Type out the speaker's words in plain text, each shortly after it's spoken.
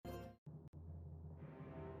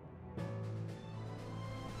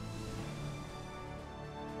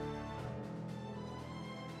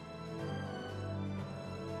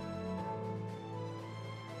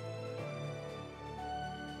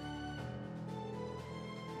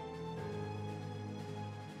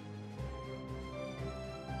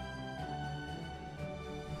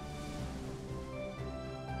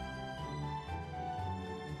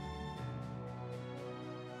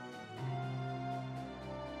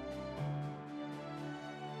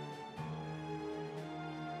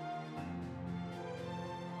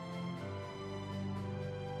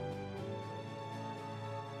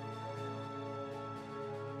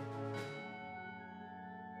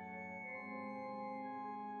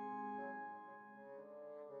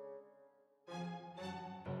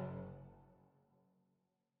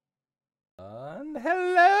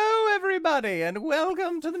Hello, everybody, and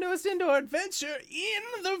welcome to the newest indoor adventure in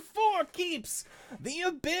the Four Keeps, The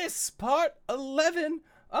Abyss, part 11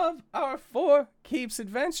 of our Four Keeps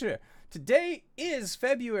adventure. Today is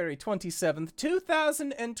February 27th,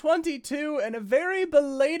 2022, and a very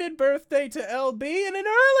belated birthday to LB and an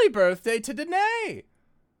early birthday to Danae.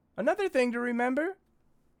 Another thing to remember,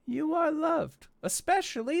 you are loved,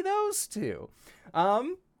 especially those two.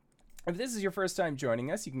 If this is your first time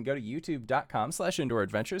joining us, you can go to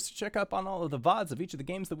youtube.com/indooradventures to check up on all of the VODs of each of the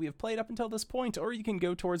games that we have played up until this point, or you can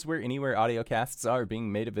go towards where Anywhere audiocasts are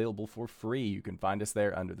being made available for free. You can find us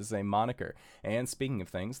there under the same moniker. And speaking of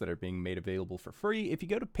things that are being made available for free, if you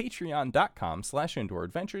go to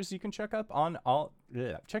patreon.com/indooradventures, you can check up on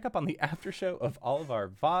the after show of all of our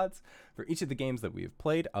VODs for each of the games that we have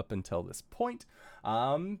played up until this point.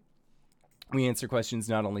 We answer questions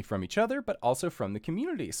not only from each other, but also from the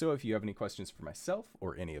community. So if you have any questions for myself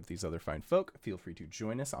or any of these other fine folk, feel free to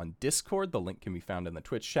join us on Discord. The link can be found in the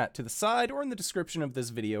Twitch chat to the side or in the description of this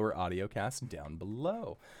video or audiocast down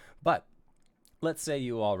below. But let's say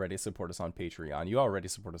you already support us on Patreon, you already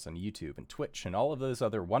support us on YouTube and Twitch and all of those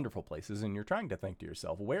other wonderful places, and you're trying to think to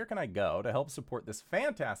yourself, where can I go to help support this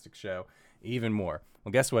fantastic show even more?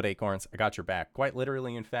 Well, guess what, Acorns? I got your back. Quite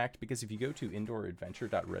literally, in fact, because if you go to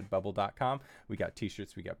indooradventure.redbubble.com, we got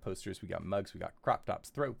t-shirts, we got posters, we got mugs, we got crop tops,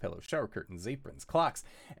 throw pillows, shower curtains, aprons, clocks,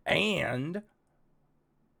 and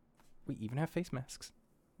we even have face masks.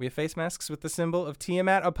 We have face masks with the symbol of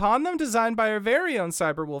Tiamat upon them, designed by our very own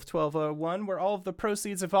Cyberwolf1201, where all of the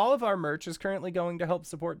proceeds of all of our merch is currently going to help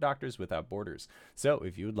support Doctors Without Borders. So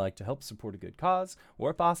if you would like to help support a good cause,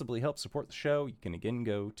 or possibly help support the show, you can again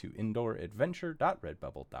go to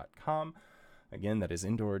indooradventure.redbubble.com. Again, that is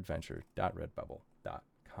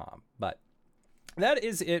indooradventure.redbubble.com. But that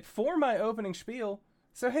is it for my opening spiel.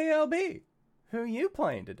 So hey, LB, who are you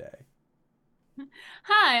playing today?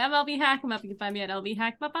 Hi, I'm LB Hack'em Up. You can find me at LB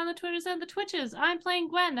Hack'em Up on the Twitters and the Twitches. I'm playing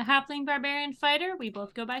Gwen, the halfling barbarian fighter. We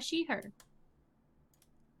both go by she, her.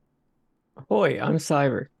 Ahoy, I'm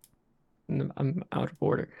Cyber. I'm out of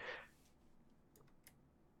order.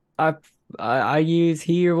 I use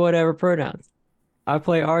he or whatever pronouns. I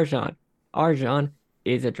play Arjan. Arjan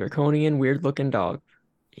is a draconian, weird-looking dog.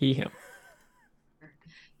 He, him.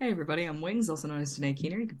 Hey everybody, I'm Wings, also known as Danae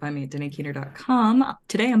Keener. You can find me at DanaeKeener.com.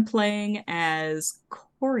 Today I'm playing as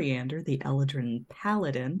Coriander, the Eladrin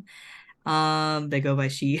Paladin. They go by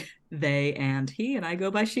she, they, and he, and I go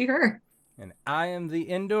by she, her. And I am the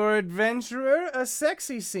Indoor Adventurer, a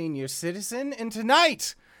sexy senior citizen, and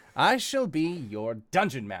tonight I shall be your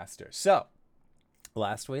Dungeon Master. So,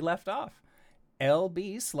 last we left off,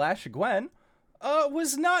 LB/Gwen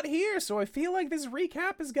was not here, so I feel like this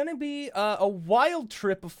recap is gonna be a wild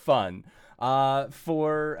trip of fun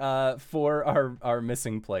for our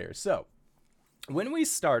missing players. So, when we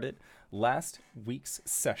started last week's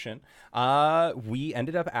session, we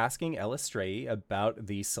ended up asking Elistray about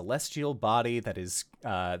the celestial body that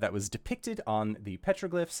was depicted on the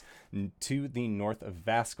petroglyphs to the north of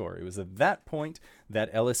Vascor. It was at that point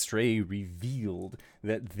that Elistray revealed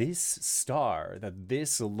that this star, that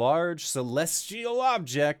this large celestial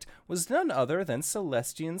object, was none other than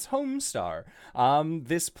Celestian's home star.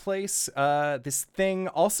 This place, this thing,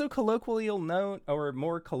 also colloquially known, or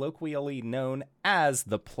more colloquially known as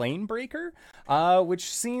the Plane Breaker,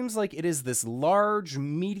 which seems like it is this large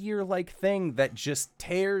meteor-like thing that just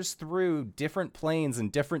tears through different planes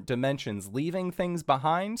and different dimensions, leaving things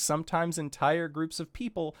behind, sometimes entire groups of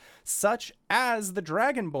people, such as the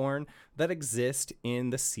Dragonborn that exist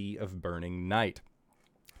in the Sea of Burning Night,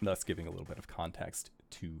 thus giving a little bit of context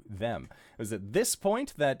to them. It was at this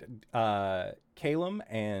point that Calum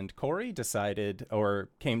and Corey decided, or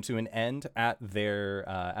came to an end at their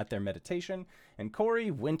meditation, and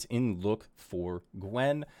Corey went in look for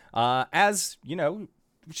Gwen. As you know,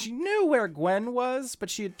 she knew where Gwen was,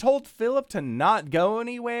 but she had told Philip to not go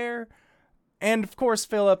anywhere. And of course,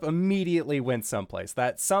 Philip immediately went someplace.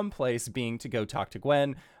 That someplace being to go talk to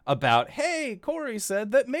Gwen about, hey, Corey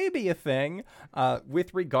said that may be a thing,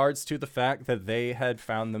 with regards to the fact that they had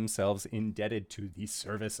found themselves indebted to the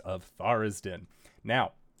service of Tharisden.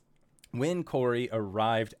 Now, when Corey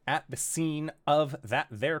arrived at the scene of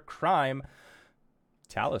their crime,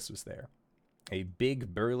 Talus was there. A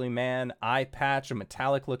big burly man, eye patch, a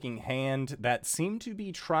metallic looking hand that seemed to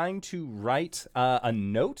be trying to write a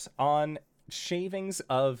note on shavings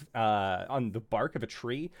of on the bark of a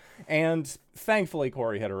tree, and thankfully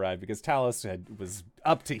Corey had arrived because Talus was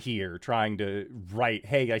up to here trying to write,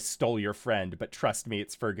 hey, I stole your friend, but trust me,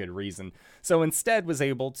 it's for a good reason. So instead was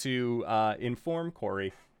able to inform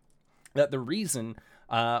Corey that the reason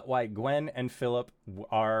why Gwen and Philip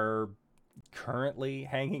are currently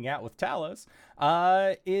hanging out with Talos,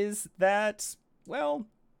 is that, well,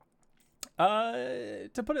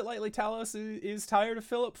 to put it lightly, Talos is tired of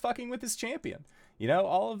Philip fucking with his champion. You know,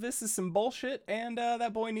 all of this is some bullshit, and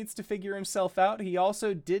that boy needs to figure himself out. He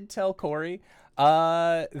also did tell Corey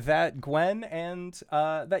that Gwen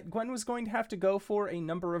was going to have to go for a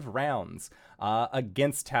number of rounds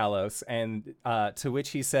against Talos, and to which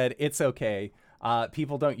he said, "It's okay.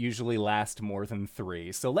 People don't usually last more than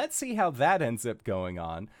 3." So let's see how that ends up going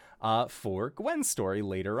on for Gwen's story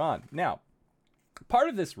later on. Now, part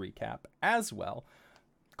of this recap as well,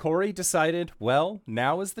 Corey decided, well,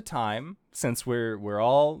 now is the time, since we're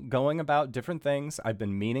all going about different things. I've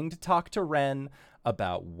been meaning to talk to Ren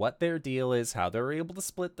about what their deal is, how they're able to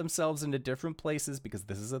split themselves into different places, because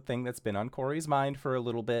this is a thing that's been on Corey's mind for a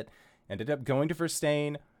little bit. Ended up going to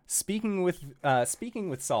Verstaine, speaking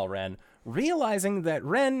with Saul Ren, realizing that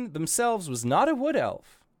Ren themselves was not a wood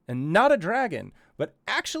elf and not a dragon, but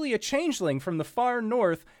actually a changeling from the far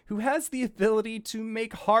north who has the ability to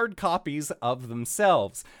make hard copies of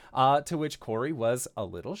themselves, to which Corey was a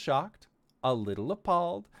little shocked, a little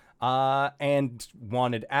appalled, and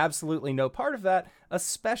wanted absolutely no part of that,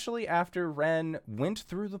 especially after Ren went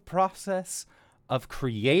through the process of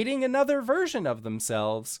creating another version of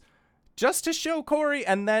themselves just to show Corey,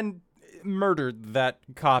 and then murdered that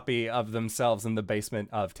copy of themselves in the basement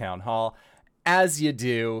of Town Hall. As you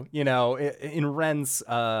do, you know, in Ren's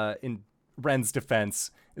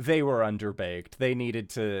defense, they were underbaked. They needed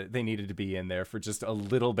to be in there for just a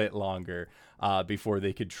little bit longer before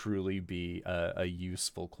they could truly be a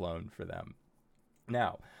useful clone for them.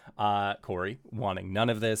 Now, Corey, wanting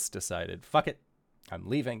none of this, decided, fuck it, I'm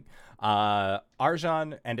leaving.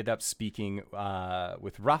 Arjan ended up speaking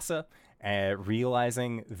with Rasa,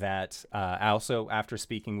 realizing that also after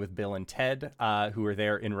speaking with Bill and Ted, who were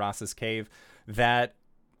there in Rasa's cave, that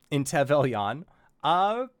in Tev Elyon,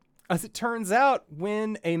 as it turns out,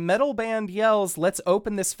 when a metal band yells, "Let's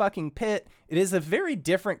open this fucking pit," it is a very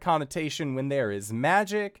different connotation when there is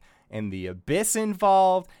magic and the abyss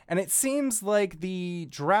involved, and it seems like the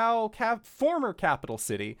Drow former capital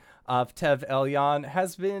city of Tev Elyon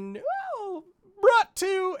has been, well, brought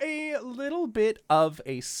to a little bit of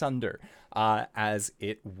a sunder, as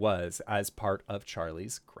it was as part of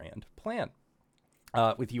Charlie's grand plan.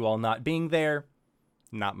 With you all not being there,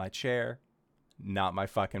 not my chair, not my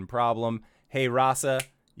fucking problem. Hey, Rasa,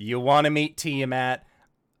 you want to meet Tiamat?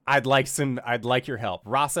 I'd like your help.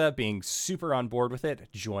 Rasa, being super on board with it,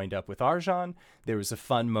 joined up with Arjan. There was a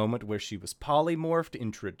fun moment where she was polymorphed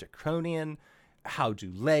into a Draconian. How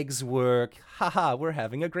do legs work? Haha, we're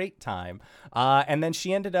having a great time. And then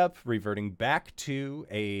she ended up reverting back to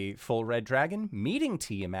a full red dragon, meeting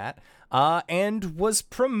Tiamat, and was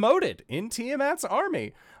promoted in Tiamat's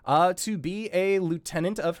army to be a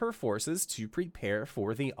lieutenant of her forces to prepare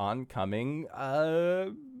for the oncoming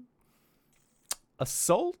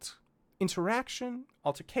assault, interaction,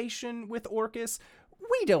 altercation with Orcus.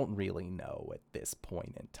 We don't really know at this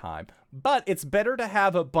point in time, but it's better to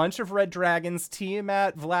have a bunch of red dragons,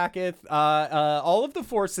 Tiamat, Vlaakith, all of the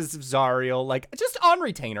forces of Zariel, like, just on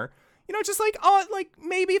retainer. You know, just like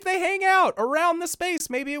maybe if they hang out around the space,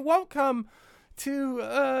 maybe it won't come to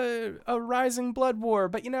a rising blood war,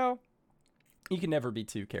 but you know, you can never be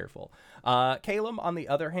too careful. Calum, on the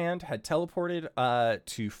other hand, had teleported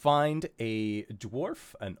to find a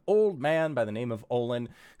dwarf, an old man by the name of Olin,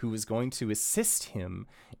 who was going to assist him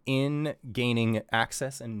in gaining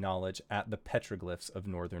access and knowledge at the petroglyphs of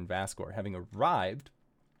Northern Vascor. Having arrived,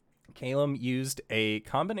 Calum used a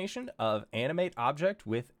combination of animate object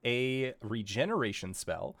with a regeneration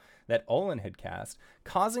spell that Olin had cast,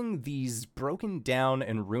 causing these broken down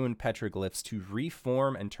and ruined petroglyphs to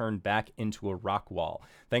reform and turn back into a rock wall,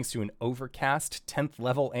 thanks to an overcast 10th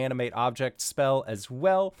level animate object spell as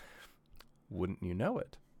well. Wouldn't you know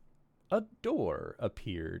it? A door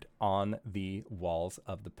appeared on the walls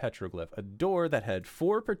of the petroglyph, a door that had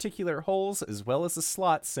 4 particular holes as well as a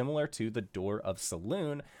slot similar to the door of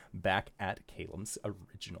Saloon back at Calum's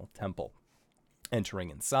original temple. Entering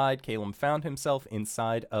inside, Calum found himself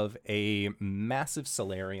inside of a massive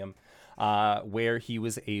solarium where he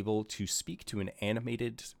was able to speak to an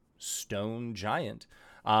animated stone giant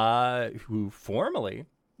who formerly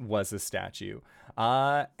was a statue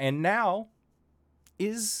and now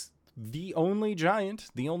is the only giant,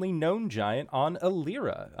 the only known giant on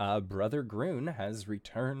Illyria. Brother Grun has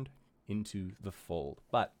returned into the fold.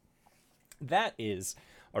 But that is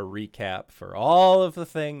a recap for all of the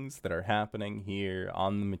things that are happening here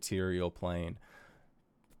on the material plane.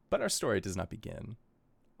 But our story does not begin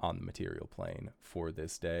on the material plane for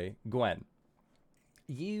this day. Gwen,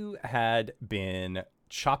 you had been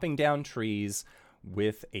chopping down trees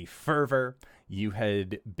with a fervor. You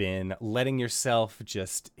had been letting yourself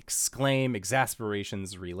just exclaim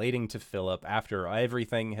exasperations relating to Philip after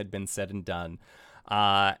everything had been said and done.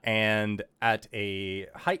 And at a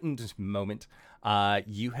heightened moment,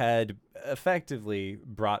 you had effectively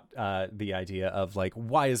brought the idea of like,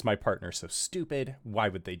 why is my partner so stupid? Why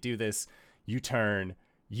would they do this? You turn,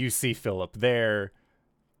 you see Philip there.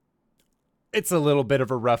 It's a little bit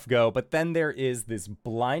of a rough go, but then there is this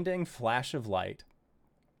blinding flash of light,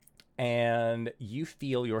 and you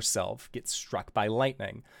feel yourself get struck by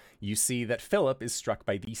lightning. You see that Philip is struck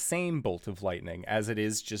by the same bolt of lightning, as it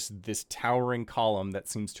is just this towering column that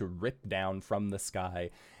seems to rip down from the sky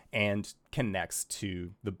and connects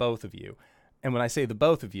to the both of you. And when I say the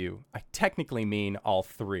both of you, I technically mean all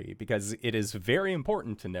three, because it is very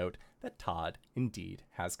important to note that Todd indeed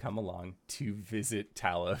has come along to visit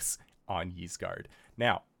Talos on Ysgard.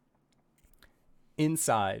 Now,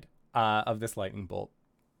 inside of this lightning bolt,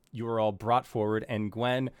 you are all brought forward, and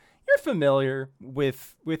Gwen, you're familiar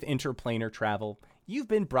with interplanar travel. You've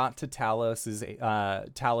been brought to Talos's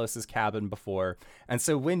cabin before, and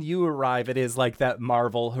so when you arrive, it is like that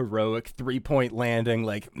Marvel heroic 3-point landing.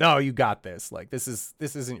 Like, no, you got this. Like, this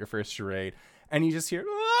isn't your first charade, and you just hear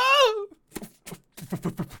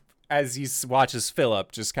as you watch as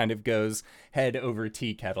Philip just kind of goes head over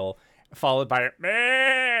tea kettle, followed by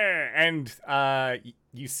and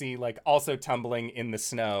you see like also tumbling in the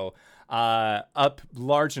snow. Up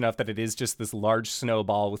large enough that it is just this large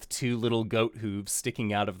snowball with two little goat hooves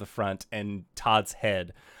sticking out of the front and Todd's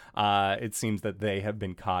head. It seems that they have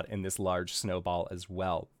been caught in this large snowball as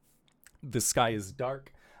well. The sky is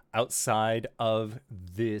dark outside of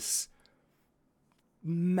this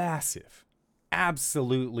massive,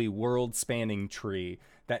 absolutely world-spanning tree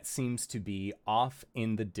that seems to be off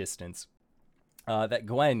in the distance. That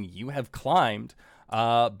Gwen, you have climbed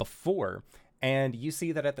before. And you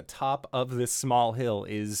see that at the top of this small hill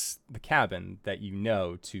is the cabin that you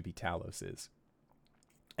know to be Talos's.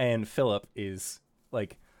 And Philip is,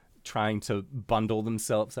 like, trying to bundle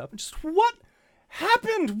themselves up. And just, what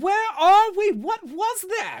happened? Where are we? What was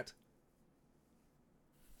that?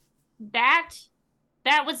 That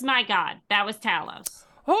was my god. That was Talos.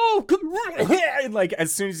 Oh, and, like,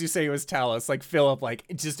 as soon as you say it was Talos, like, Philip, like,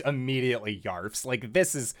 just immediately yarfs. Like,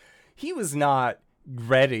 he was not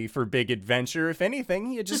ready for big adventure. If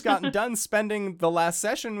anything, he had just gotten done spending the last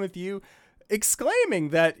session with you exclaiming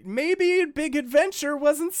that maybe big adventure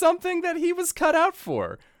wasn't something that he was cut out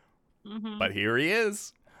for. Mm-hmm. But here he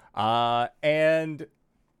is. And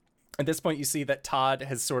at this point you see that Todd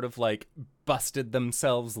has sort of like busted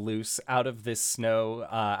themselves loose out of this snow,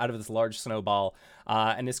 out of this large snowball,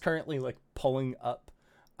 and is currently like pulling up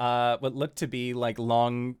what looked to be like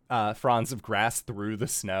long fronds of grass through the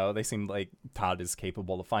snow. They seem like Todd is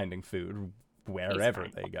capable of finding food wherever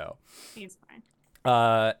they go. He's fine.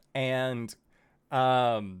 And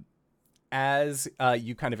as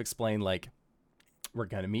you kind of explain, like, we're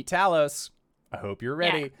going to meet Talos. I hope you're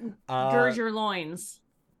ready. Yeah. Gird your loins.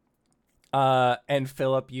 And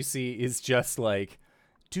Philip, you see, is just like,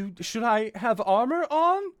 should I have armor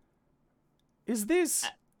on? Is this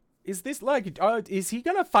like, is he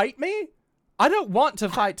gonna fight me? I don't want to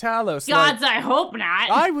fight Talos. Gods, I hope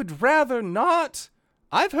not. I would rather not.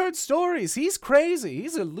 I've heard stories. He's crazy.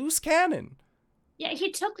 He's a loose cannon. Yeah,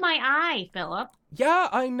 he took my eye, Philip. Yeah,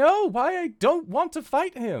 I know why I don't want to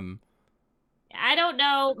fight him. I don't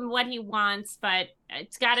know what he wants, but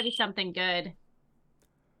it's got to be something good.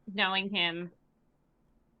 Knowing him.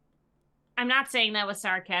 I'm not saying that with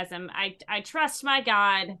sarcasm. I trust my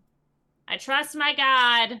God. I trust my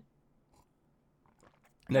God.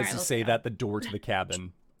 And as All right, you let's say go. that, the door to the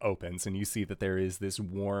cabin opens, and you see that there is this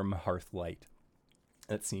warm hearth light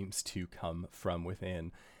that seems to come from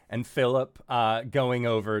within. And Philip, going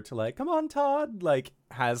over to like, come on, Todd, like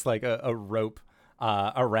has like a rope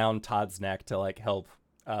around Todd's neck to like help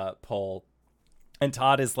pull. And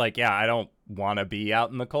Todd is like, yeah, I don't want to be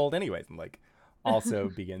out in the cold anyways. And like also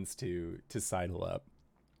begins to sidle up.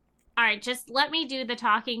 All right, just let me do the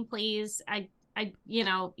talking, please. I've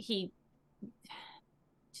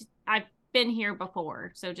been here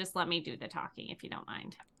before, so just let me do the talking if you don't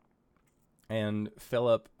mind. And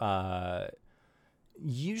Philip,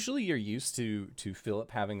 usually you're used to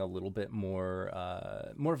Philip having a little bit more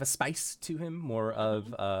of a spice to him, more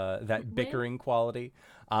of that bickering quality.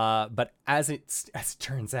 But as it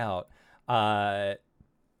turns out, the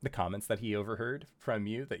comments that he overheard from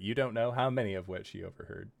you, that you don't know how many of which he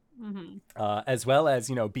overheard, as well as,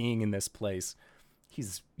 you know, being in this place,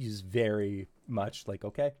 he's very much like,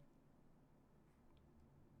 okay.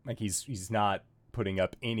 Like he's not putting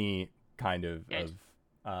up any kind of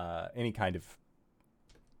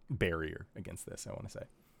barrier against this, I want to say.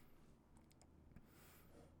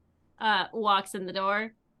 Walks in the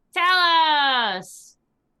door. Talos!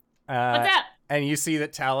 What's up? And you see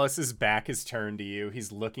that Talos's back is turned to you.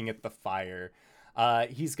 He's looking at the fire.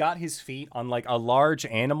 He's got his feet on like a large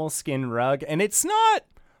animal skin rug, and it's not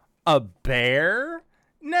a bear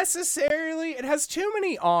necessarily. It has too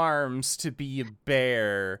many arms to be a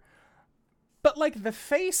bear. But like the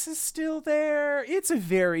face is still there. It's a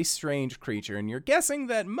very strange creature, and you're guessing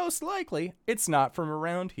that most likely it's not from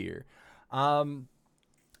around here.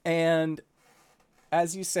 And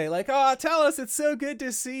as you say, like, oh, Talos, it's so good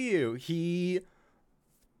to see you. He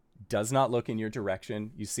does not look in your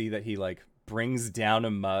direction. You see that he like brings down a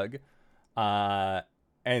mug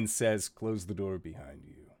and says, close the door behind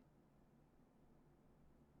you.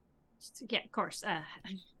 Yeah, of course.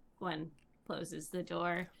 Gwen closes the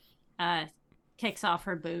door, kicks off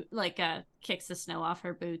her boot, kicks the snow off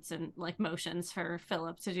her boots and like motions for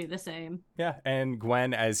Philip to do the same. Yeah, and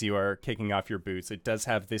Gwen, as you are kicking off your boots, it does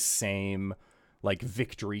have this same like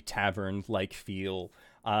Victory Tavern like feel.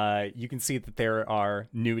 You can see that there are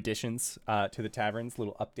new additions to the taverns,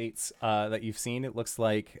 little updates that you've seen. It looks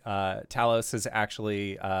like Talos has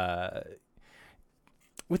actually,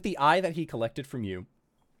 with the eye that he collected from you,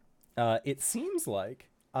 it seems like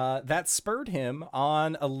that spurred him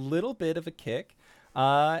on a little bit of a kick.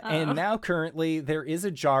 And now currently there is a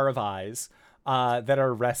jar of eyes that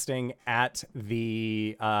are resting at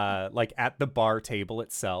the at the bar table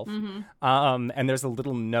itself. Mm-hmm. And there's a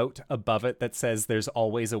little note above it that says there's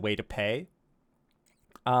always a way to pay.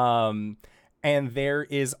 And there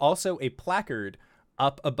is also a placard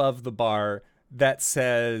up above the bar that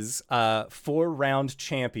says 4-round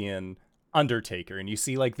champion Undertaker. And you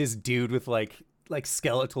see like this dude with like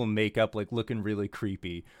skeletal makeup, like looking really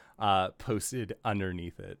creepy, posted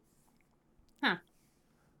underneath it. Huh.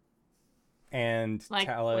 And like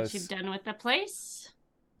Talos, what you've done with the place.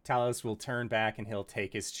 Talos will turn back and he'll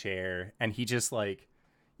take his chair, and he just like,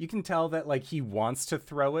 you can tell that like he wants to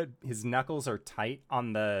throw it. His knuckles are tight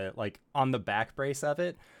on the back brace of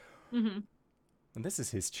it. Mm-hmm. And this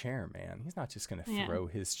is his chair, man. He's not just gonna throw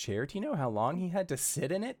his chair. Do you know how long he had to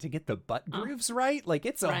sit in it to get the butt grooves right? Like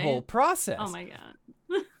it's a whole process. Oh my god.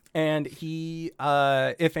 And he,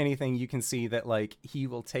 if anything, you can see that like he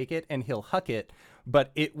will take it and he'll huck it,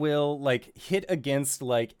 but it will like hit against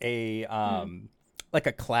like a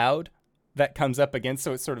cloud that comes up against,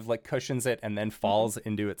 so it sort of like cushions it and then falls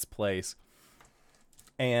into its place.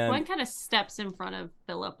 And one kind of steps in front of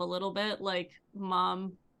Philip a little bit, like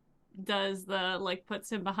Mom does the like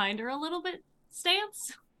puts him behind her a little bit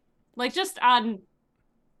stance, like just out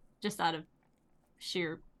of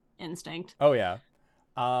sheer instinct. Oh yeah.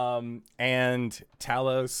 And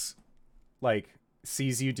Talos like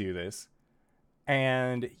sees you do this,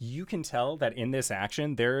 and you can tell that in this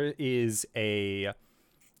action there is a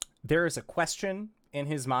question in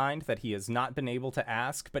his mind that he has not been able to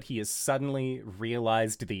ask, but he has suddenly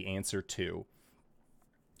realized the answer to.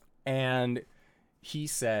 And he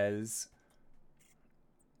says,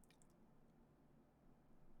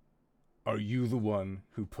 "Are you the one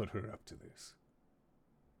who put her up to this?"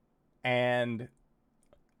 And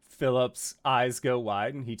Philip's eyes go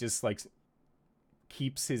wide, and he just like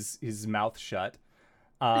keeps his mouth shut,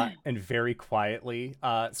 and very quietly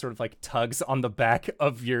sort of like tugs on the back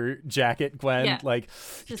of your jacket, Gwen. Yeah. Like,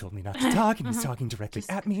 he told me not to talk, and he's talking directly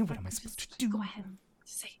at me. What am I supposed to do? Go ahead.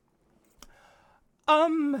 Say.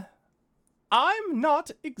 I'm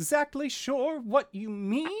not exactly sure what you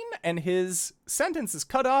mean. And his sentence is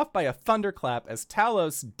cut off by a thunderclap as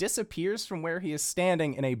Talos disappears from where he is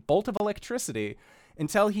standing in a bolt of electricity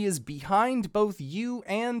until he is behind both you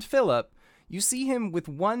and Philip. You see him with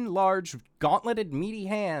one large, gauntleted, meaty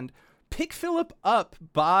hand pick Philip up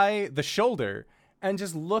by the shoulder and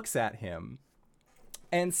just looks at him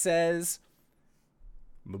and says,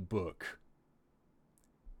 "The book.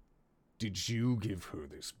 Did you give her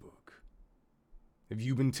this book? Have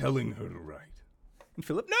you been telling her to write?" And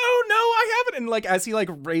Philip, no, I haven't. And like, as he like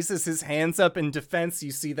raises his hands up in defense,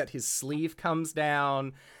 you see that his sleeve comes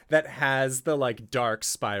down that has the like dark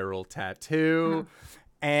spiral tattoo.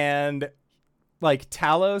 And like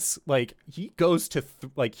Talos, like he goes to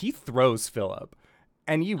he throws Philip,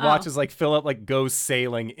 and you watch as like Philip like goes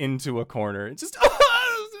sailing into a corner. It's just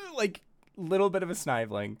like little bit of a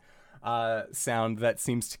sniveling sound that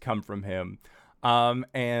seems to come from him.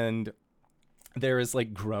 And there is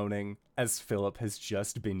like groaning as Philip has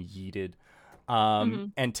just been yeeted.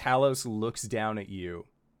 And Talos looks down at you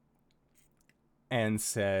and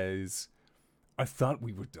says, "I thought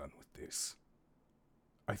we were done with this.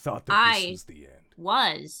 I thought that this was the end."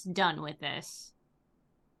 Was done with this.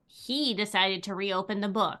 he decided to reopen the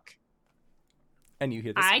book. And you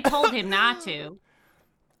hear this. I told him not to.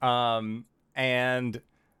 And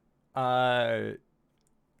Talos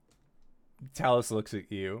looks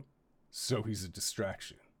at you. So he's a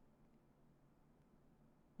distraction.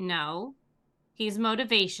 No, he's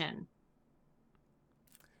motivation.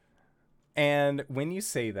 And when you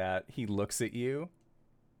say that, he looks at you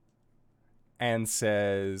and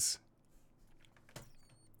says,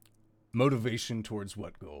 motivation towards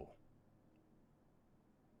what goal?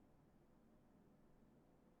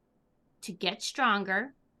 To get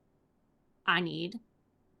stronger, I need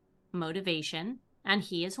motivation, and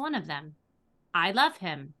he is one of them. I love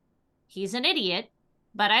him. He's an idiot,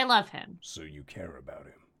 but I love him. So you care about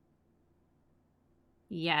him.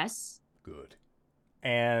 Yes. Good.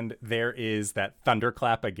 And there is that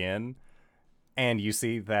thunderclap again, and you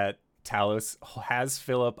see that Talos has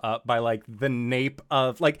Philip up by like the nape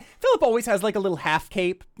of, like, Philip always has like a little half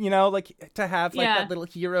cape, you know, like to have like that little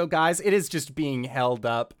hero, guys. It is just being held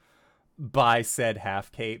up by said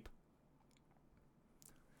half cape.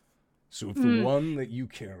 So if the one that you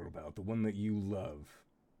care about, the one that you love,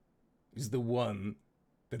 is the one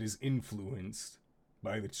that is influenced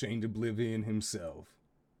by the Chained Oblivion himself,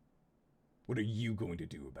 what are you going to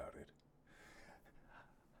do about it?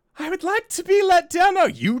 I would like to be let down. No,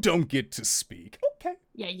 you don't get to speak. Okay.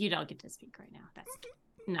 Yeah, you don't get to speak right now. That's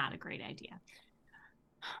not a great idea.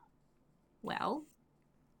 Well,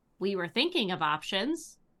 we were thinking of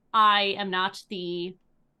options. I am not the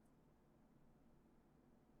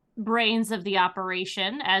brains of the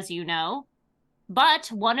operation, as you know. But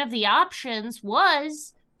one of the options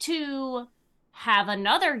was to have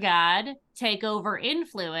another god take over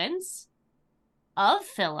influence of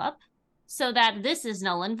Philip so that this is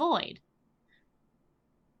null and void.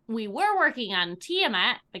 We were working on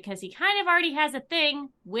Tiamat because he kind of already has a thing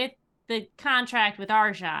with the contract with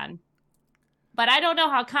Arjan. But I don't know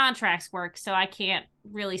how contracts work, so I can't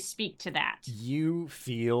really speak to that. You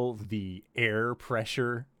feel the air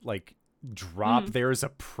pressure like drop. There's a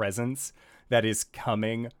presence that is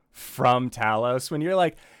coming from Talos when you're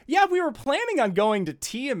like, yeah, we were planning on going to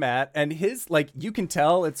Tiamat, and his, like, you can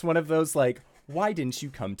tell it's one of those like, why didn't you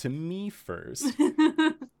come to me first?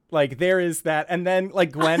 Like, there is that. And then,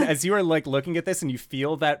 like, Gwen, as you are like looking at this and you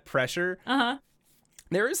feel that pressure,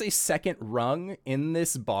 there is a second rung in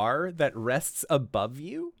this bar that rests above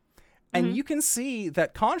you. And you can see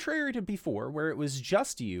that, contrary to before, where it was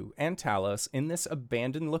just you and Talos in this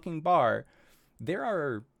abandoned looking bar, there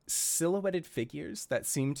are silhouetted figures that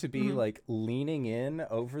seem to be like leaning in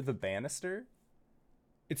over the banister.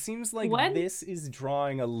 It seems like this is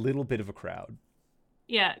drawing a little bit of a crowd.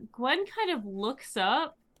 Yeah, Gwen kind of looks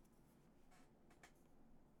up.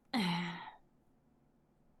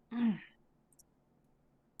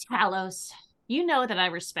 Talos, you know that I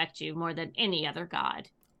respect you more than any other god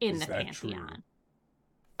in the Pantheon. True?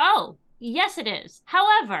 Oh, yes it is.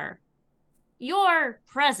 However, your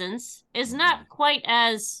presence is not quite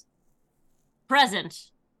as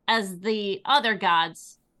present as the other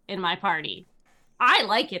gods in my party. I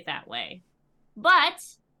like it that way. But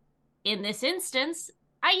in this instance,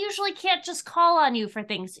 I usually can't just call on you for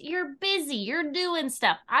things. You're busy. You're doing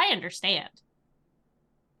stuff. I understand.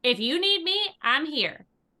 If you need me, I'm here.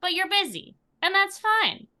 But you're busy. And that's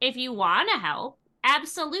fine. If you want to help,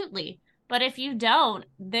 absolutely. But if you don't,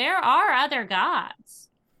 there are other gods.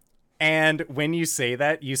 And when you say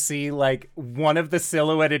that, you see, like, one of the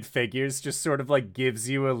silhouetted figures just sort of, like, gives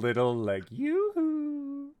you a little, like,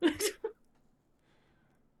 yoo-hoo.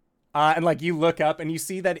 And, like, you look up and you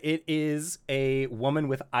see that it is a woman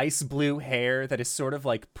with ice blue hair that is sort of,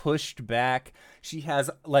 like, pushed back. She has,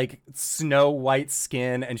 like, snow white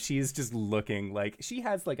skin, and she's just looking like she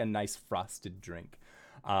has, like, a nice frosted drink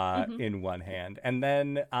in one hand. And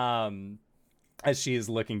then, as she is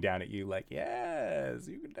looking down at you, like, yes,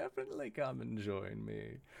 you can definitely come and join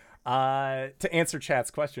me. To answer chat's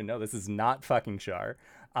question, no, this is not fucking Char.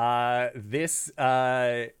 This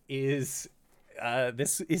is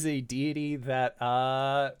a deity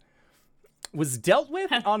that was dealt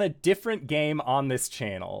with on a different game on this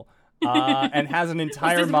channel. And has an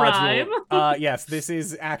entire module. Yes, this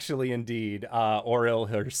is actually indeed Auril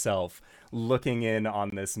herself looking in on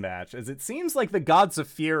this match, as it seems like the gods of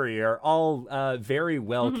fury are all very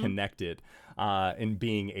well connected in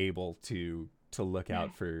being able to look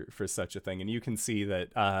out for such a thing. And you can see that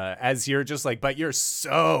as you're just like, but you're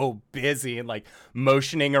so busy and like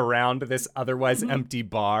motioning around this otherwise empty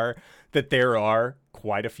bar, that there are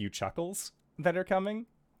quite a few chuckles that are coming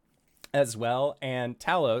as well. And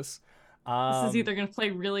Talos, this is either going to play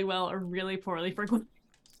really well or really poorly for Gwen.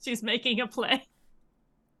 She's making a play.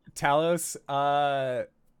 Talos,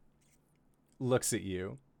 looks at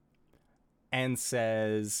you and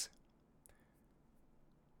says,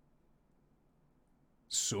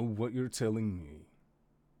 "So what you're telling me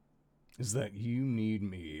is that you need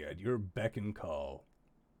me at your beck and call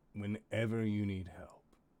whenever you need help.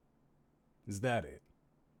 Is that it?"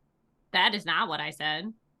 That is not what I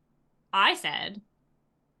said. I said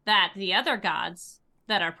that the other gods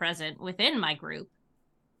that are present within my group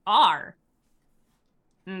are.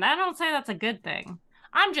 And I don't say that's a good thing.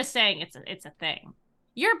 I'm just saying it's a thing.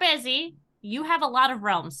 You're busy. You have a lot of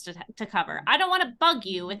realms to cover. I don't want to bug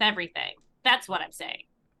you with everything. That's what I'm saying.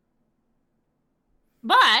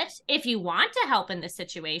 But if you want to help in this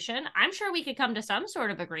situation, I'm sure we could come to some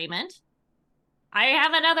sort of agreement. I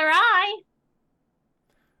have another eye.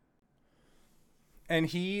 And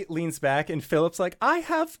he leans back, and Philip's like, "I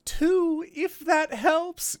have two, if that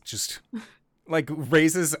helps." Just, like,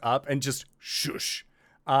 raises up and just shush.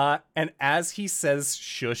 And as he says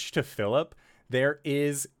shush to Philip,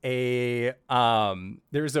 there's a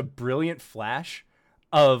brilliant flash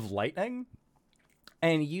of lightning.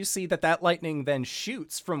 And you see that lightning then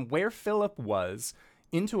shoots from where Philip was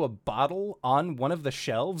into a bottle on one of the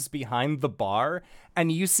shelves behind the bar.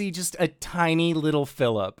 And you see just a tiny little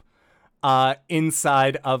Philip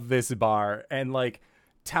inside of this bar. And like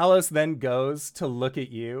Talos then goes to look at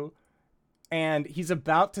you, and he's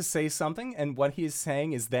about to say something, and what he is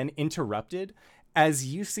saying is then interrupted as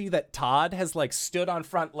you see that Todd has like stood on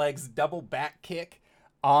front legs, double back kick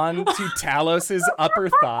onto Talos's upper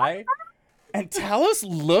thigh. And Talos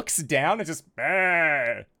looks down and just,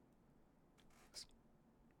 "I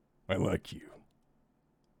like you,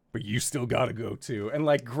 but you still gotta go too," and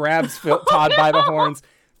like grabs Todd by the horns,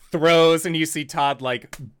 throws, and you see Todd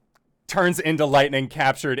like turns into lightning,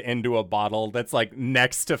 captured into a bottle that's like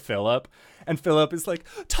next to Philip. And Philip is like,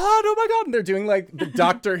 "Todd, oh my God." And they're doing like the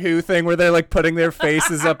Doctor Who thing where they're like putting their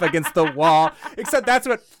faces up against the wall. Except that's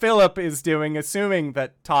what Philip is doing, assuming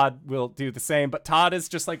that Todd will do the same. But Todd is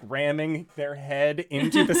just like ramming their head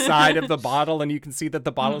into the side of the bottle. And you can see that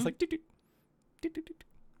the bottle is like, "Doot, doot, doot, doot,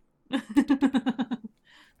 doot."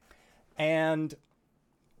 And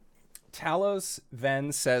Talos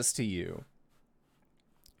then says to you,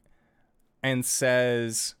 and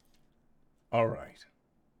says, "All right.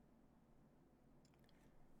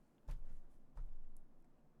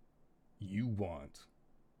 You want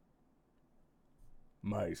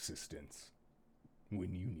my assistance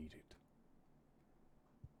when you need it.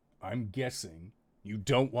 I'm guessing you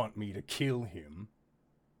don't want me to kill him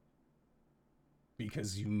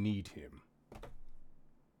because you need him."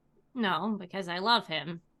 No, because I love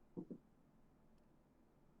him.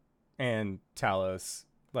 And Talos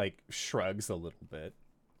like shrugs a little bit.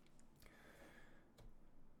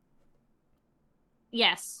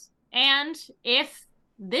 Yes. And if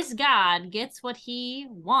this god gets what he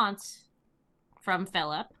wants from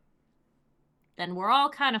Philip, then we're all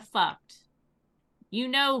kind of fucked. You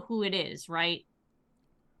know who it is, right?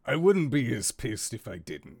 I wouldn't be as pissed if I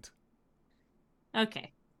didn't.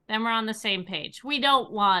 Okay. Then we're on the same page. We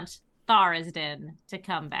don't want Tharizdin to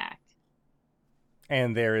come back.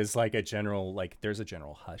 And there is like a general, like, there's a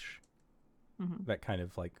general hush that kind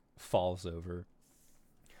of like falls over.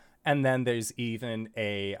 And then there's even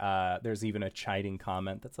a chiding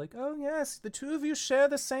comment that's like, "Oh yes, the two of you share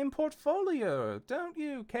the same portfolio, don't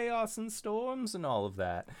you? Chaos and Storms and all of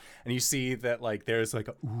that." And you see that like there's like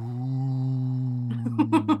a ooh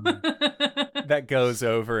that goes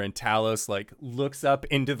over, and Talos like looks up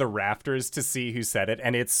into the rafters to see who said it,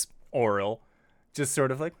 and it's Auril. Just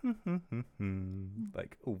sort of like,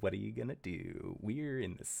 like, "What are you gonna do? We're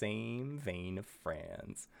in the same vein of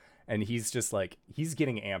friends." And he's just like, he's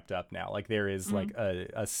getting amped up now. Like there is like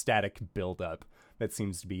a static buildup that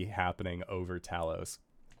seems to be happening over Talos.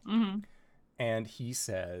 And he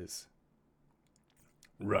says,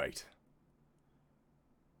 "Right.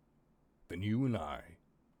 Then you and I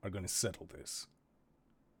are going to settle this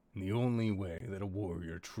in the only way that a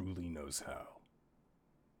warrior truly knows how."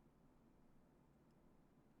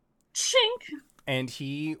 Chink! And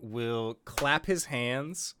he will clap his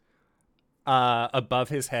hands above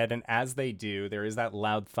his head, and as they do, there is that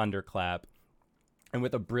loud thunderclap. And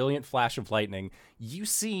with a brilliant flash of lightning, you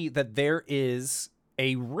see that there is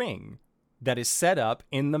a ring that is set up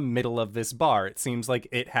in the middle of this bar. It seems like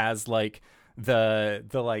it has like the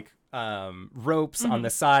ropes on the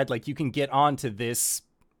side, like you can get onto this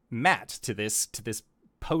mat, to this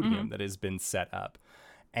podium that has been set up.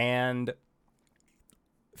 And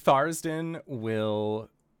Tharizdin will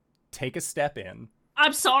take a step in.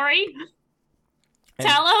 I'm sorry. And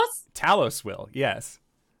Talos? Talos will, yes.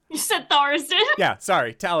 You said Tharizdin? Yeah,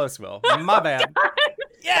 sorry, Talos will. My bad.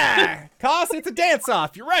 Yeah, Koss, it's a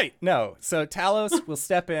dance-off. You're right. No, so Talos will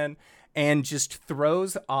step in and just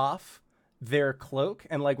throws off their cloak,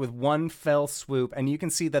 and like with one fell swoop, and you can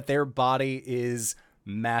see that their body is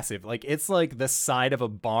massive. Like it's like the side of a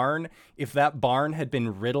barn if that barn had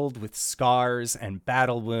been riddled with scars and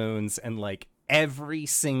battle wounds, and like every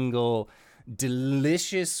single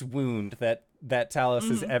delicious wound that Talos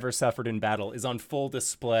has ever suffered in battle is on full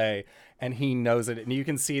display, and he knows it. And you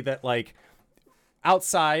can see that like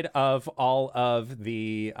outside of all of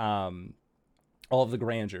the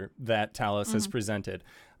grandeur that Talos has presented,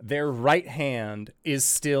 their right hand is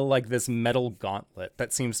still like this metal gauntlet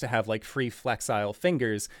that seems to have like free flexile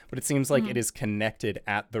fingers, but it seems like it is connected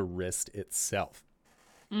at the wrist itself.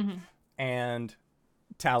 And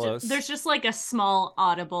Talos, There's just like a small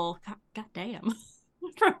audible God damn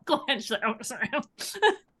from Glenn. Oh, sorry.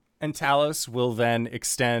 and Talos will then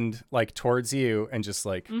extend like towards you and just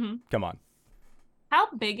like, come on. How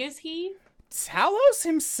big is he? Talos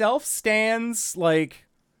himself stands like,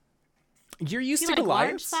 you're used to like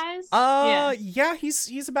large Goliaths. size? Yeah,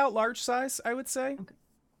 he's about large size, I would say. Okay.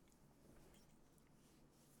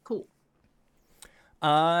 Cool.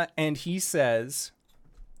 And he says,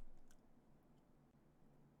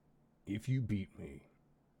 if you beat me,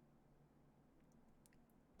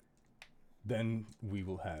 then we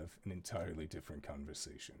will have an entirely different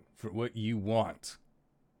conversation. For what you want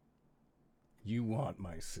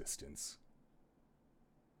my assistance.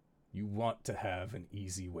 You want to have an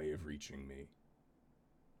easy way of reaching me.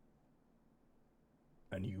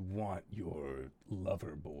 And you want your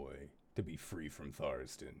lover boy to be free from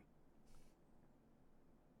Tharsden.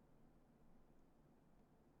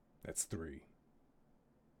 That's 3.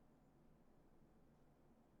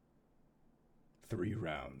 3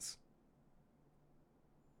 rounds.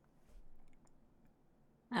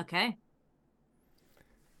 Okay.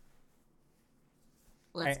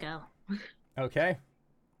 Let's go. Okay.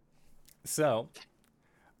 So,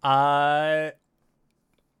 I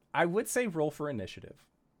would say roll for initiative.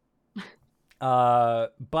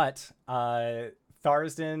 But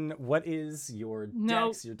Tharsden, what is your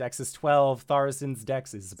dex? Your dex is 12. Tharsden's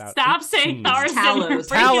dex is about Stop 18. saying Tharsden. Talos.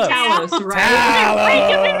 Talos. Talos,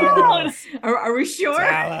 right? Are we sure?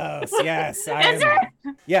 Talos, yes.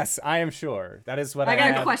 Yes, I am sure. That is what I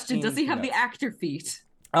got have a question. in Does he have the notes. actor feat?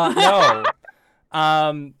 No.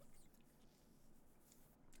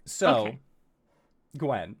 So, Okay.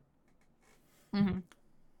 Gwen.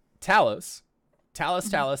 Talos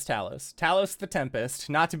the Tempest,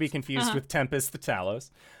 not to be confused with Tempest the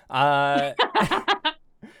Talos,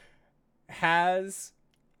 has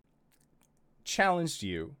challenged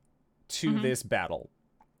you to this battle.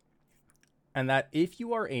 And that if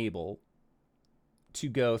you are able to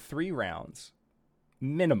go 3 rounds,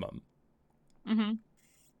 minimum,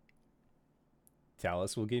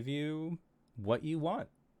 Talos will give you what you want.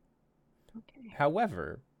 Okay.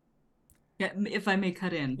 However, Yeah, if I may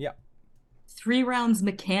cut in. Yeah. 3 rounds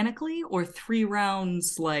mechanically or 3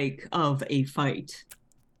 rounds like of a fight?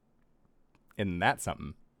 isn't that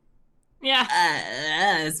something? Yeah.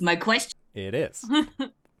 That's my question. It is.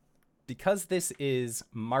 Because this is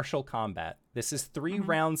martial combat, this is 3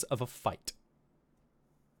 rounds of a fight.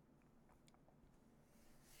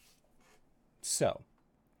 So,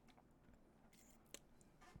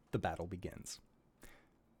 the battle begins.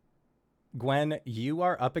 Gwen, you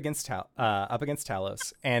are up against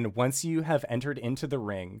Talos, and once you have entered into the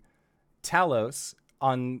ring, Talos,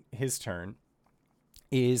 on his turn,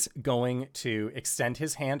 is going to extend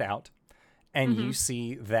his hand out, and you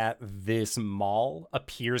see that this maul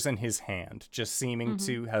appears in his hand, just seeming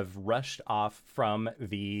to have rushed off from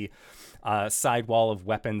the side wall of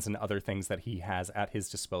weapons and other things that he has at his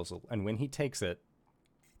disposal. And when he takes it,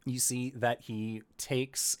 you see that he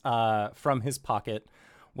takes from his pocket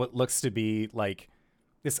what looks to be like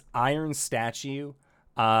this iron statue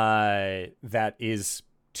that is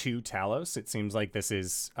to Talos. It seems like this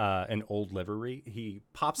is an old livery. He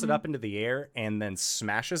pops it up into the air and then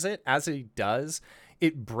smashes it. As he does,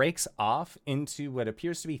 it breaks off into what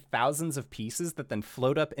appears to be thousands of pieces that then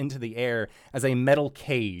float up into the air as a metal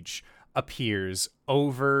cage appears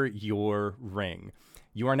over your ring.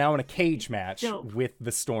 You are now in a cage match with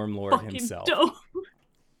the Stormlord himself. Dope.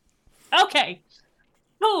 Okay.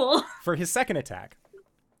 Cool. For his second attack,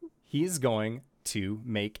 he is going to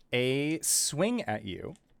make a swing at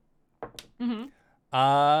you.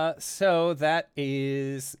 So that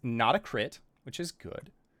is not a crit, which is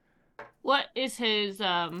good. What is his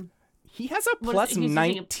He has a plus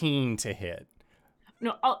 19 to hit.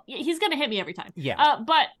 No, he's gonna hit me every time. Yeah.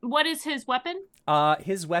 But what is his weapon?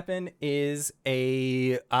 His weapon is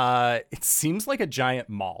a it seems like a giant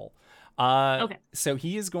maul. Okay. So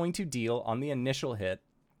he is going to deal on the initial hit.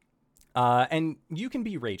 And you can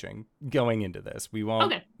be raging going into this. We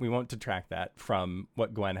won't detract that from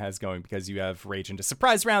what Gwen has going because you have rage into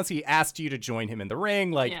surprise rounds. He asked you to join him in the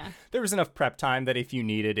ring. Like there was enough prep time that if you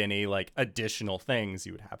needed any like additional things,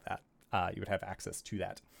 you would have that. You would have access to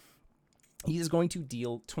that. He is going to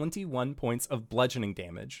deal 21 points of bludgeoning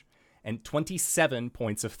damage and 27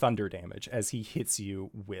 points of thunder damage as he hits you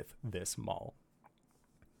with this maul.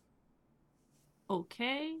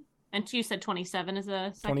 Okay. And you said 27 is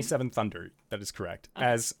a second? 27 thunder. That is correct. Okay.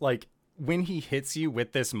 As like when he hits you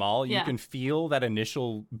with this maul, you can feel that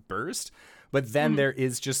initial burst, but then there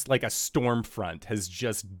is just like a storm front has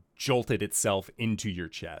just jolted itself into your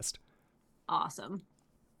chest. Awesome.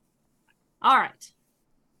 All right.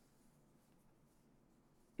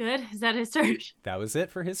 Good. Is that his turn? That was it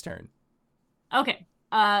for his turn. Okay.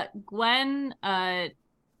 Gwen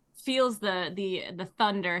feels the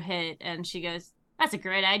thunder hit and she goes, "That's a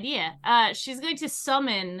great idea." She's going to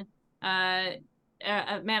summon a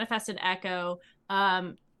manifested echo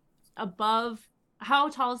above. How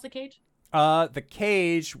tall is the cage? The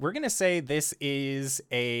cage, we're going to say this is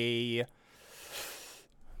a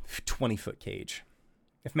 20-foot cage.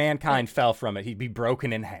 If mankind fell from it, he'd be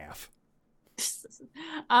broken in half.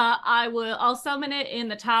 I'll summon it in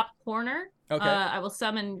the top corner. Okay. I will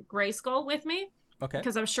summon Grayskull with me. Okay.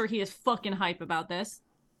 Because I'm sure he is fucking hype about this.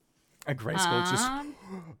 A Grayskull just...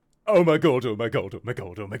 Oh my god, oh my god, oh my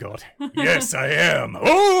god, oh my god. Yes, I am.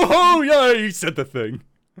 Oh, yeah, he said the thing.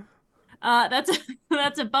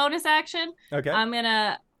 That's a bonus action. Okay. I'm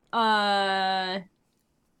gonna... I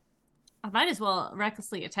might as well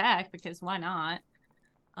recklessly attack, because why not?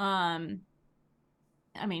 I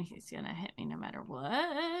mean, he's gonna hit me no matter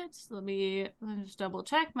what. Let me just double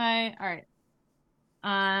check my... Alright.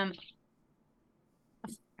 Are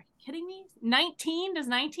you kidding me? 19? Does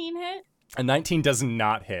 19 hit? A 19 does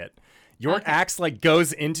not hit. Your axe like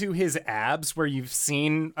goes into his abs where you've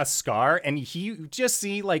seen a scar, and you just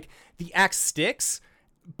see like the axe sticks,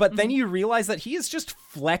 but then you realize that he is just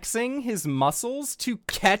flexing his muscles to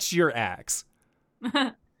catch your axe.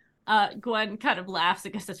 Gwen kind of laughs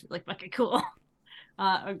because that's really fucking cool.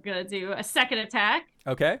 I'm gonna do a second attack.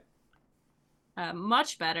 Okay.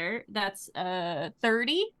 Much better. That's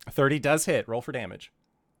 30. 30 does hit. Roll for damage.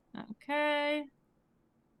 Okay.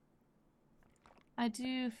 I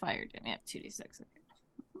do fire damage. I have 2d6. Okay.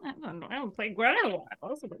 I haven't played Gwen in a while.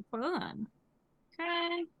 This will be fun.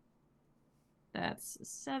 Okay. That's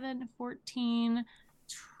 7, 14,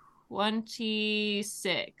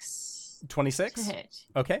 26. 26? To hit.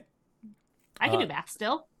 Okay. I can do math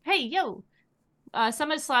still. Hey, yo.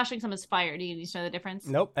 Some is slashing, some is fire. Do you need to know the difference?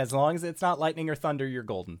 Nope. As long as it's not lightning or thunder, you're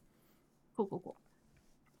golden. Cool.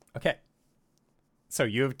 Okay. So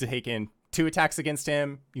you have taken 2 attacks against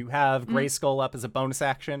him. You have Grayskull up as a bonus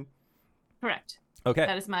action. Correct. Okay.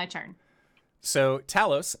 That is my turn. So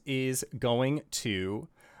Talos is going to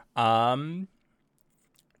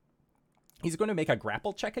he's going to make a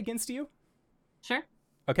grapple check against you. Sure.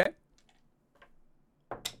 Okay.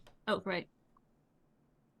 Oh, right.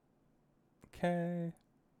 Okay.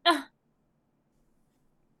 I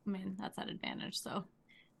mean, that's at advantage, so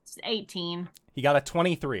it's 18. He got a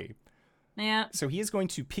 23. Yeah. So he is going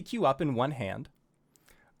to pick you up in one hand.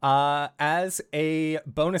 As a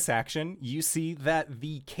bonus action, you see that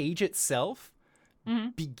the cage itself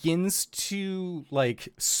begins to like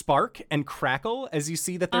spark and crackle as you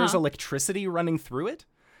see that there's electricity running through it.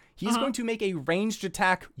 He's going to make a ranged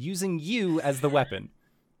attack using you as the weapon.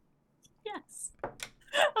 Yes.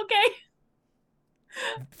 Okay.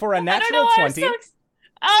 For a natural 20.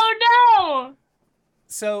 Oh no!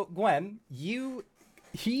 So Gwen,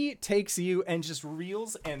 he takes you and just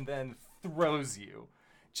reels and then throws you.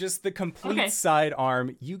 Just the complete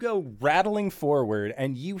sidearm. You go rattling forward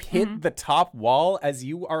and you hit the top wall as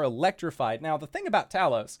you are electrified. Now, the thing about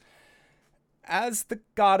Talos, as the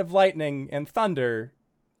god of lightning and thunder,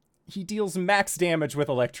 he deals max damage with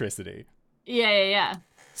electricity. Yeah.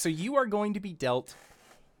 So you are going to be dealt,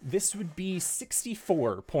 this would be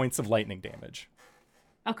 64 points of lightning damage.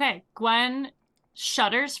 Okay, Gwen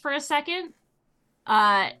shudders for a second.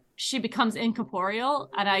 She becomes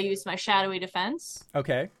incorporeal, and I use my shadowy defense.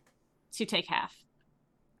 Okay. To take half.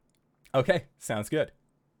 Okay, sounds good.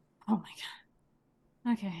 Oh my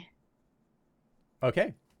god. Okay.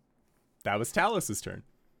 Okay. That was Talos' turn.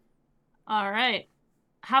 All right.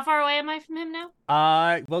 How far away am I from him now?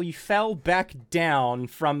 Well, you fell back down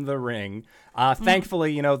from the ring.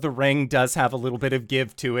 Thankfully, the ring does have a little bit of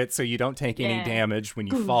give to it, so you don't take any damage when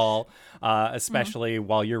you fall. Especially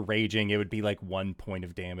while you're raging, it would be like 1 point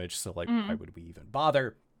of damage. So, like, why would we even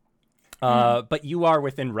bother? But you are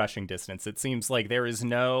within rushing distance. It seems like there is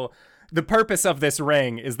no... The purpose of this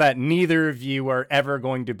ring is that neither of you are ever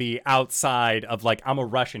going to be outside of, like, I'm a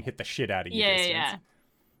rush and hit the shit out of you distance.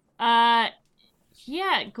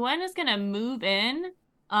 Yeah, Gwen is gonna move in,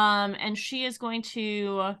 and she is going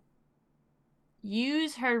to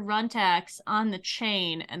use her Runtax on the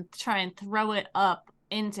chain and try and throw it up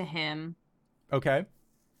into him. Okay.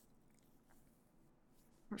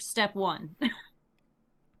 For step 1.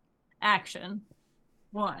 Action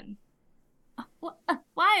 1.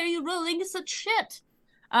 Why are you rolling such shit?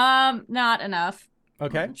 Not enough.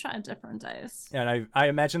 Okay. Try different dice. And I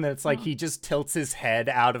imagine that it's like he just tilts his head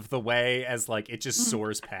out of the way as like it just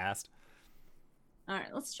soars past. All right,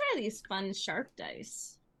 let's try these fun sharp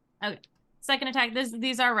dice. Okay. Second attack.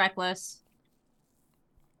 These are reckless.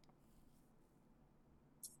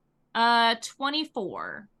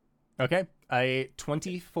 24. Okay. A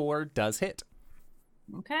 24 does hit.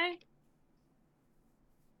 Okay.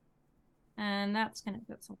 And that's a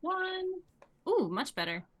 1. Ooh, much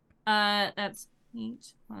better. That's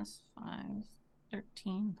 8 plus 5,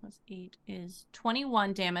 13 plus 8 is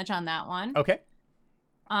 21 damage on that one. Okay.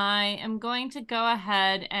 I am going to go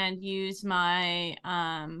ahead and use my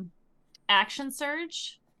action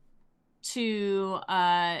surge to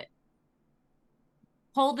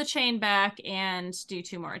hold the chain back and do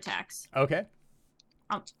 2 more attacks. Okay.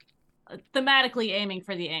 Thematically aiming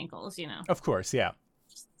for the ankles, Of course, yeah.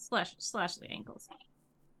 Slash the ankles.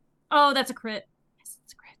 Oh, that's a crit. Yes,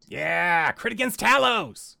 it's a crit. Yeah, crit against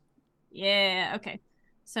Talos. Yeah, okay.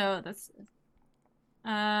 So that's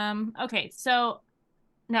okay, so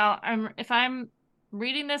now if I'm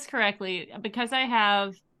reading this correctly, because I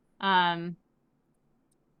have no.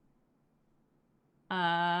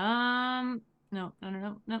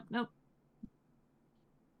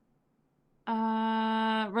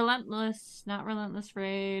 Relentless, not relentless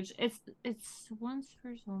rage. It's once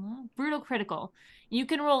per so brutal critical. You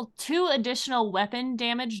can roll 2 additional weapon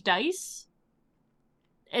damage dice.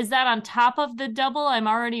 Is that on top of the double I'm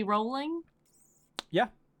already rolling? Yeah.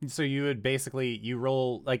 So you would basically you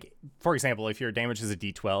roll like, for example, if your damage is a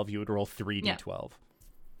D12, you would roll 3 D12.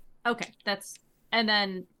 Okay, and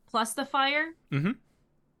then plus the fire. Mm-hmm.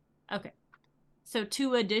 Okay. So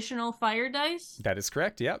 2 additional fire dice? That is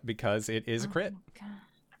correct, yeah, because it is a crit. God.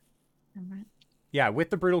 Yeah, with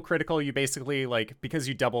the brutal critical, you basically, like, because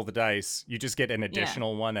you double the dice, you just get an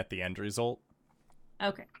additional one at the end result.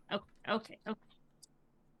 Okay.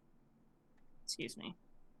 Excuse me.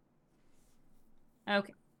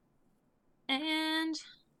 Okay. And,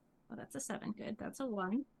 that's a 7. Good. That's a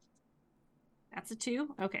 1. That's a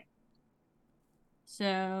 2. Okay.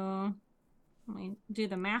 So, let me do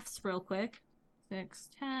the maths real quick. 6,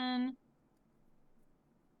 10,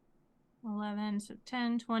 11, so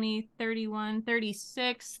 10, 20, 31,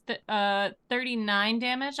 36, 39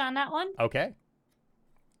 damage on that one. Okay.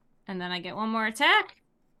 And then I get one more attack.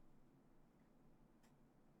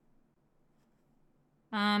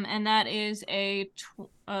 And that is a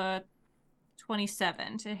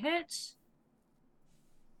 27 to hit.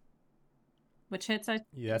 Which hits?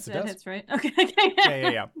 Yes, it that does. hits, right?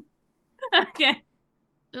 Okay. Yeah. Okay.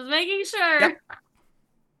 Just making sure. Yep.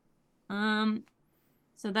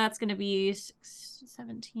 So that's going to be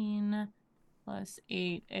 17 plus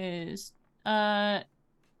 8 is 25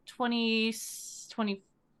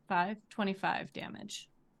 damage.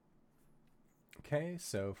 Okay,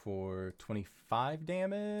 so for 25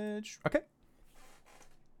 damage. Okay.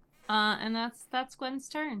 And that's Gwen's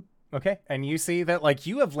turn. Okay, and you see that, like,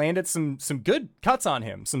 you have landed some good cuts on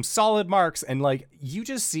him, some solid marks, and, like, you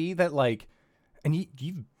just see that, like, and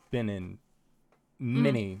you've been in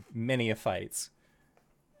many a fights.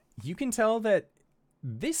 You can tell that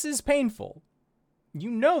this is painful. You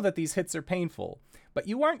know that these hits are painful, but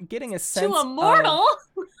you aren't getting a sense to a mortal.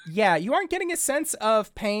 Yeah, you aren't getting a sense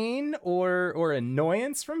of pain or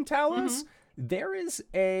annoyance from Talos. There's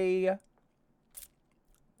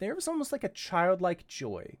almost like a childlike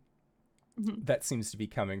joy that seems to be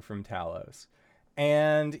coming from Talos.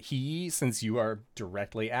 And he, since you are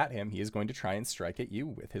directly at him, he is going to try and strike at you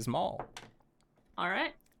with his maul. All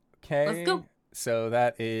right. Okay. Let's go. So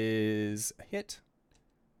that is a hit.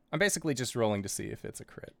 I'm basically just rolling to see if it's a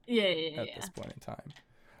crit. Yeah. At this point in time.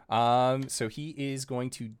 So he is going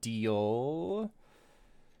to deal...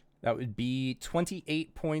 That would be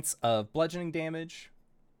 28 points of bludgeoning damage.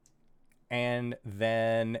 And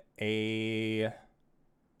then be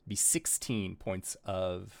 16 points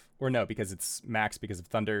of... Or no, because it's max because of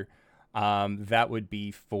thunder. That would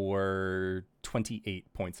be for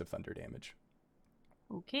 28 points of thunder damage.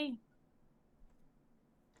 Okay.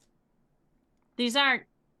 These aren't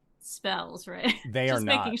spells, right? They are Just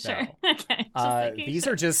not. making sure. No. Okay. Just making These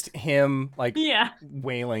sure. are just him like Yeah.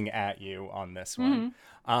 wailing at you on this one.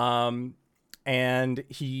 And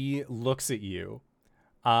he looks at you.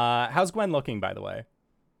 How's Gwen looking, by the way?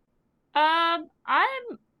 I'm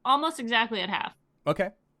almost exactly at half.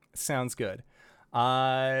 Okay, sounds good.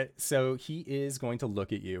 So he is going to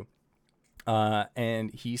look at you,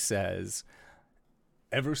 and he says,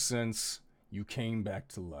 "Ever since you came back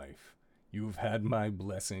to life, you've had my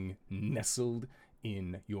blessing nestled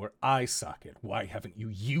in your eye socket. Why haven't you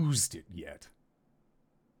used it yet?"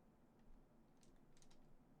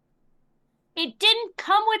 It didn't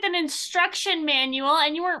come with an instruction manual,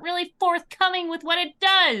 and you weren't really forthcoming with what it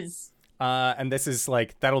does. And this is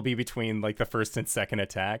like, that'll be between like the first and second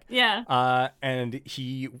attack. Yeah. And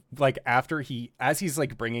he, like, as he's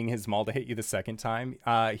like bringing his maul to hit you the second time,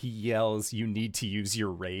 he yells, "You need to use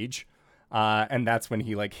your rage." And that's when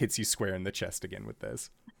he like hits you square in the chest again with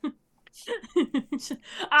this.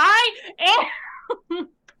 I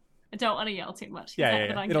don't want to yell too much. Yeah, yeah,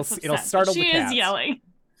 Abaddon yeah. gets It'll upset, startle but the she cats. is yelling.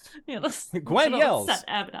 Gwen yells,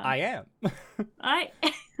 Abaddon. "I am." I.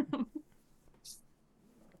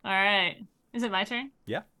 All right. Is it my turn?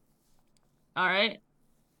 Yeah. All right.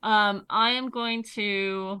 I am going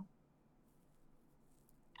to.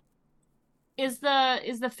 Is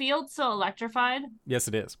the field still electrified? Yes,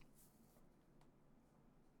 it is.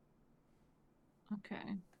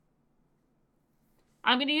 Okay.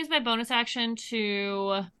 I'm gonna use my bonus action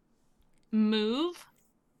to move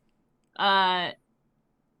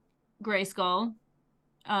Grayskull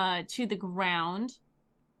to the ground,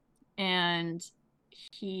 and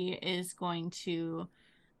he is going to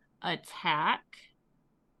attack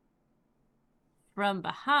from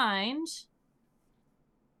behind.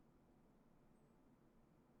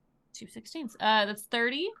 2 16s. That's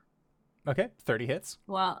 30. Okay, 30 hits.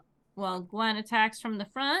 Well, Gwen attacks from the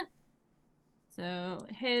front. So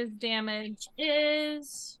his damage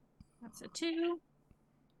is, that's a 2.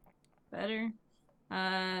 Better.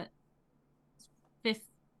 50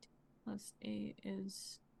 plus 8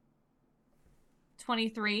 is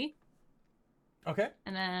 23. Okay.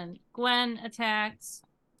 And then Gwen attacks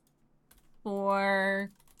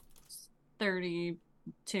for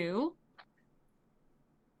 32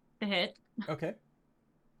 to hit. Okay.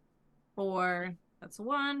 That's a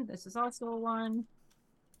 1. This is also a 1.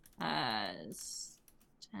 10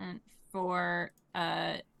 for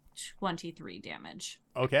 23 damage.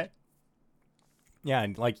 Okay. Yeah,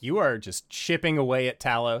 and like you are just chipping away at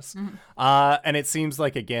Talos. And it seems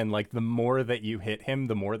like, again, like the more that you hit him,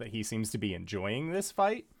 the more that he seems to be enjoying this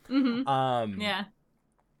fight. Yeah.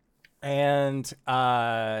 And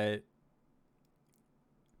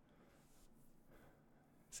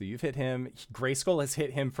so you've hit him. Grayskull has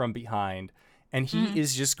hit him from behind, and he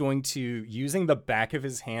is just going to, using the back of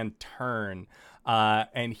his hand, turn,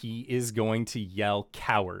 and he is going to yell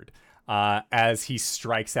 "coward" as he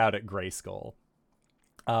strikes out at Grayskull.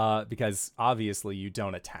 Because obviously you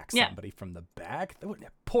don't attack somebody from the back.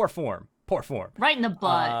 Poor form. Right in the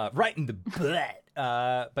butt. Right in the butt.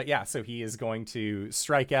 But yeah, so he is going to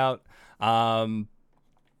strike out.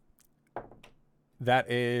 That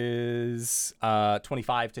is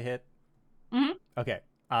 25 to hit. Okay.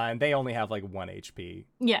 And they only have like 1 HP.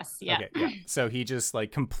 Yes, yeah. Okay, yeah. So he just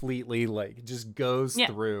like completely like just goes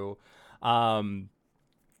through.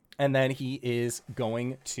 And then he is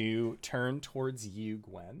going to turn towards you,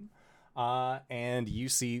 Gwen. And you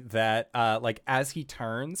see that like as he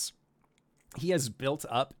turns, he has built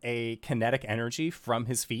up a kinetic energy from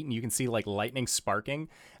his feet, and you can see like lightning sparking,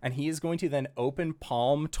 and he is going to then open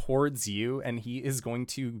palm towards you, and he is going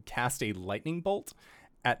to cast a lightning bolt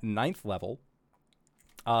at 9th level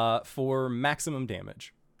for maximum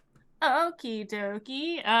damage. Okie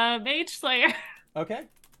dokie. Mage Slayer. Okay.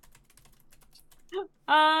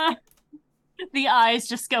 The eyes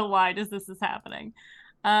just go wide as this is happening.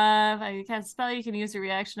 If I cast a spell, you can use your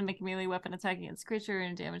reaction to make a melee weapon attack against creature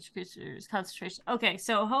and damage creature's concentration. Okay,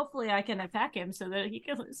 so hopefully I can attack him so that he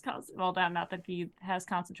can lose concentration. Well, not that he has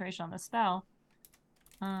concentration on the spell.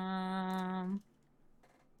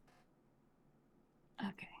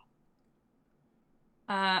 Okay.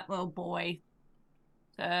 Oh boy.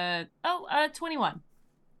 21.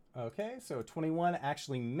 Okay, so 21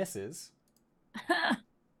 actually misses.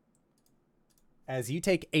 As you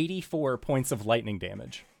take 84 points of lightning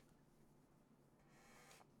damage.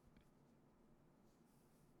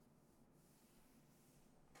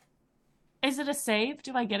 Is it a save?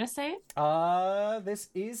 Do I get a save? This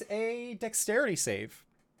is a dexterity save.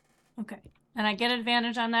 Okay. And I get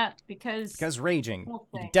advantage on that because raging. Whole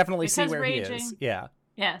You thing. can definitely see Because where he raging. is. Yeah.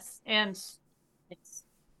 Yes, and it's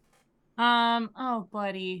oh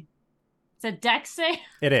buddy. It's a dex save.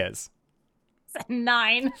 It is. It's a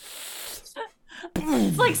 9.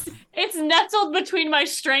 It's like it's nestled between my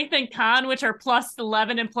strength and con, which are plus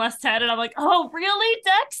 11 and plus 10, and I'm like, oh, really,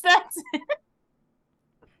 Dex? That's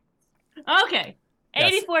okay.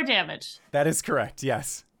 Yes. 84 damage. That is correct.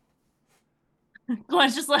 Yes.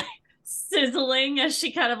 Gwen's just like sizzling as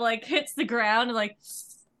she kind of like hits the ground and like.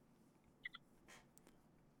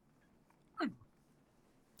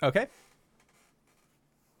 Okay.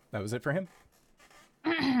 That was it for him.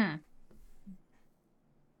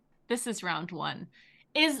 This is round 1.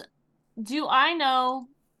 Do I know?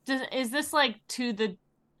 Is this like to the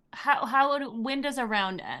when does a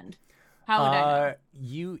round end? How would I know?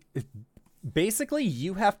 You basically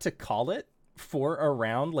you have to call it for a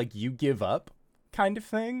round, like you give up kind of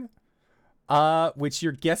thing. Which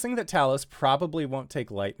you're guessing that Talos probably won't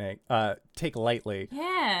take lightly.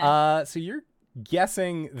 Yeah. So you're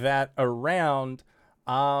guessing that a round,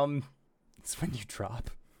 it's when you drop.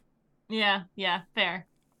 Yeah, fair.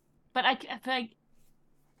 But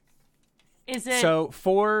is it So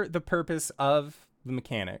for the purpose of the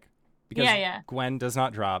mechanic, because Gwen does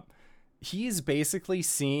not drop, he's basically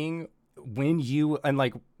seeing when you, and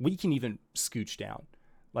like we can even scooch down,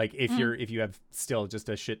 like if you have still just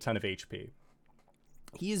a shit ton of HP.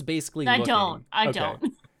 He is basically I looking.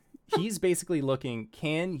 don't. He's basically looking,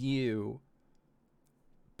 can you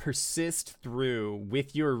persist through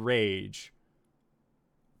with your rage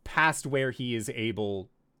past where he is able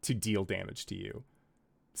to deal damage to you?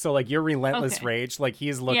 So like your relentless rage, like he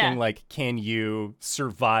is looking like, can you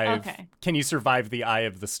survive? Can you survive the eye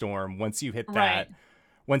of the storm once you hit that? Right.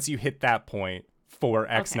 Once you hit that point for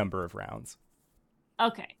X number of rounds.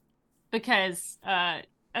 Okay, because I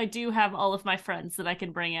do have all of my friends that I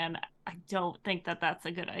can bring in. I don't think that that's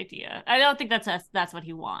a good idea. I don't think that's what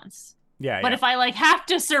he wants. Yeah. But if I like have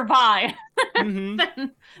to survive, Mm-hmm.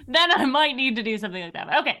 then I might need to do something like that.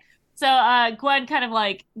 But okay. So Gwen kind of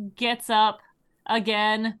like gets up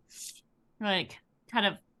again, like kind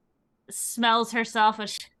of smells herself.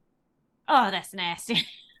 Oh, that's nasty.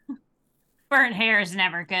 Burnt hair is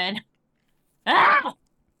never good. Ah!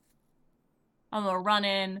 I'm gonna run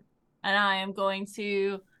in, and I'm gonna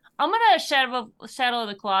Shadow of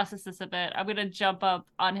the Colossus this a bit. I'm gonna jump up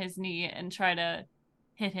on his knee and try to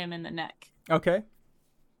hit him in the neck. Okay.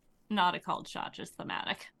 Not a called shot, just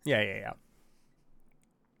thematic. Yeah.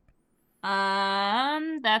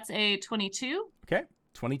 That's a 22. Okay.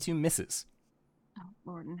 22 misses. Oh,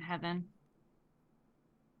 Lord in heaven.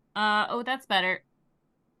 Oh, that's better.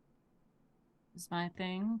 Does my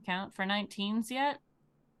thing count for 19s yet?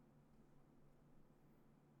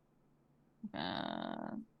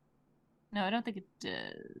 No, I don't think it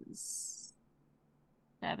does.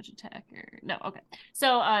 Savage attacker. No, okay.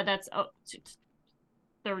 So, that's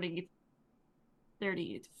 30,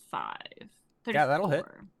 35. 34. Yeah, that'll hit.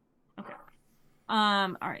 Okay.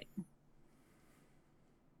 All right.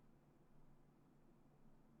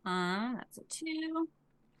 That's a 2.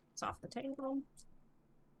 It's off the table.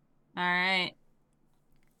 All right.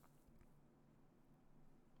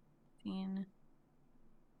 15.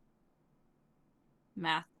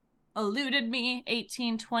 Math eluded me.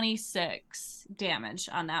 1826 damage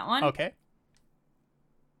on that one. Okay.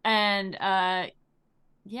 And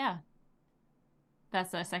yeah.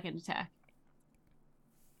 That's the second attack.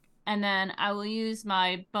 And then I will use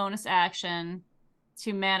my bonus action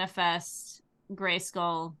to manifest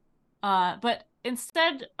Grayskull. But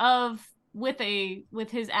instead of with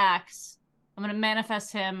his axe, I'm gonna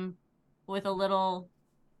manifest him with a little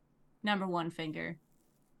number 1 finger.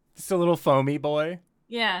 Just a little foamy boy.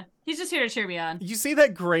 Yeah, he's just here to cheer me on. You see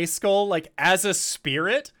that Grayskull, like, as a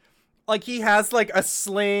spirit? Like, he has, like, a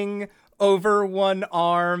sling over one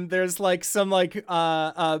arm. There's, like, some, like,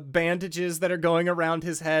 bandages that are going around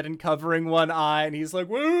his head and covering one eye. And he's like,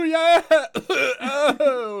 woo, yeah!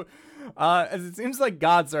 Oh! It seems like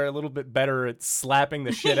gods are a little bit better at slapping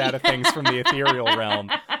the shit out of things from the ethereal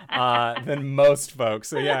realm than most folks.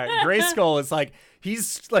 So, yeah, Grayskull is, like,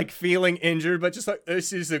 he's, like, feeling injured, but just like,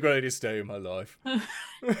 this is the greatest day of my life.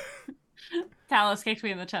 Talos kicked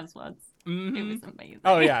me in the chest once. Mm-hmm. It was amazing.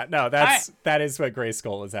 Oh, yeah. No, that is what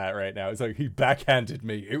Grayskull is at right now. It's like, he backhanded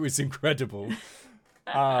me. It was incredible.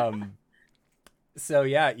 So,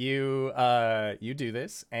 yeah, you do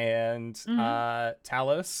this, and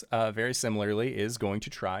Talos, very similarly, is going to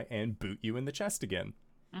try and boot you in the chest again.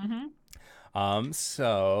 Mm-hmm.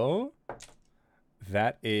 So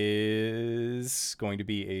that is going to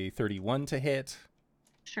be a 31 to hit.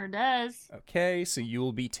 Sure does. Okay, so you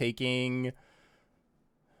will be taking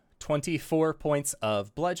 24 points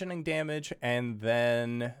of bludgeoning damage and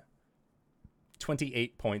then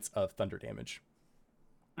 28 points of thunder damage.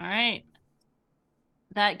 All right.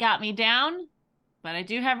 That got me down, but I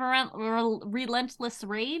do have a relentless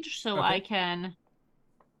rage, so Okay. I can.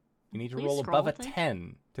 You need to Please roll scroll above a with me.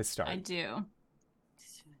 10 to start. I do.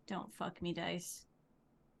 Don't fuck me, dice.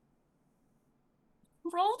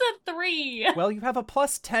 Rolled a 3. Well, you have a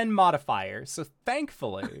plus 10 modifier, so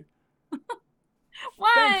thankfully,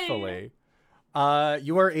 Why?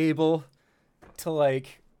 you are able to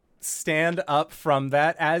like stand up from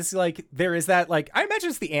that as like there is that like I imagine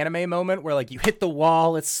it's the anime moment where like you hit the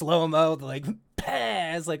wall, it's slow mo, like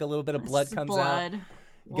as like a little bit of blood It's comes out. blood.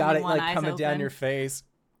 You got Only it one like eye's coming down open. your face.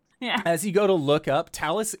 Yeah. As you go to look up,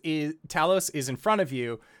 Talos is in front of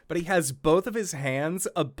you, but he has both of his hands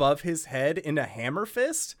above his head in a hammer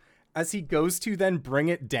fist as he goes to then bring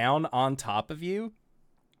it down on top of you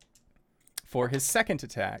for his second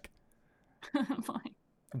attack,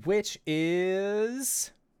 which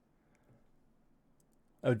is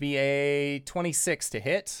it would be a 26 to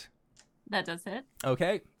hit. That does hit.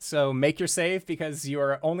 Okay, so make your save because you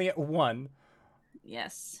are only at 1.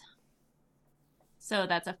 Yes. So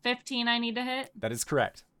that's a 15 I need to hit. That is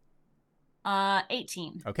correct.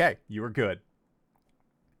 18. Okay, you are good.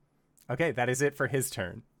 Okay, that is it for his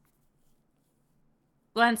turn.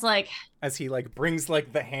 Glenn's like, As he like brings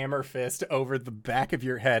like the hammer fist over the back of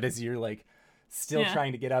your head as you're like still Yeah.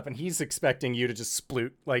 trying to get up, and he's expecting you to just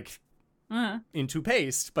sploot like uh, into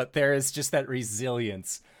paste, but there is just that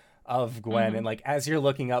resilience of Gwen, and like as you're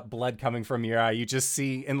looking up, blood coming from your eye, you just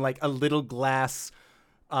see in like a little glass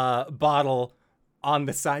bottle on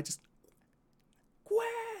the side, just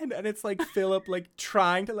Gwen, and it's like Philip like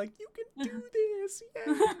trying to like, you can do this,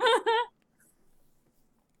 yeah.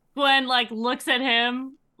 Gwen like looks at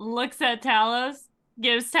him, looks at Talos,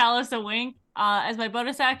 gives Talos a wink. As my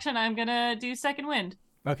bonus action, I'm gonna do second wind.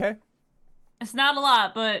 Okay. It's not a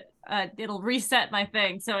lot, but it'll reset my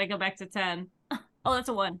thing, so I go back to 10. Oh, that's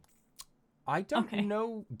a 1. I don't Okay.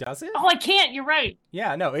 know, does it? Oh, I can't. You're right.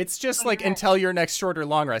 Yeah, no, it's just like Okay. until your next short or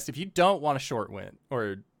long rest. If you don't want a short win,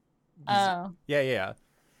 or Oh, yeah.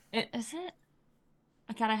 is it?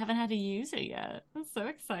 Oh, God, I haven't had to use it yet. That's so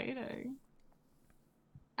exciting.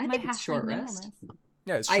 I My think it's halfling short rest. nimbleness.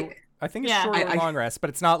 Yeah, it's short. I think it's Yeah. short or I- long rest, but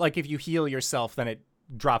it's not like if you heal yourself, then it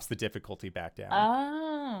drops the difficulty back down.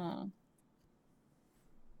 Oh.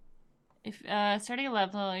 If starting a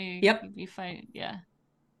level, you fight. Yeah.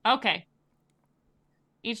 Okay.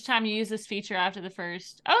 Each time you use this feature after the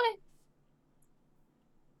first. Okay.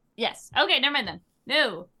 Yes. Okay. Never mind then.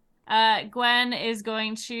 No. Gwen is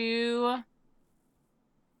going to.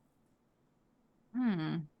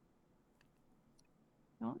 Don't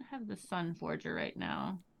have the Sun Forger right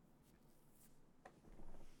now.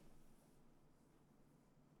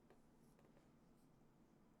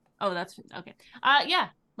 Oh, that's okay. Yeah.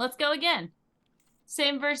 Let's go again.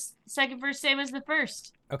 Same verse, second verse, same as the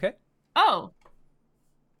first. Okay. Oh.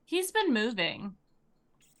 He's been moving.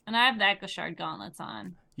 And I have the Echo Shard gauntlets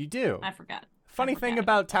on. You do. I forgot. Funny I thing forgot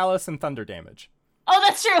about Talos and thunder damage. Oh,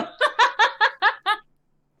 that's true.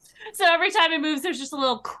 So every time he moves, there's just a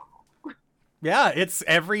little. Yeah, it's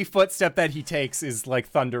every footstep that he takes is like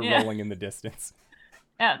thunder Yeah. rolling in the distance.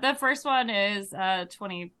 Yeah, the first one is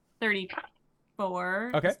 34.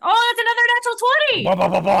 Okay. Oh, that's another natural 20. Bah, bah,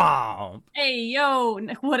 bah, bah. Hey, yo,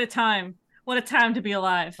 what a time. What a time to be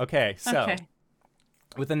alive. Okay, so Okay.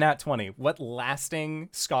 with a nat 20, what lasting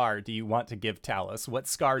scar do you want to give Talos? What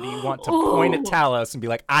scar do you want to point at Ooh. Talos and be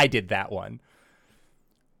like, I did that one?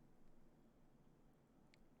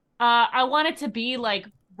 I want it to be like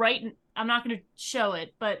right. I'm not going to show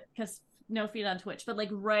it, but because no feed on Twitch, but like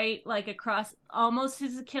right, like across almost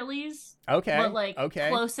his Achilles, Okay. but like okay.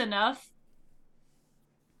 close enough.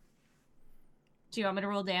 Do you want me to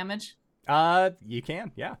roll damage? You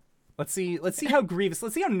can, yeah. Let's see how grievous,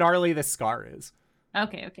 let's see how gnarly this scar is.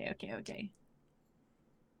 Okay.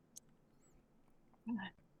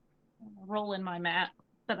 Roll in my map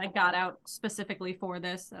that I got out specifically for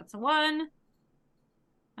this. That's a 1.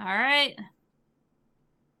 All right.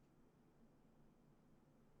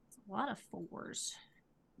 It's a lot of 4s.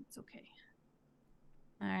 It's okay.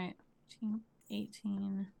 All right.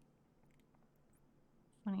 18,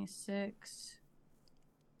 26,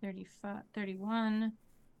 35, 31,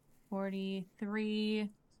 43,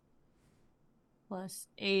 plus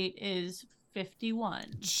 8 is 51.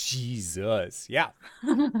 Jesus. Yeah.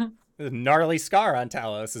 The gnarly scar on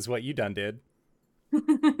Talos is what you done did.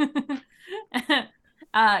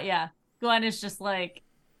 Yeah. Gwen is just like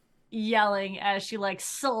yelling as she like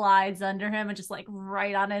slides under him and just like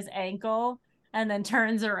right on his ankle and then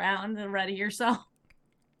turns around and ready yourself.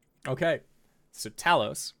 Okay. So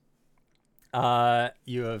Talos,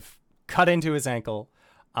 you have cut into his ankle.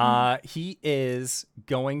 He is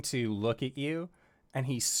going to look at you and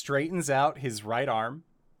he straightens out his right arm,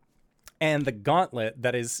 and the gauntlet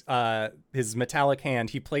that is his metallic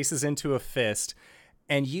hand he places into a fist,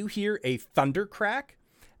 and you hear a thunder crack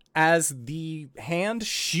as the hand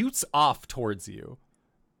shoots off towards you.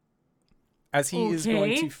 As he is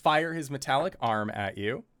going to fire his metallic arm at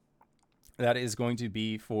you. That is going to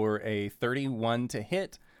be for a 31 to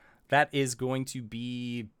hit. That is going to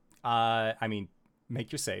be,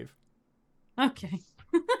 make your save. Okay.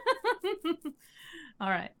 All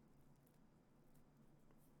right.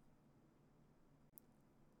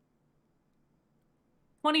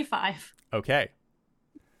 $25. Okay.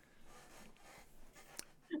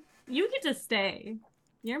 You get to stay.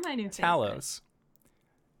 You're my new favorite. Talos.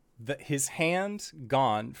 His hand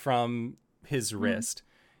gone from his wrist.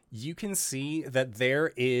 You can see that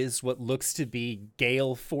there is what looks to be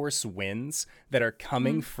gale force winds that are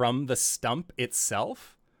coming from the stump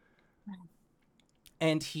itself.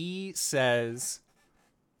 And he says,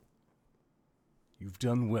 "You've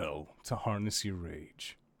done well to harness your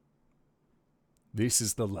rage. This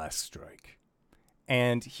is the last strike."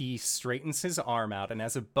 And he straightens his arm out, and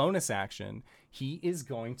as a bonus action, he is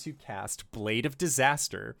going to cast Blade of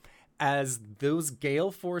Disaster as those gale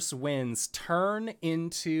force winds turn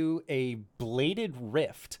into a bladed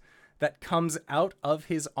rift that comes out of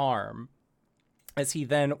his arm as he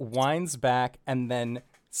then winds back and then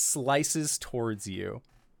slices towards you.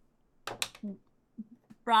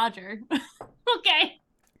 Roger. Okay.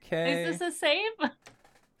 Okay. Is this a save?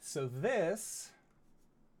 So this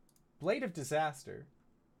Blade of Disaster.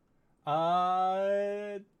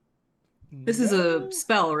 This is a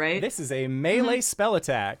spell, right? This is a melee spell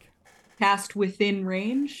attack. Cast within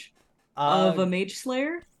range of a Mage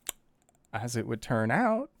Slayer? As it would turn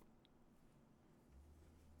out.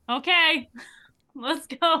 Okay. Let's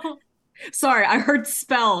go. Sorry, I heard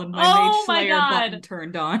spell and my Mage Slayer button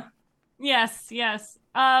turned on. Yes.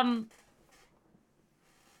 I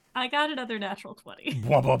got another natural 20.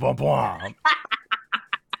 Bwah, bwah, bwah, bwah.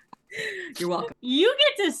 You're welcome. You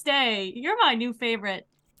get to stay. You're my new favorite.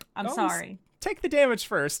 I'm sorry. Take the damage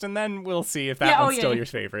first, and then we'll see if that one's still your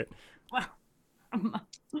favorite. Well,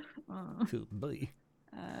 Cool boy.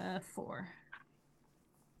 4.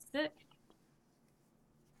 Sick.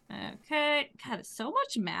 Okay. God, it's so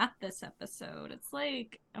much math this episode. It's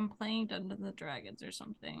like I'm playing Dungeons and Dragons or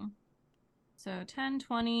something. So 10,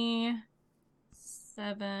 20,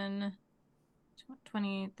 7,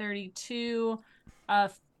 20, 32,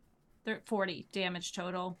 40 damage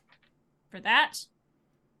total for that.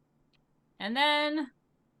 And then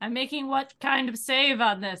I'm making what kind of save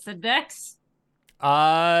on this? A dex?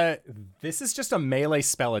 This is just a melee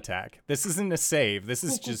spell attack. This isn't a save. This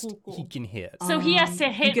is Cool. he can hit. So he has to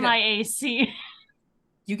hit my AC.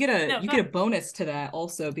 You get a bonus to that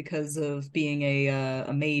also because of being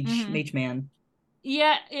a mage man.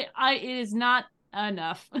 Yeah, it is not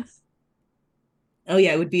enough. Oh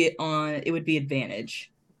yeah, it would be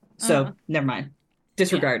advantage. So never mind.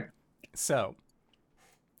 Disregard. Yeah. So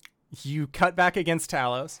you cut back against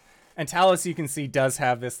Talos, and Talos, you can see, does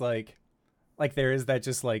have this like there is that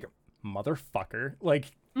just like motherfucker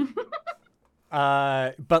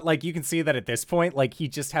but like you can see that at this point, like he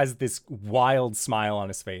just has this wild smile on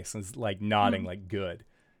his face and is like nodding like good,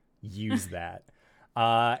 use that.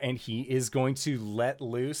 And he is going to let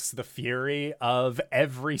loose the fury of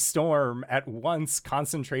every storm at once,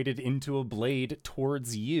 concentrated into a blade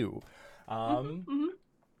towards you.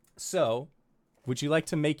 So would you like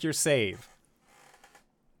to make your save?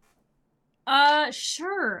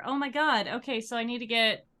 Sure. Oh my god. Okay, so I need to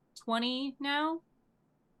get 20 now?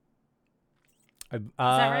 Is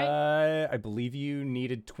that right? I believe you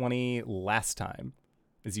needed 20 last time,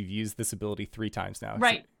 as you've used this ability 3 times now.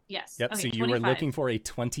 Right. So, yes. Yep, okay, so you 25. were looking for a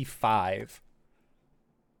 25.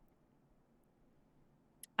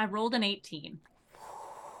 I rolled an 18.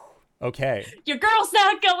 Okay. Your girl's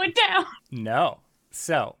not going down! No.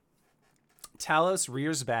 So, Talos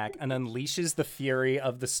rears back and unleashes the fury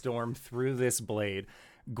of the storm through this blade.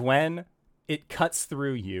 Gwen, it cuts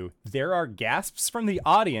through you. There are gasps from the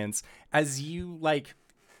audience as you, like,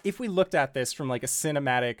 if we looked at this from like a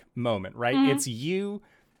cinematic moment, right? It's you,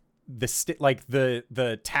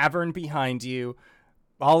 the tavern behind you,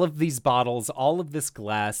 all of these bottles, all of this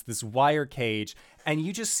glass, this wire cage, and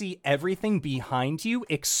you just see everything behind you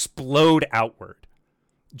explode outward.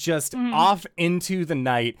 Just off into the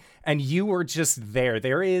night, and you were just there.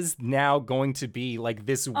 There is now going to be like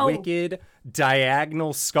this wicked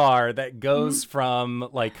diagonal scar that goes from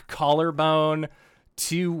like collarbone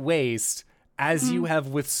to waist as you have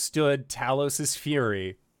withstood Talos's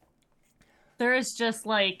fury. There is just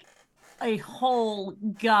like a whole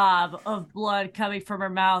gob of blood coming from her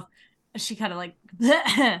mouth, She kind of like, is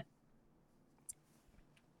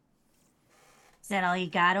that all you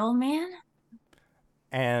got, old man?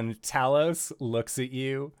 And Talos looks at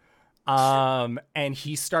you, and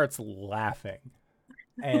he starts laughing.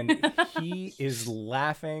 And he is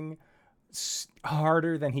laughing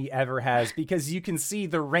harder than he ever has, because you can see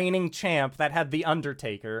the reigning champ that had the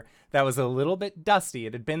Undertaker that was a little bit dusty.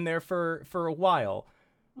 It had been there for a while.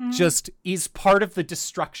 Just is part of the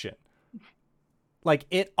destruction. Like,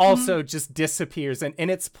 it also just disappears, and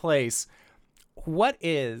in its place, what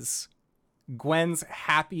is Gwen's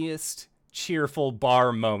happiest, cheerful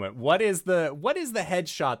bar moment? What is the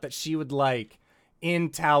headshot that she would like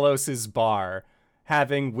in Talos's bar,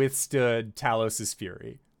 having withstood Talos's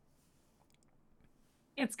fury?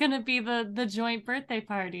 It's gonna be the joint birthday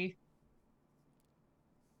party.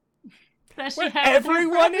 That she Where had with her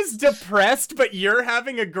everyone is friends. depressed, but you're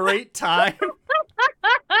having a great time.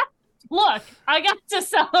 Look, I got to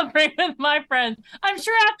celebrate with my friends. I'm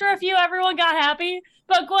sure after a few, everyone got happy,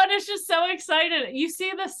 but Gwen is just so excited. You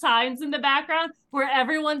see the signs in the background where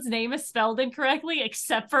everyone's name is spelled incorrectly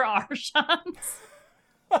except for Arshan's.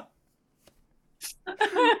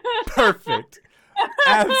 Perfect.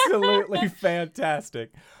 Absolutely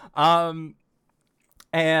fantastic. And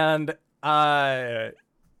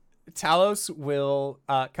Talos will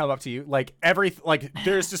come up to you. Like,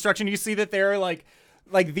 there's destruction. You see that there are like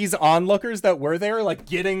these onlookers that were there, like,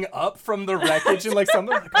 getting up from the wreckage, and like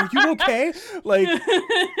someone like, are you okay? Like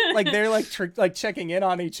they're like checking in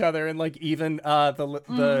on each other, and like even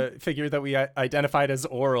the figure that we identified as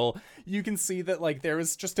Oral, you can see that like there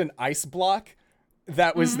was just an ice block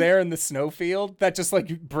that was there in the snowfield that just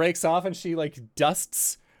like breaks off, and she like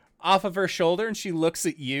dusts off of her shoulder, and she looks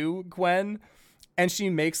at you, Gwen, and she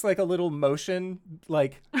makes like a little motion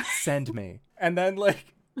like, send me, and then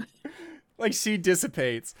like she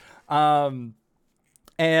dissipates. And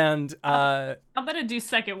I'm gonna do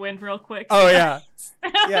second wind real quick. Oh yeah.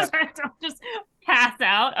 Yeah. Don't just pass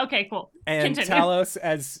out. Okay, cool. And Continue. Talos,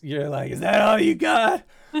 as you're like, is that all you got,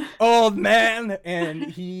 old man?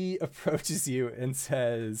 And he approaches you and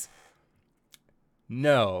says,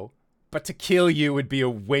 no, but to kill you would be a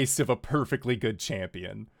waste of a perfectly good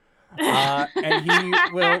champion. And he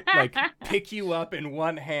will like pick you up in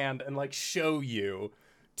one hand and like show you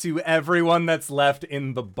to everyone that's left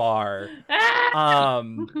in the bar.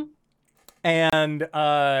 And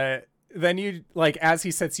then you, like, as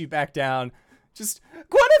he sets you back down, just,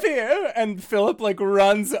 Guinevere! And Philip like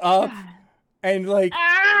runs up and like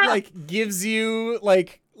gives you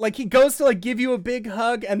like he goes to like give you a big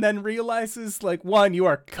hug, and then realizes, like, one, you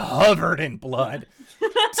are covered in blood.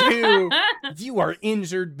 Two, you are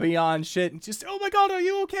injured beyond shit. And just, oh my god, are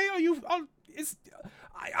you okay? Are you?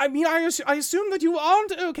 I mean, I assume that you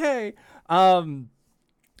aren't okay. And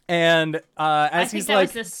as I think he's that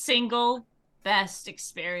like, was the single best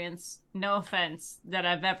experience, no offense, that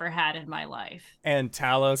I've ever had in my life. and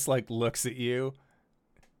Talos like looks at you,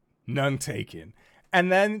 none taken.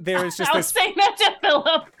 And then there is just I was this. saying that to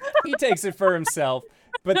Philip. He takes it for himself,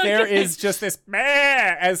 but there is just this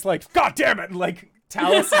meh, as like, god damn it, and like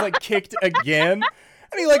Talos is like kicked again,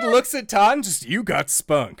 and he like looks at Todd and just, you got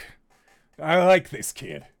spunk. I like this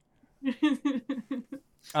kid.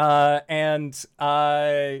 And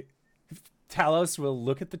Talos will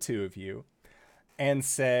look at the two of you and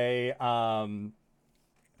say,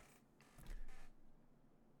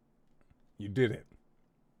 you did it.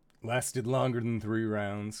 Lasted longer than 3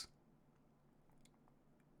 rounds.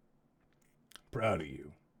 Proud of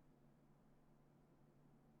you.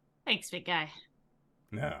 Thanks, big guy.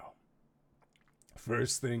 Now,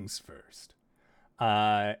 first things first.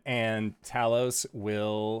 And Talos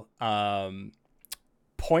will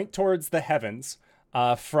point towards the heavens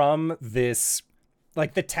from this,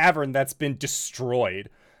 like, the tavern that's been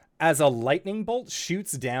destroyed, as a lightning bolt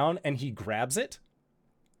shoots down and he grabs it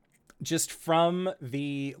just from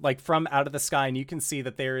from out of the sky, and you can see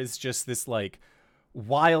that there is just this like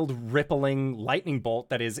wild rippling lightning bolt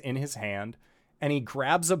that is in his hand, and he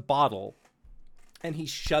grabs a bottle and he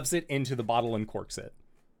shoves it into the bottle and corks it.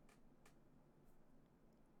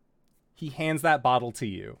 He hands that bottle to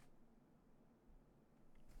you.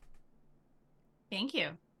 Thank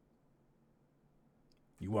you.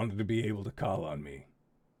 You wanted to be able to call on me.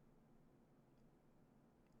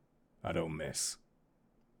 I don't miss.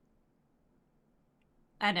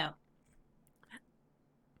 I know.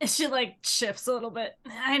 She like shifts a little bit.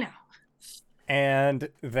 I know. And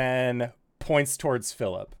then points towards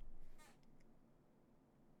Philip.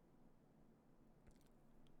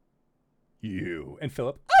 You. And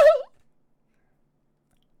Philip,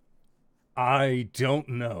 I don't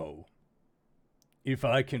know if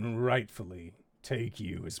I can rightfully take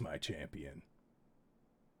you as my champion.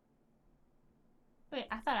 Wait,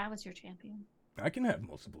 I thought I was your champion. I can have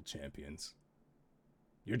multiple champions.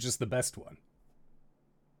 You're just the best one.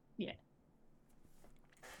 Yeah.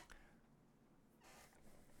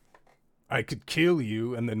 I could kill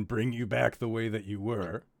you and then bring you back the way that you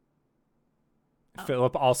were. Oh.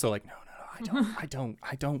 Philip also like, no, I don't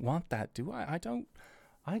want that, do I? I don't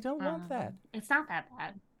want that. It's not that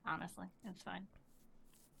bad, honestly. It's fine.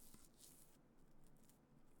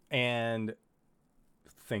 And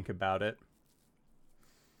think about it.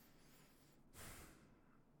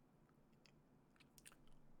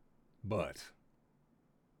 But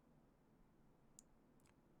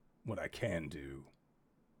what I can do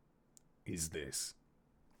is this.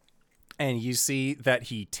 And you see that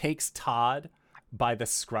he takes Todd by the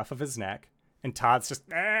scruff of his neck, and Todd's just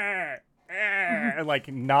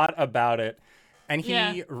like not about it. And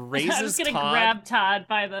he raises I was gonna Todd. grab Todd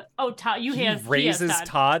by the Todd. He raises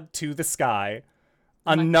Todd to the sky.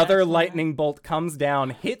 Oh my Another God, lightning bolt comes down,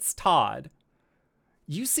 hits Todd.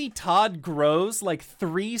 You see Todd grows like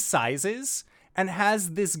 3 sizes and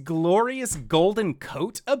has this glorious golden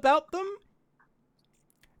coat about them.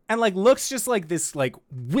 And like looks just like this like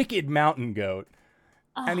wicked mountain goat.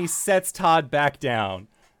 And he sets Todd back down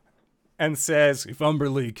and says, if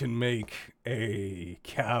Umberlee can make a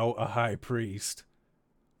cow a high priest,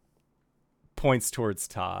 points towards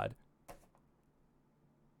Todd,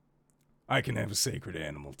 I can have a sacred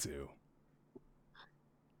animal too.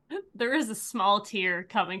 There is a small tear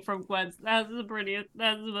coming from Gwen's. That's the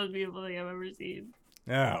most beautiful thing I've ever seen.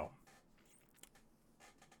 Now,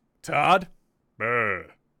 Todd,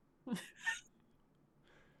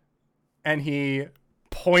 and he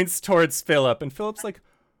points towards Philip, and Philip's like,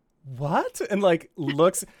 what? And like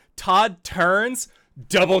looks, Todd turns,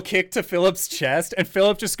 double kick to Philip's chest, and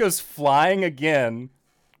Philip just goes flying again.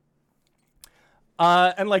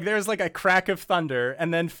 And like there's like a crack of thunder,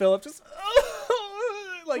 and then Philip just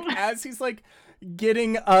like as he's like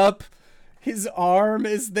getting up, his arm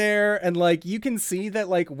is there, and like you can see that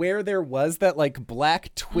like where there was that like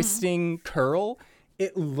black twisting curl,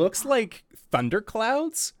 it looks like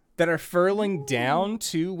thunderclouds that are furling down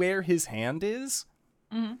to where his hand is.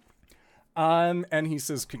 And he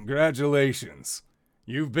says, congratulations,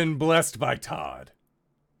 you've been blessed by Todd.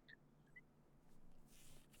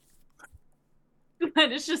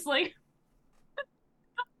 And it's just like,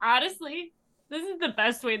 honestly, this is the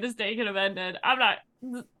best way this day could have ended. I'm not,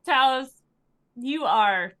 Talos, you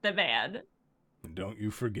are the man. And don't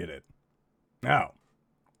you forget it. Now,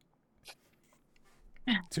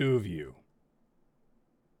 2 of you.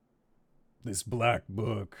 This black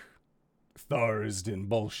book, Tharsden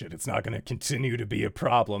bullshit, it's not going to continue to be a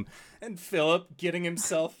problem. And Philip getting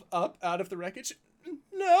himself up out of the wreckage.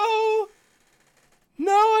 No,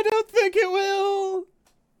 I don't think it will.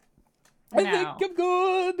 I think I'm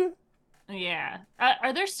good. Yeah.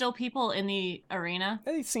 Are there still people in the arena?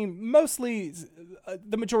 They seem mostly,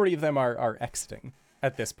 the majority of them are exiting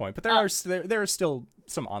at this point, but there are still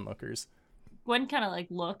some onlookers. Gwen kind of like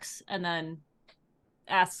looks and then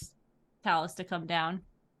asks Talos to come down.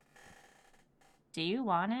 Do you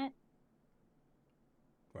want it?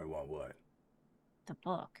 I want what? The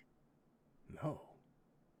book. No.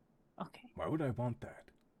 Okay. Why would I want that?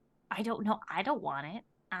 I don't know. I don't want it.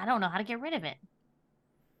 I don't know how to get rid of it.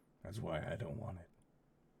 That's why I don't want it.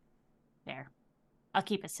 There. I'll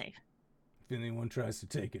keep it safe. If anyone tries to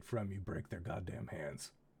take it from you, break their goddamn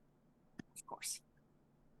hands. Of course.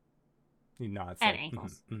 He nods. And like,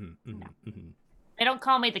 ankles. No. They don't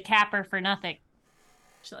call me the capper for nothing.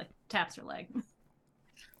 She like taps her leg.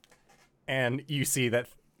 And you see that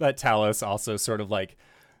Talos also sort of like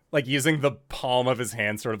using the palm of his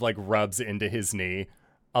hand sort of like rubs into his knee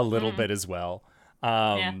a little bit as well.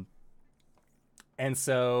 And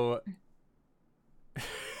so,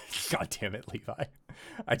 God damn it, Levi.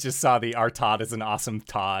 I just saw our Todd is an awesome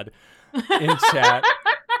Todd in chat.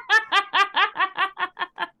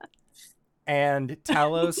 And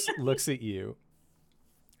Talos looks at you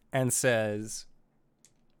and says,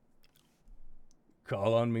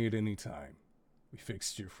 call on me at any time. We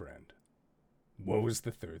fixed your friend. What was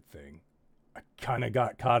the third thing? I kind of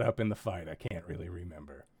got caught up in the fight. I can't really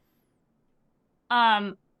remember.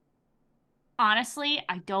 Honestly,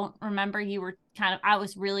 I don't remember. I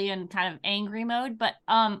was really in kind of angry mode, but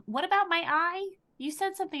what about my eye? You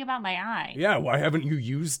said something about my eye. Yeah, why haven't you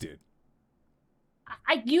used it?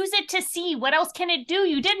 I use it to see. What else can it do?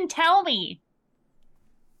 You didn't tell me.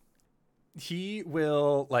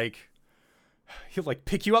 He'll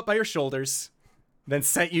pick you up by your shoulders, then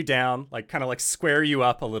set you down, like kind of like square you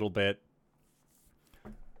up a little bit.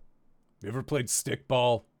 You ever played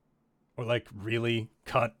stickball Or, like, really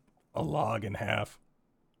cut a log in half.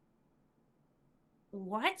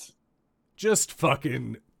 What? Just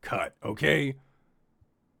fucking cut, okay?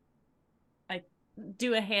 I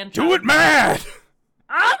do a hand. Do it mad!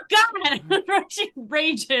 Oh God! She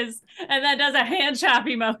rages and then does a hand chop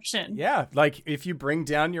emotion. Yeah, like, if you bring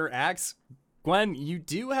down your axe, Gwen, you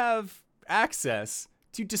do have access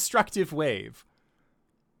to Destructive Wave.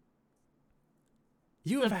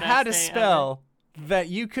 You have The had a best day spell that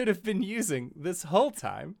you could have been using this whole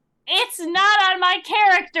time. It's not on my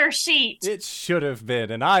character sheet. It should have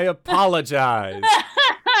been, and I apologize.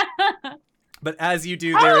 But as you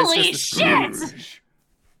do, there is Holy just a shit! Scrooge.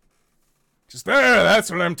 Just there,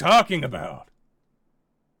 that's what I'm talking about.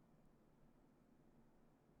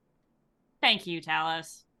 Thank you,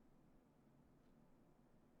 Talos.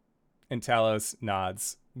 And Talos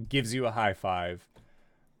nods, gives you a high five,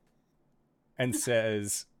 and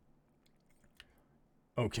says,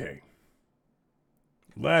 okay.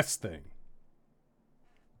 Last thing.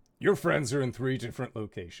 Your friends are in 3 different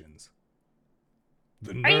locations.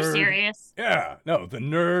 The nerd, Are you serious? Yeah, no, the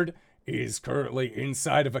nerd is currently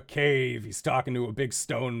inside of a cave. He's talking to a big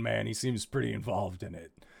stone man. He seems pretty involved in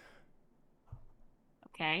it.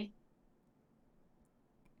 Okay.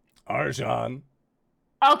 Arjan.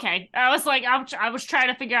 Okay. I was like, I was trying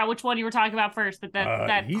to figure out which one you were talking about first, but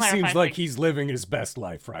that he clarifies seems like things. he's living his best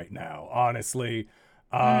life right now, honestly.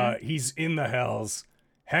 He's in the hells,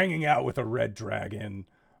 hanging out with a red dragon,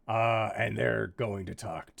 and they're going to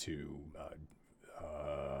talk to,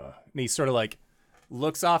 and he sort of like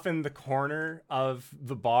looks off in the corner of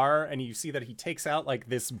the bar, and you see that he takes out like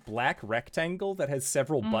this black rectangle that has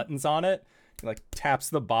several buttons on it. He like taps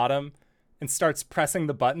the bottom and starts pressing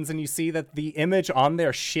the buttons, and you see that the image on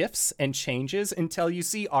there shifts and changes until you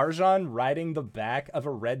see Arjan riding the back of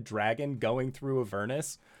a red dragon going through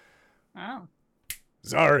Avernus. Oh.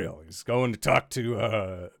 Zariel, he's going to talk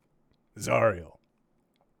to Zariel.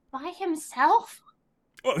 By himself?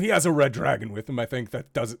 Well, he has a red dragon with him. I think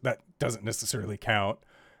that doesn't necessarily count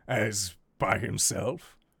as by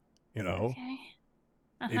himself. You know, Okay.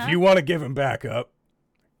 if you want to give him back up,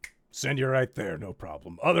 send you right there, no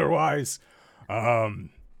problem. Otherwise, your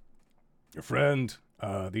friend,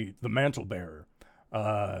 the mantle bearer,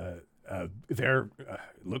 they're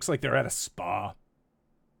looks like they're at a spa.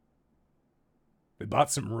 They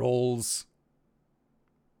bought some rolls.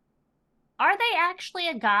 Are they actually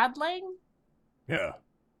a godling? Yeah.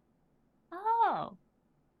 Oh.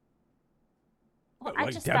 Well, I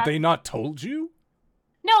Like, just have thought... they not told you?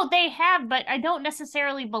 No, they have, but I don't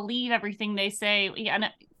necessarily believe everything they say. Yeah,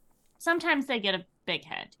 and sometimes they get a big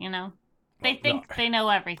head, you know? They think they know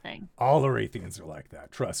everything. All Arathians are like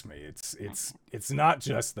that. Trust me. It's not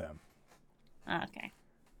just them. Okay.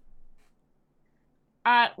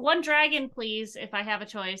 One dragon, please, if I have a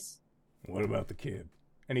choice. What about the kid?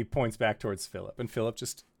 And he points back towards Philip, and Philip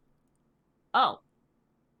just... Oh.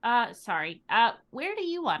 Sorry. Where do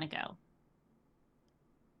you want to go?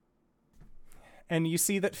 And you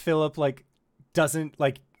see that Philip, like, doesn't,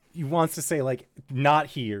 like, he wants to say, like, not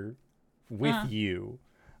here with you.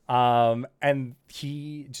 And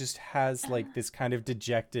he just has, like, this kind of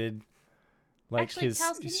dejected, like, Actually, his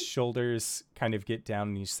Tals, can you- shoulders kind of get down,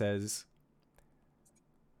 and he says,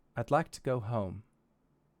 I'd like to go home.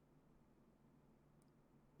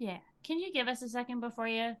 Yeah. Can you give us a second before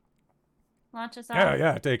you launch us off?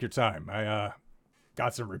 Yeah, take your time. I,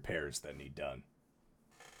 got some repairs that need done.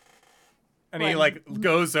 And he, like,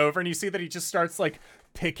 goes over, and you see that he just starts, like,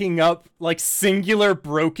 picking up, like, singular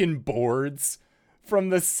broken boards from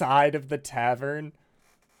the side of the tavern.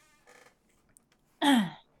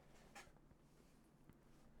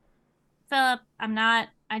 Philip, I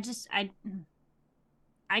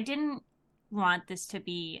didn't want this to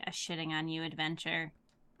be a shitting on you adventure.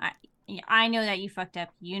 I know that you fucked up.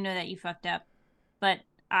 You know that you fucked up. But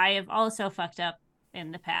I have also fucked up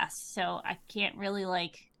in the past. So I can't really,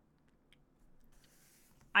 like...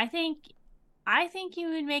 I think you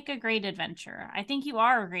would make a great adventurer. I think you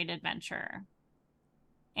are a great adventurer.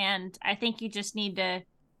 And I think you just need to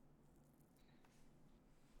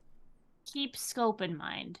keep scope in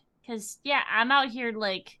mind. Because, yeah, I'm out here,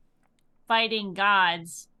 like, fighting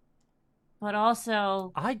gods. But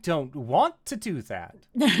also... I don't want to do that.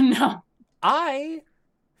 No. I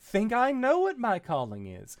think I know what my calling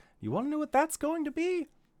is. You want to know what that's going to be?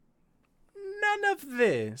 None of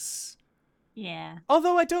this. Yeah.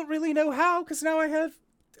 Although I don't really know how, because now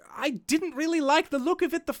I didn't really like the look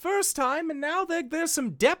of it the first time, and now there's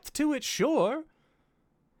some depth to it, sure.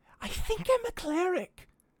 I think I'm a cleric.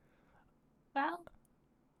 Well,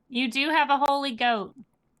 you do have a holy goat.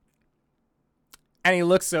 And he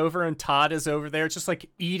looks over, and Todd is over there just, like,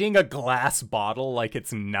 eating a glass bottle like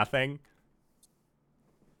it's nothing.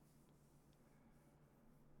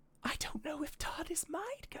 I don't know if Todd is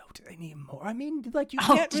my goat anymore. I mean, like, you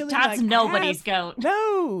can't really, Todd's like, nobody's goat.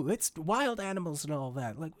 No, it's wild animals and all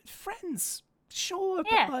that. Like, friends, sure,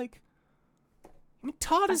 Yeah. but, like... I mean,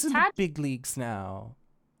 Todd is in the Todd- big leagues now.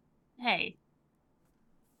 Hey.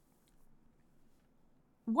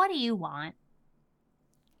 What do you want?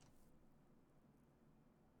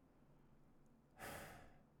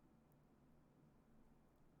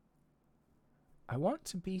 I want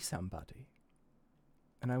to be somebody.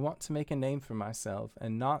 And I want to make a name for myself,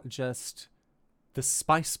 and not just the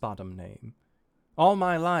Spice Bottom name. All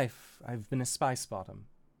my life, I've been a Spice Bottom.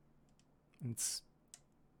 It's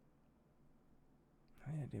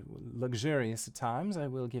luxurious at times, I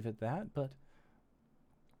will give it that, but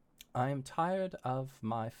I am tired of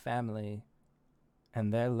my family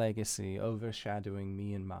and their legacy overshadowing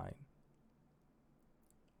me and mine.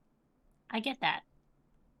 I get that.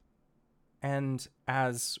 And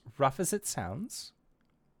as rough as it sounds,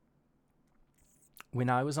 when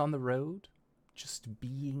I was on the road, just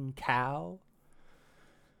being Cal,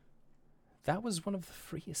 that was one of the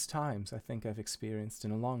freest times I think I've experienced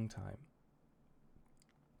in a long time.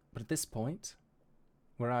 But at this point,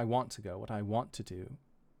 where I want to go, what I want to do,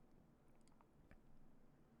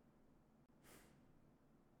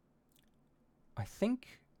 I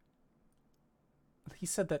think he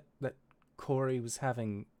said that Corey was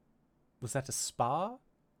having, was that a spa?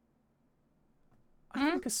 I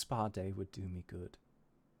think a spa day would do me good.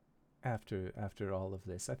 After all of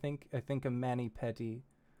this, I think a mani-pedi,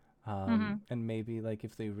 and maybe like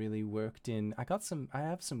if they really worked in, I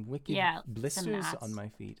have some wicked blisters on my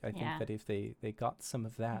feet. I think that if they got some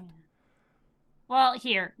of that. Yeah. Well,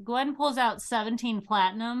 here, Glenn pulls out 17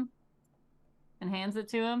 platinum and hands it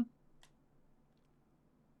to him.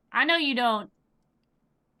 I know you don't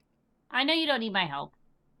need my help.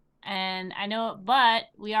 And I know, but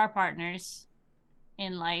we are partners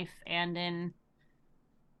in life and in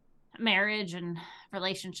marriage and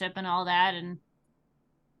relationship and all that. And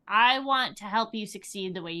I want to help you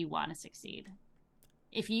succeed the way you want to succeed.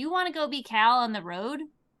 If you want to go be Cal on the road,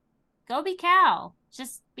 go be Cal.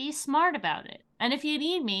 Just be smart about it. And if you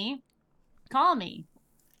need me, call me.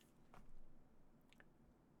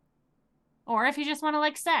 Or if you just want to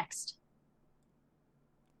like sext.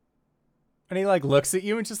 And he like looks at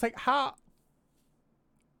you and just like, how?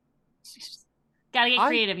 Gotta get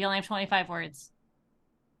creative. You only have 25 words.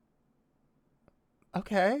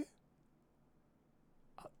 Okay.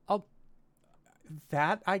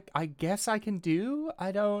 I guess I can do.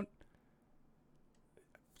 I don't.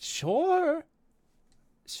 Sure,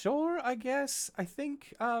 I guess. I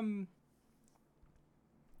think, you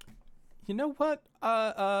know what?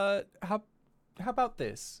 How about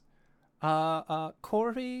this?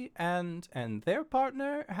 Corey and their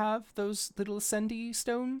partner have those little sendy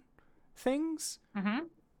stone things. Mm-hmm.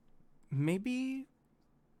 Maybe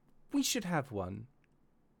we should have one.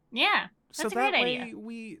 Yeah, So that's a that great way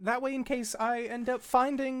idea. that way in case I end up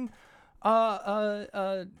finding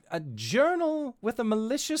a journal with a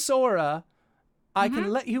malicious aura, I can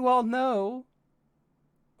let you all know,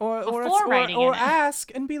 or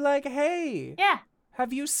ask and be like, hey, Yeah.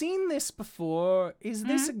 have you seen this before? Is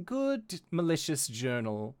this a good malicious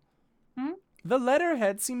journal? The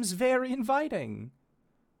letterhead seems very inviting.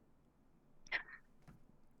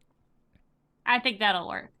 I think that'll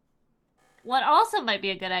work. What also might be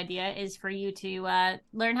a good idea is for you to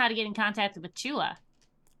learn how to get in contact with Chua.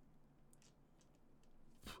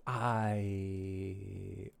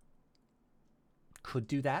 I could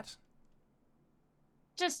do that.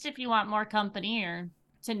 Just if you want more company or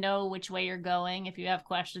to know which way you're going, if you have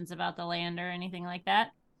questions about the land or anything like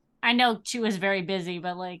that. I know Chua's very busy,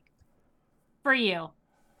 but like, for you.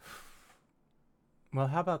 Well,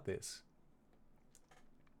 how about this?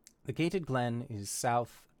 The Gated Glen is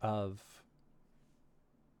south of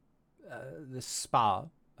the spa,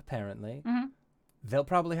 apparently. Mm-hmm. They'll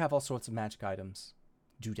probably have all sorts of magic items,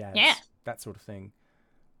 doodads, that sort of thing.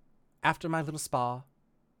 After my little spa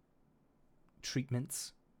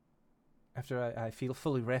treatments, after I feel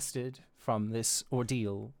fully rested from this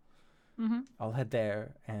ordeal, I'll head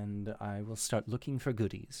there and I will start looking for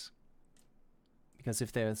goodies. Because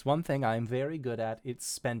if there's one thing I'm very good at, it's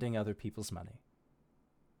spending other people's money.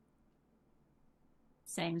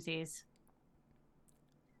 Samesies.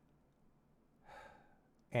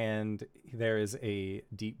 And there is a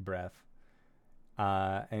deep breath.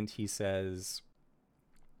 And he says,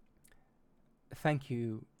 thank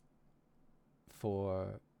you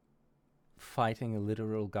for fighting a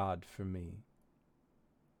literal god for me.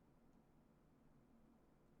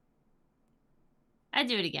 I'd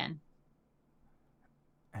do it again.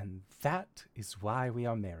 And that is why we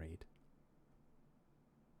are married.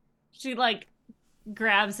 She like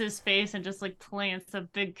grabs his face and just like plants a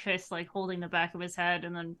big kiss, like holding the back of his head,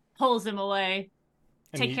 and then pulls him away.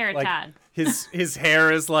 And Take care of Todd. His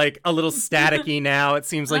hair is like a little staticky now. It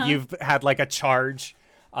seems like you've had like a charge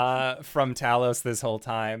from Talos this whole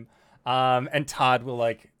time. And Todd will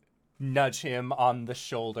like nudge him on the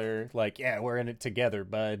shoulder, like, yeah, we're in it together,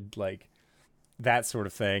 bud. Like that sort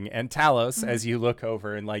of thing. And Talos, as you look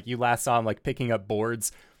over and like you last saw him like picking up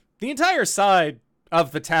boards, the entire side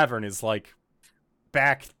of the tavern is like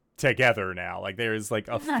back together now. Like there is like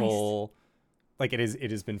a full, like it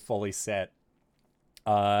has been fully set.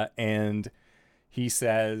 And he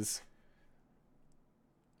says,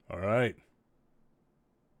 all right,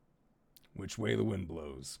 which way the wind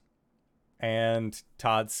blows? And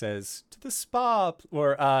Todd says, to the spa,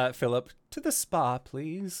 or Philip, to the spa,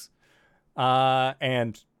 please.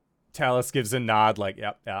 And Talos gives a nod like,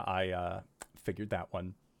 yep, I figured that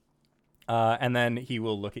one. And then he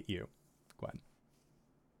will look at you, Gwen.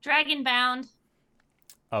 Dragonbound.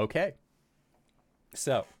 Okay.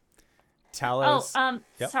 So, Talos.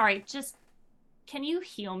 Sorry, just can you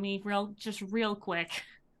heal me real quick?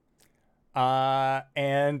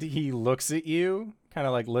 And he looks at you, kind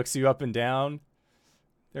of like looks you up and down.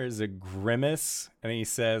 There's a grimace, and he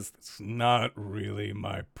says, "It's not really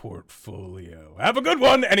my portfolio. Have a good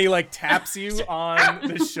one." And he like taps you on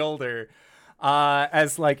the shoulder,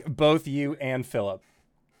 as like both you and Philip.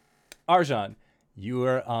 Arjan, you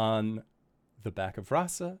are on the back of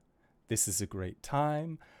Rasa. This is a great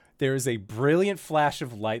time. There is a brilliant flash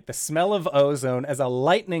of light, the smell of ozone as a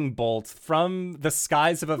lightning bolt from the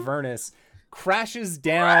skies of Avernus crashes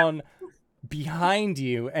down behind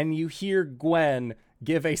you, and you hear Gwen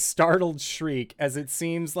give a startled shriek as it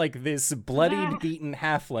seems like this bloodied, beaten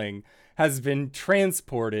halfling has been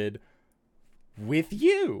transported with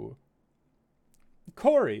you.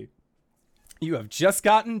 Corey, you have just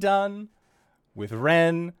gotten done with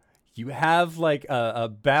Ren. You have like a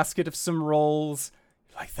basket of some rolls.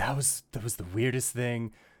 Like that was the weirdest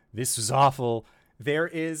thing. This was awful. There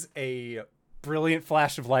is a brilliant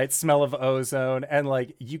flash of light, smell of ozone, and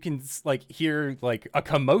like you can like hear like a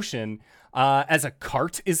commotion as a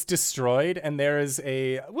cart is destroyed, and there's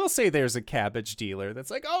a cabbage dealer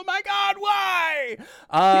that's like, oh my god, why?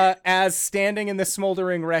 As standing in the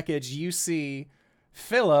smoldering wreckage, you see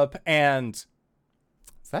Philip, and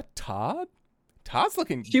is that Todd? Todd's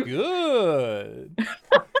looking good.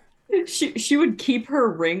 She would keep her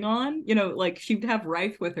ring on, like she'd have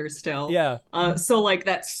Rife with her still. Yeah. So like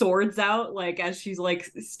that sword's out, like as she's like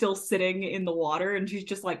still sitting in the water, and she's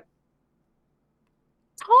just like,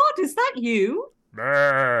 Todd, is that you?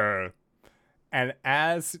 Brr. And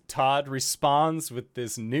as Todd responds with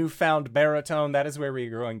this newfound baritone, that is where we're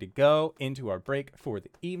going to go into our break for the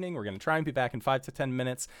evening. We're going to try and be back in 5 to 10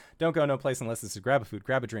 minutes. Don't go no place unless it's to grab a food,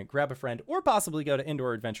 grab a drink, grab a friend, or possibly go to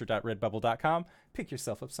indooradventure.redbubble.com. Pick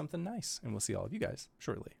yourself up something nice, and we'll see all of you guys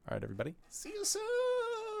shortly. All right, everybody. See you soon.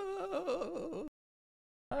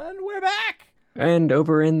 And we're back. And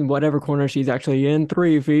over in whatever corner she's actually in,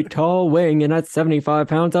 3 feet tall, weighing in at 75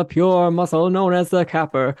 pounds of pure muscle, known as the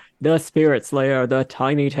Capper, the Spirit Slayer, the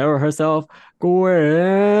tiny terror herself,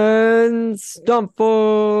 Gwen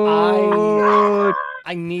Stumpfoot.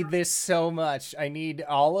 I need this so much. I need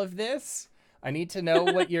all of this. I need to know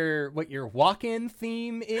what your walk-in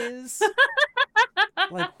theme is.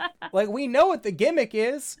 Like we know what the gimmick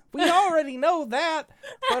is. We already know that,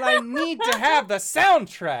 but I need to have the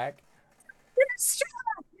soundtrack.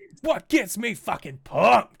 What gets me fucking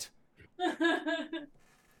pumped? But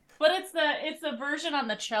it's the version on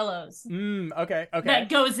the cellos. Okay. That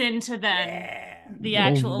goes into the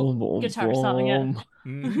actual guitar song. Yeah.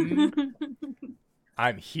 Mm-hmm.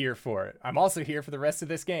 I'm here for it. I'm also here for the rest of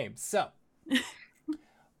this game. So,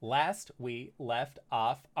 last we left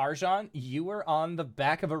off, Arjan, you were on the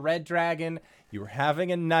back of a red dragon. You were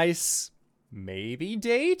having a nice maybe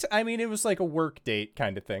date. I mean, it was like a work date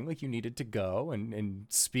kind of thing. Like you needed to go and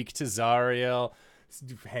speak to Zariel,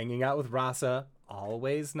 hanging out with Rasa.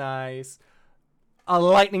 Always nice. A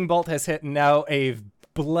lightning bolt has hit, and now a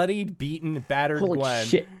bloodied, beaten, battered Holy Gwen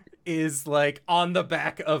shit. is like on the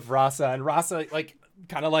back of Rasa, and Rasa like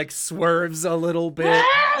kind of like swerves a little bit.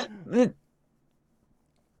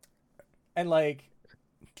 And like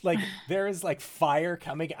there is like fire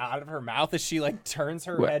coming out of her mouth as she like turns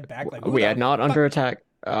her head back. Like we are not under attack.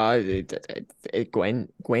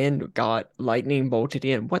 Gwen got lightning bolted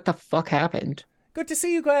in. What the fuck happened? Good to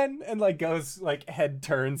see you, Gwen. And like goes like head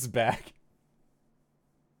turns back.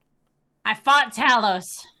 I fought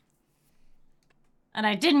Talos, and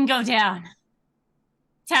I didn't go down.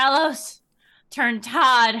 Talos turned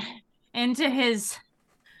Todd into his,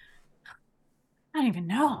 I don't even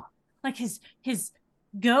know, like his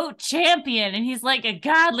goat champion, and he's like a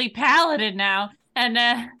godly paladin now. And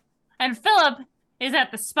Philip is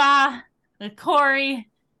at the spa with Corey,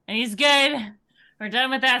 and he's good. We're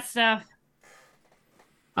done with that stuff.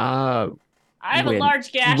 Uh, I have a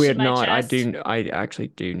large gash we're in my not. chest. I actually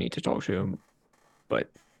do need to talk to him, but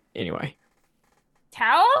anyway,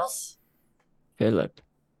 Talos? Philip.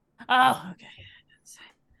 Oh, okay.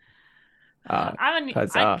 I'm gonna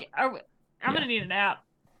 'cause, I'm yeah. gonna need a nap.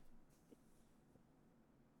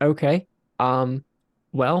 Okay.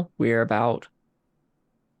 Well, we're about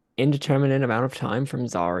indeterminate amount of time from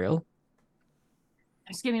Zariel.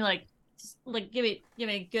 Just give me a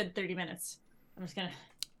good 30 minutes. I'm just gonna.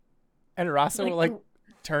 And Rasa will like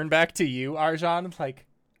turn back to you, Arjan, like,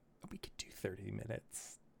 we could do 30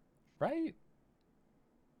 minutes, right?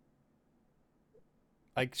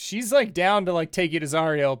 Like, she's like down to like take you to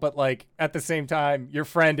Zariel, but like at the same time, your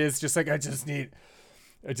friend is just like, I just need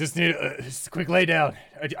just a quick lay down.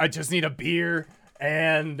 I just need a beer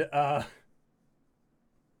and I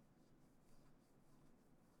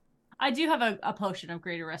do have a potion of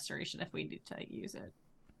greater restoration if we need to use it.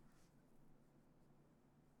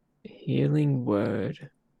 Healing word.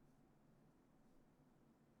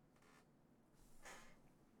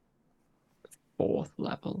 Fourth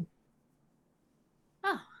level.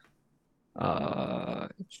 Oh.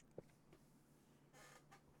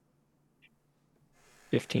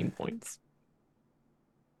 15 points.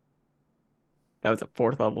 That was a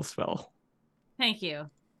 4th level spell. Thank you.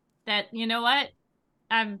 You know what?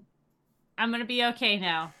 I'm gonna be okay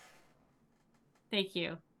now. Thank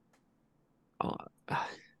you.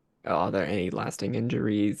 Are there any lasting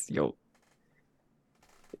injuries?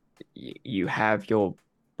 You have your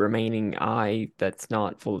remaining eye that's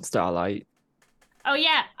not full of starlight. Oh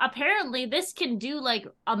yeah, apparently this can do like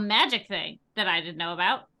a magic thing that I didn't know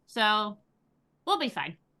about. So we'll be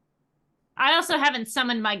fine. I also haven't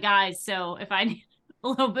summoned my guys, so if I need a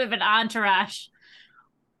little bit of an entourage.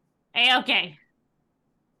 Okay.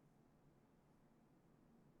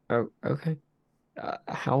 Oh, okay.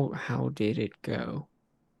 How did it go?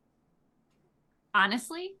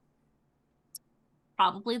 Honestly,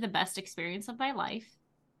 probably the best experience of my life.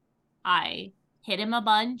 I hit him a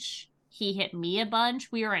bunch. He hit me a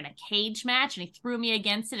bunch. We were in a cage match and he threw me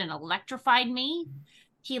against it and electrified me.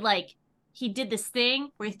 He did this thing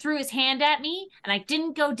where he threw his hand at me and I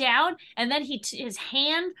didn't go down. And then his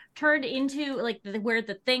hand turned into like where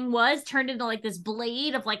the thing was, turned into like this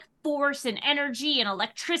blade of like force and energy and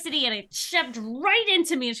electricity. And it shoved right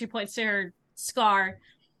into me. And she points to her scar.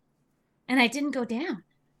 And I didn't go down.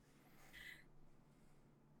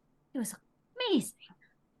 It was amazing.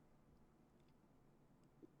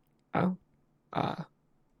 Oh,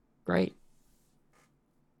 great.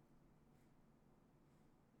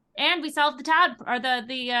 And we solved the Todd or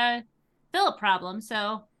the Philip problem,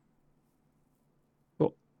 so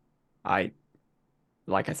Well,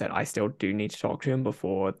 like I said, I still do need to talk to him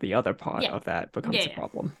before the other part of that becomes a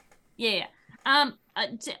problem. Yeah.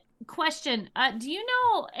 Question, do you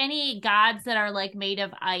know any gods that are like made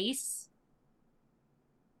of ice?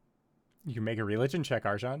 you can make a religion check,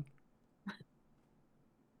 Arjan.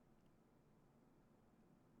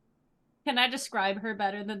 Can I describe her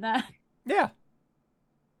better than that? Yeah.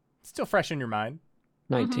 Still fresh in your mind.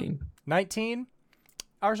 19. 19.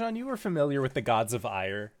 Arjan, you were familiar with the gods of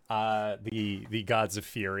ire, the gods of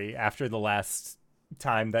fury, after the last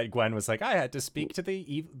time that Gwen was like, I had to speak to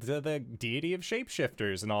the deity of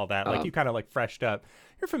shapeshifters and all that. Like, you kind of like freshed up.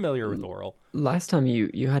 You're familiar with Oral. Last time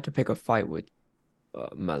you had to pick a fight with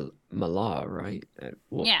Malar, right?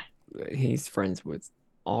 Yeah. He's friends with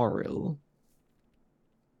Auril,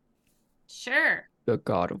 Sure. the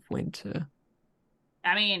god of winter.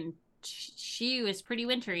 I mean, she was pretty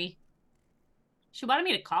wintry. She wanted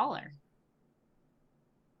me to call her.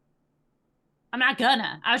 I'm not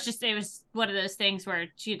gonna. It was one of those things where,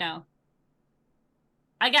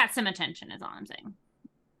 I got some attention is all I'm saying.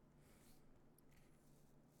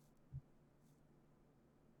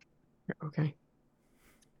 Okay.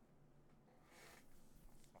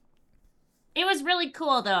 It was really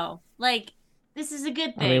cool though. Like, this is a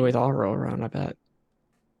good thing. I mean, with Auril around, I bet.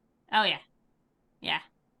 Oh yeah. Yeah.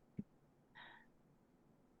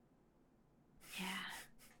 Yeah.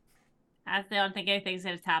 I don't think anything's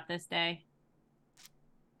gonna top this day.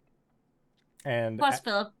 And plus,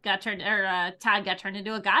 Todd got turned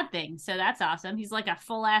into a god thing, so that's awesome. He's like a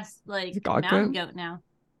full ass like mountain goat now.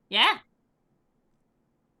 Yeah.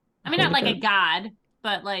 I mean, not like a god,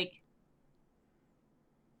 but like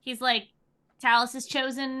he's like Talos's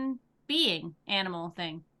chosen being animal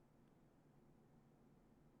thing.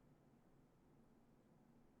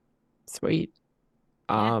 Sweet.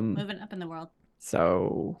 Yeah, moving up in the world.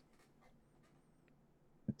 So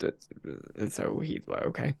he's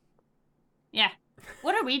okay. Yeah.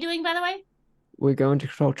 What are we doing, by the way? We're going to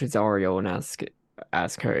talk to Zariel and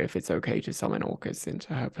ask her if it's okay to summon orcas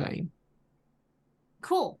into her plane.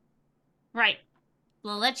 Cool. Right.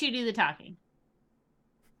 We'll let you do the talking.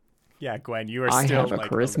 Yeah, Gwen, you are I still have a like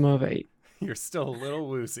charisma of 8. You're still a little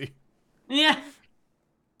woozy. Yeah.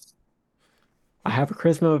 I have a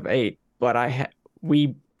charisma of 8, but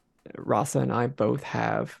Rasa and I both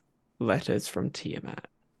have letters from Tiamat.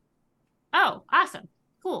 Oh, awesome.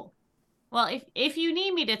 Cool. Well, if you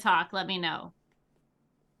need me to talk, let me know.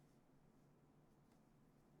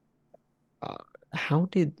 How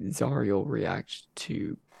did Zariel react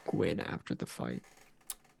to Gwen after the fight?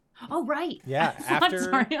 Oh, right. Yeah,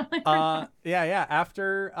 after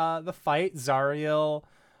after the fight, Zariel,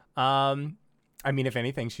 I mean, if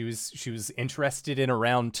anything, she was interested in a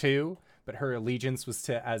round 2, but her allegiance was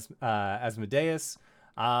to Asmodeus.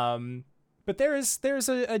 But there's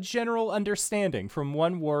a general understanding from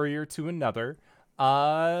one warrior to another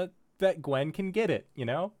that Gwen can get it, you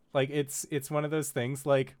know? Like it's one of those things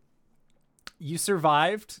like you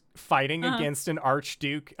survived fighting against an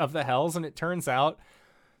Archduke of the Hells, and it turns out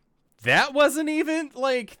that wasn't even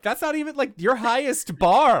like that's not even like your highest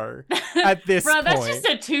bar at this Bro, point. that's just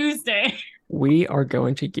a Tuesday. We are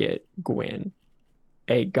going to get Gwen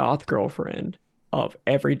a goth girlfriend of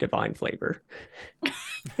every divine flavor.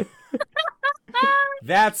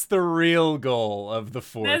 That's the real goal of the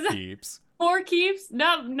 4 keeps. 4 keeps?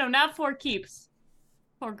 No, not 4 keeps.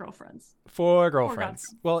 4 girlfriends. 4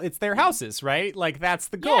 girlfriends. Well, it's their houses, right? Like that's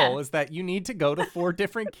the goal, is that you need to go to 4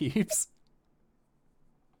 different keeps.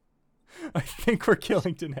 I think we're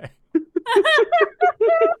killing Danae.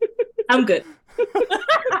 I'm good.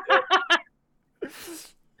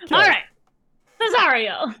 All right.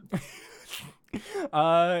 Cesario.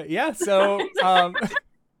 Yeah, so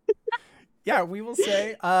yeah, we will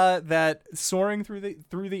say that soaring through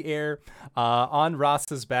the air on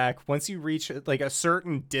Rasa's back, once you reach like a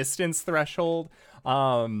certain distance threshold,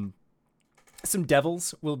 some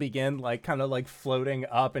devils will begin like kind of like floating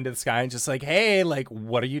up into the sky and just like, hey, like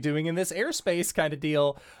what are you doing in this airspace kind of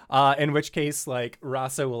deal, in which case like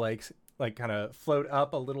Rasa will like kind of float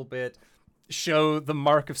up a little bit, show the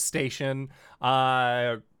mark of station,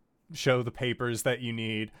 show the papers that you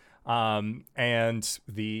need, and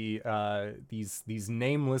the these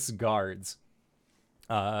nameless guards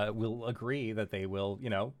will agree that they will,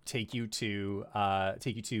 you know, take you to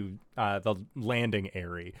the landing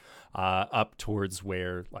area, up towards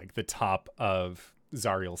where like the top of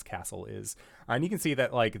Zariel's castle is. And you can see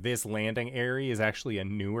that like this landing area is actually a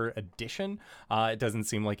newer addition. It doesn't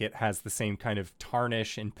seem like it has the same kind of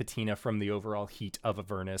tarnish and patina from the overall heat of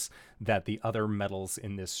Avernus that the other metals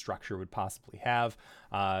in this structure would possibly have,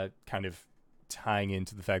 kind of tying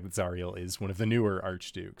into the fact that Zariel is one of the newer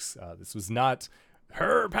archdukes. This was not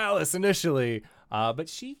her palace initially, but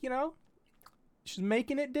she, you know, she's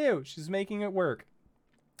making it do. She's making it work.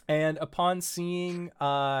 And upon seeing,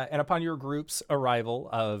 and upon your group's arrival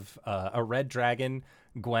of a red dragon,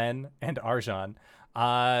 Gwen, and Arjan,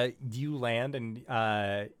 you land, and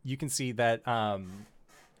you can see that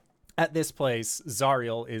at this place,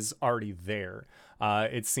 Zariel is already there.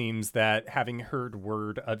 It seems that having heard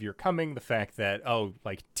word of your coming, the fact that, oh,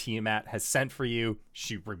 like Tiamat has sent for you,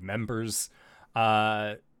 she remembers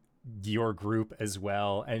your group as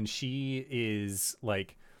well. And she is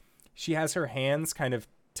like, she has her hands kind of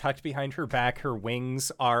tucked behind her back. Her wings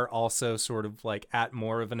are also sort of like at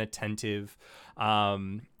more of an attentive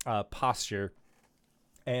posture.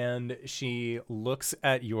 And she looks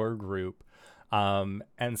at your group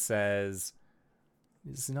and says,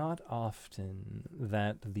 "It's not often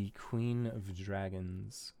that the Queen of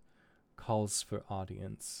Dragons calls for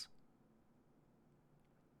audience.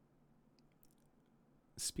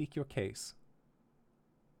 Speak your case."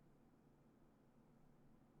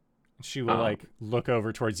 She will like look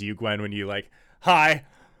over towards you, Gwen, when you like, hi,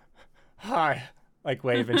 like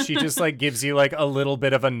wave, and she just like gives you like a little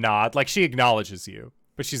bit of a nod, like she acknowledges you,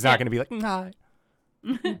 but she's not gonna be like, hi,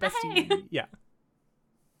 bestie. Yeah.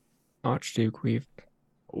 Archduke,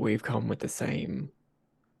 we've come with the same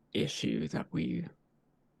issue that we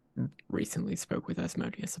recently spoke with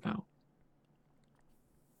Asmodeus about.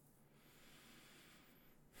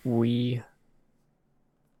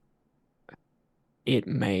 It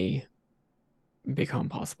may become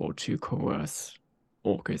possible to coerce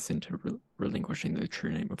Orcus into relinquishing the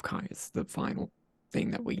true name of Caius, the final thing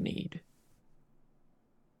that we need.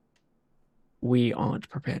 we aren't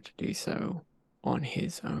prepared to do so on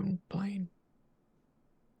his own plane.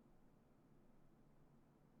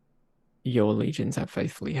 Your legions have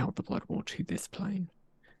faithfully held the Blood War to this plane.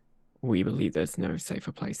 We believe there's no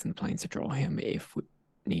safer place in the planes to draw him if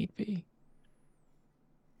need be.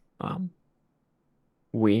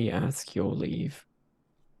 We ask your leave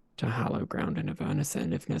to hallow ground in Avernus,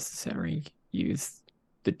 and if necessary, use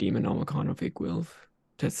the Demonomicon of Igwilf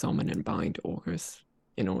to summon and bind August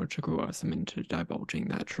in order to coerce him into divulging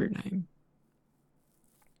that true name.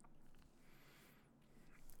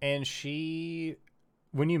 And she,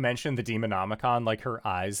 when you mention the Demonomicon, like her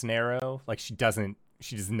eyes narrow, like she does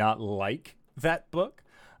not like that book.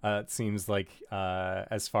 It seems like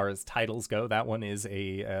as far as titles go, that one is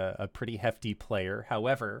a pretty hefty player.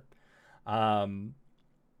 However,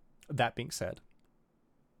 that being said,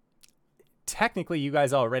 technically you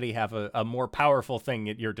guys already have a more powerful thing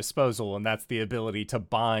at your disposal, and that's the ability to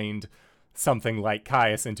bind something like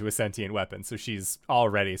Caius into a sentient weapon. So she's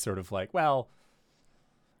already sort of like, well,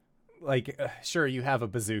 like, sure, you have a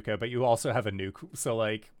bazooka, but you also have a nuke. So,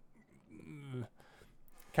 like,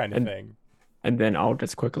 kind of thing. And then I'll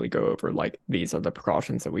just quickly go over, like, these are the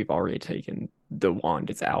precautions that we've already taken. The wand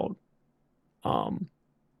is out.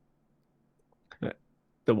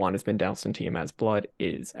 The wand has been doused in Tiamat's blood,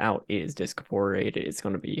 is out, is discorporated. It's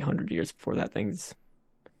going to be 100 years before that thing's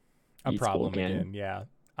a problem again. Yeah.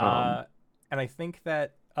 And I think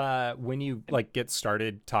that when you, like, get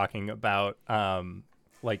started talking about,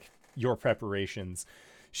 like, your preparations,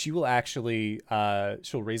 she will actually,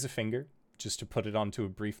 she'll raise a finger just to put it onto a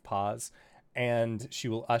brief pause, and she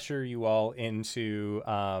will usher you all into,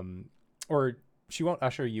 or she won't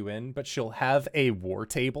usher you in, but she'll have a war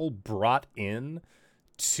table brought in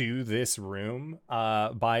to this room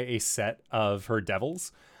by a set of her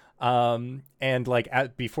devils. And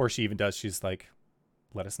like before she even does, she's like,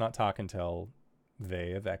 let us not talk until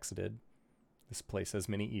they have exited. This place has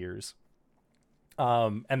many ears.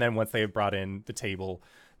 And then once they have brought in the table,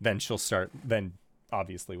 then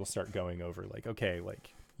obviously we'll start going over, like, okay,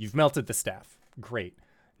 like, you've melted the staff. Great.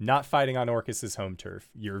 Not fighting on Orcus's home turf.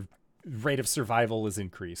 Your rate of survival is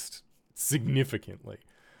increased significantly.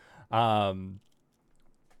 Wanting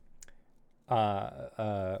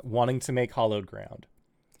to make hallowed ground.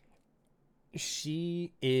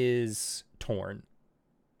 She is torn.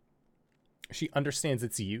 She understands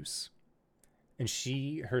its use, and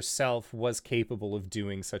she herself was capable of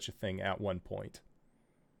doing such a thing at one point.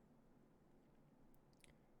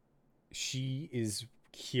 She is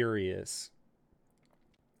curious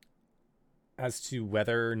as to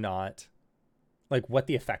whether or not, like, what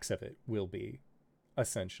the effects of it will be,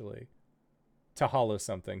 essentially. To hollow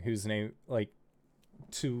something whose name, like,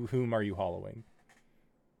 to whom are you hollowing?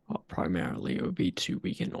 Well, primarily it would be to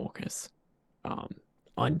weaken Orcus,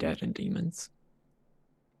 undead and demons.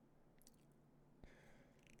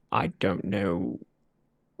 I don't know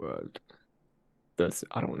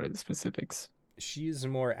I don't know the specifics. She's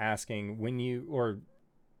more asking when you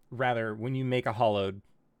make a hollowed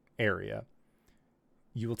area,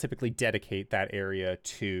 you will typically dedicate that area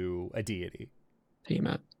to a deity.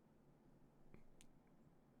 Tiamat.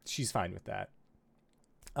 She's fine with that.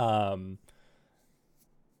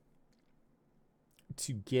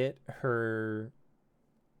 To get her,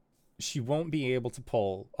 she won't be able to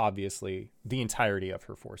pull, obviously, the entirety of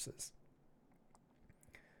her forces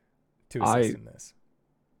to assist in this.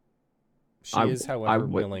 She is, however,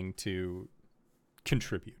 willing to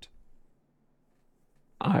contribute.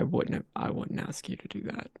 I wouldn't ask you to do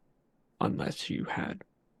that unless you had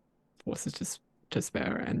forces to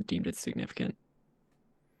spare and deemed it significant.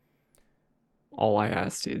 All I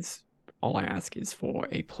ask is for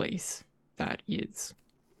a place that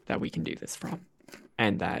we can do this from,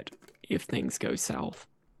 and that if things go south,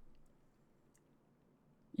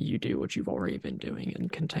 you do what you've already been doing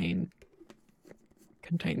and contain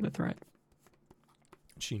the threat.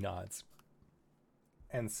 She nods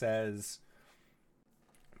and says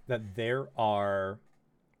that there are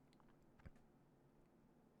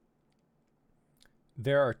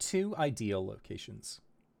two ideal locations.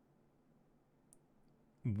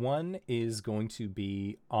 One is going to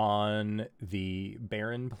be on the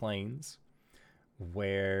barren plains,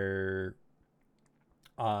 where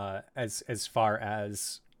as far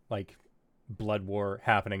as, like, Blood War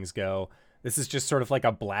happenings go, this is just sort of like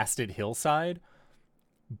a blasted hillside,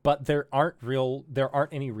 but there aren't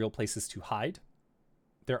any real places to hide.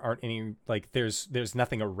 There aren't any, like, there's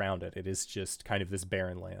nothing around it. It is just kind of this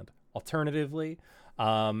barren land. Alternatively,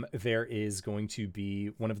 there is going to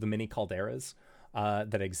be one of the many calderas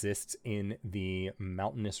that exists in the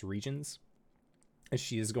mountainous regions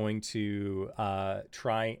She is going to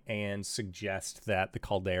try and suggest that the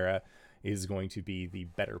caldera is going to be the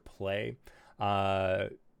better play.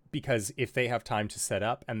 Because if they have time to set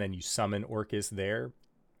up and then you summon Orcus there,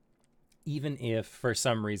 even if for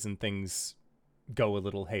some reason things go a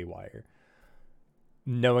little haywire,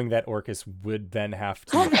 knowing that Orcus would then have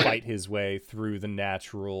to fight his way through the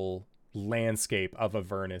natural landscape of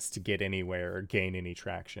Avernus to get anywhere or gain any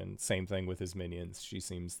traction. Same thing with his minions. She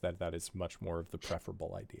seems that is much more of the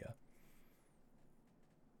preferable idea.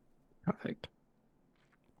 Perfect.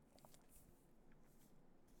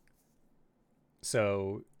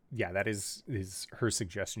 So yeah, that is her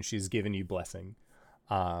suggestion. She's given you blessing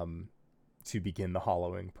to begin the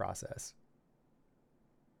hollowing process.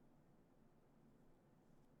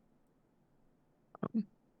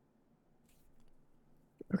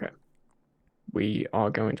 Okay. We are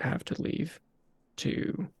going to have to leave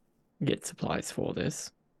to get supplies for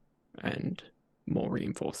this and more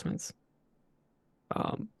reinforcements.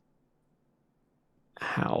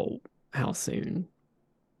 How soon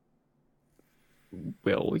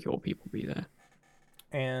will your people be there?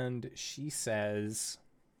 And she says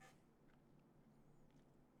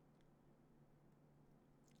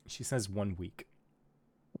 1 week.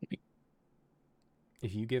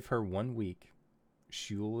 If you give her 1 week,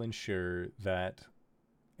 she will ensure that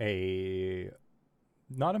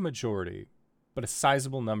not a majority, but a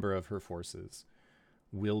sizable number of her forces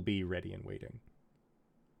will be ready and waiting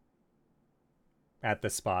at the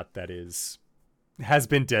spot that has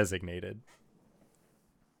been designated.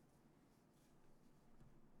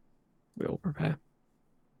 We'll prepare.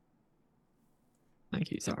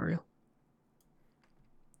 Thank you, Zariel.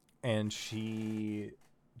 And she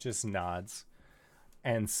just nods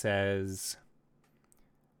and says,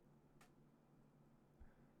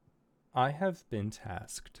 I have been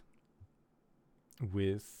tasked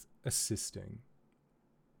with assisting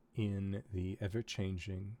in the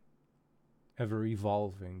ever-changing,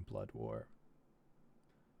 ever-evolving blood war.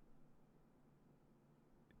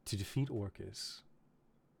 To defeat Orcus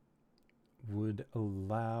would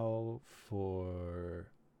allow for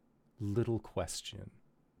little question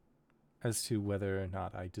as to whether or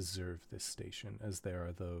not I deserve this station, as there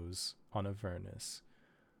are those on Avernus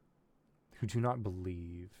who do not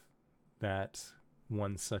believe that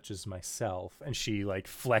one such as myself, and she like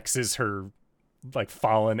flexes her like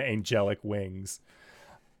fallen angelic wings,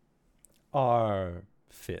 are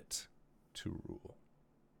fit to rule.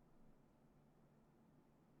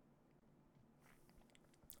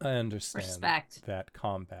 I understand Respect. that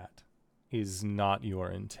combat is not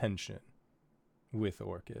your intention with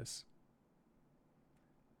Orcus.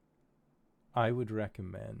 I would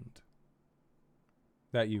recommend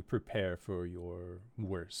that you prepare for your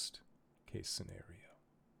worst case scenario.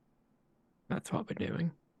 That's what we're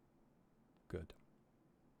doing. Good.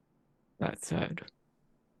 That said,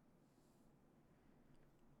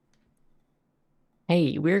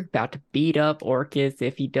 hey, we're about to beat up Orcus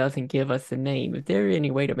if he doesn't give us a name. Is there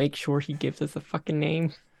any way to make sure he gives us a fucking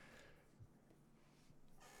name?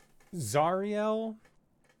 Zariel,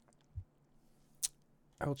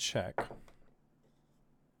 I'll check.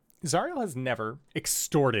 Zariel has never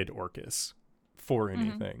extorted Orcus for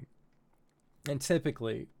anything. And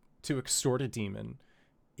typically, to extort a demon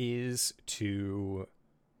is to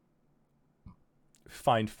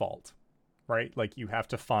find fault, right? Like, you have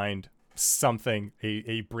to find something,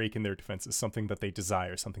 a break in their defenses, something that they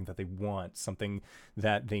desire, something that they want, something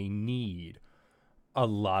that they need. A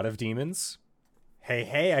lot of demons,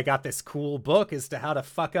 hey, I got this cool book as to how to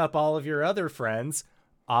fuck up all of your other friends.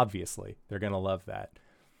 Obviously, they're going to love that.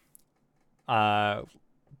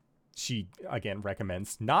 She, again,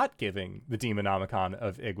 recommends not giving the Demonomicon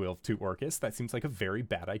of Igwilf to Orcus. That seems like a very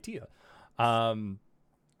bad idea.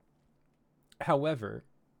 However,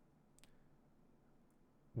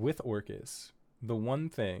 with Orcus, the one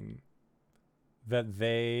thing that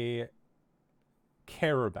they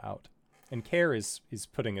care about, and care is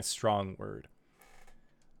putting a strong word,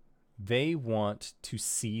 they want to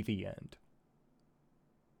see the end.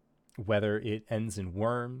 Whether it ends in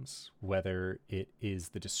worms, whether it is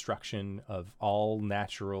the destruction of all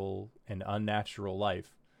natural and unnatural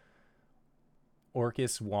life,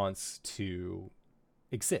 Orcus wants to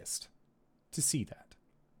exist, to see that.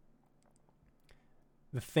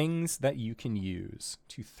 The things that you can use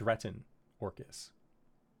to threaten Orcus: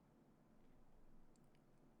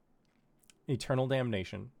 eternal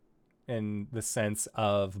damnation, in the sense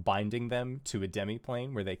of binding them to a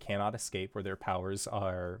demiplane where they cannot escape, where their powers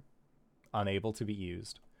are unable to be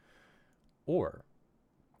used. Or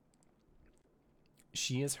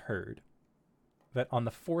she has heard that on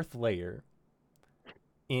the 4th layer,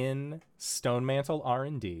 in Stonemantle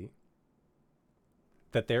R&D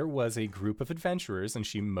that there was a group of adventurers, and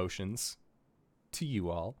she motions to you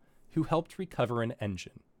all, who helped recover an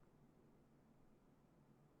engine.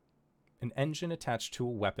 An engine attached to a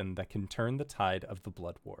weapon that can turn the tide of the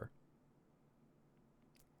Blood War.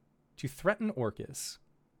 To threaten Orcus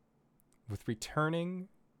with returning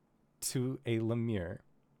to a Lemure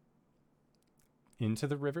into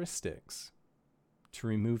the River Styx, to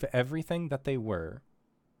remove everything that they were,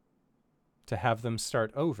 to have them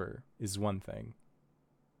start over is one thing.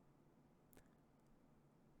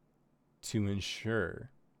 To ensure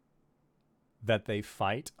that they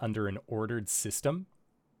fight under an ordered system,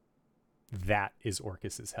 that is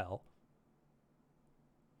Orcus's hell.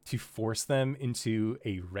 To force them into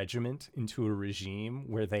a regiment, into a regime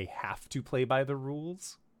where they have to play by the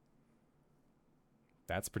rules,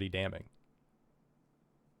 that's pretty damning.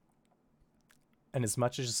 And as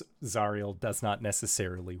much as Zariel does not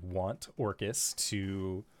necessarily want Orcus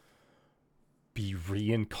to be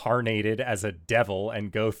reincarnated as a devil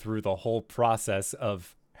and go through the whole process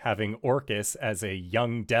of having Orcus as a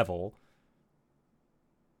young devil,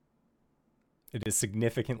 it is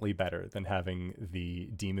significantly better than having the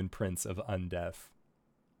Demon Prince of Undeath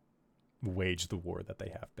wage the war that they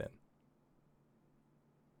have been.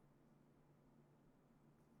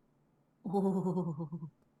 Ooh.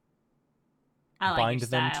 I like Bind your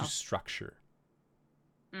them style. to structure.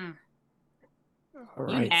 Mm. All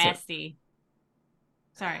You right, nasty.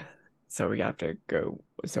 Sorry. so we have to go.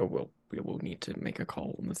 So we will need to make a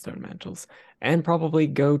call on the Stone Mantles and probably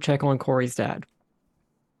go check on Corey's dad.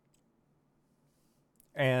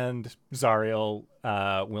 And Zariel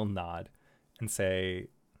will nod and say,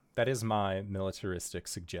 that is my militaristic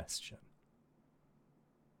suggestion.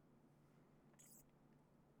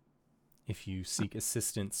 If you seek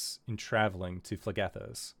assistance in traveling to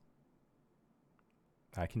Phlegethos,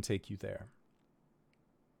 I can take you there.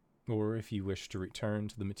 Or if you wish to return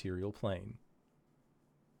to the material plane.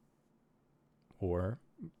 Or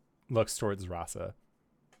looks towards Rasa,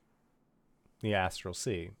 the Astral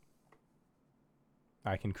Sea.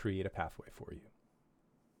 I can create a pathway for you.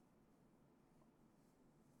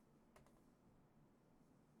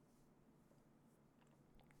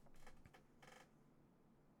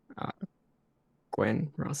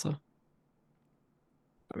 Gwen, Rasa.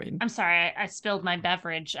 I mean, I'm sorry, I spilled my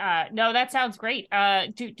beverage. No, that sounds great.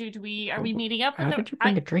 Do we are we meeting up? how with did you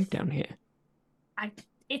bring a drink down here?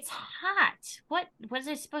 It's hot. What was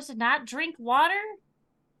I supposed to not drink water?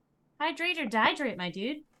 Hydrate or dehydrate, my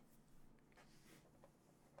dude.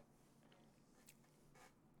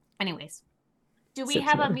 Anyways, do we Sip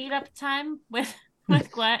have a some meetup time with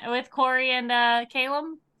Gwen, with Corey and Caleb?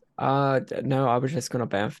 No, I was just gonna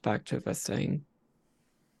bounce back to Vestine.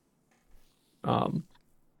 Um,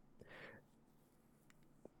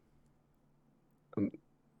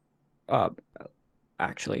 uh,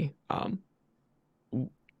 actually,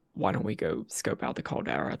 why don't we go scope out the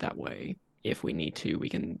Caldera? That way, if we need to, we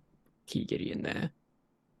can key Gideon there,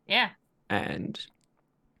 Yeah. and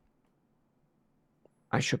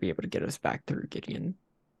I should be able to get us back through Gideon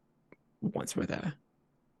once we're there.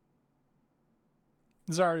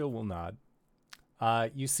 Zariel will nod.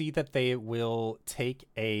 You see that they will take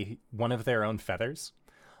one of their own feathers,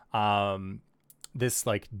 this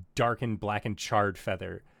like darkened, black and charred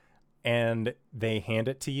feather, and they hand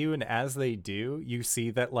it to you. And as they do, you see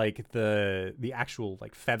that like the actual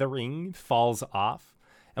like feathering falls off,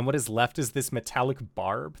 and what is left is this metallic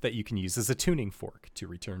barb that you can use as a tuning fork to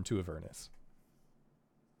return to Avernus.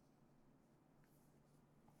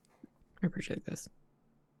 I appreciate this.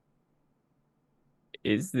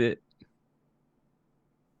 Is that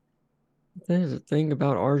there's a thing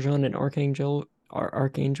about Arjan and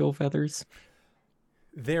Archangel feathers?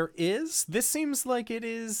 There is. This seems like it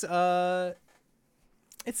is. It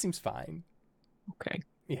seems fine. Okay.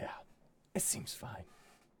 Yeah, it seems fine.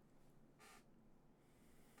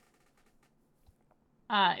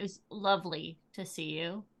 It was lovely to see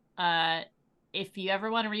you. If you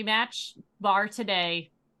ever want to rematch, bar today,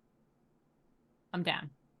 I'm down.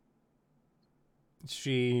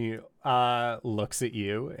 She looks at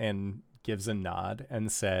you and gives a nod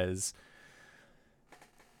and says,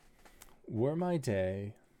 were my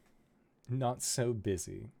day not so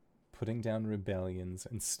busy putting down rebellions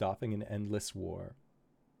and stopping an endless war,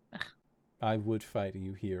 I would fight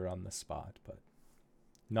you here on the spot, but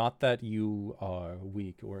not that you are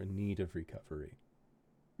weak or in need of recovery.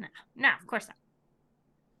 No, of course not.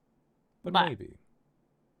 But maybe.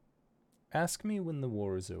 Ask me when the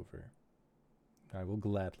war is over. I will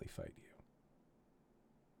gladly fight you.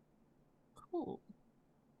 Cool.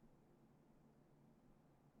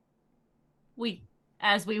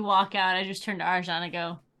 as we walk out, I just turn to Arjan and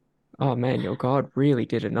go, Oh man, your god really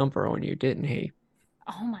did a number on you, didn't he?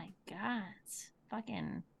 oh my god,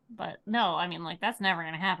 fucking. But no, I mean, like, that's never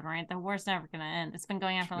gonna happen, right? The war's never gonna end. It's been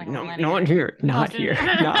going on for like a No, millennia. not here. Not here.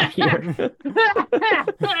 Not here.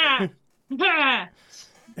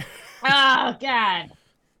 Oh god,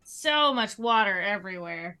 so much water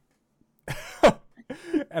everywhere.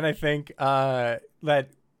 And I think that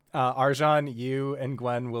Arjan, you and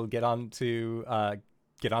Gwen will get onto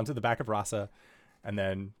the back of Rasa, and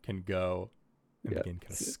then can go and begin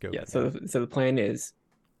kind of scoping. Yeah. So the plan is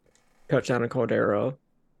touch down in Caldera,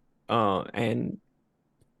 and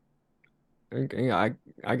I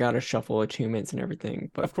gotta shuffle achievements and everything,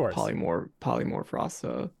 but Of course. polymorph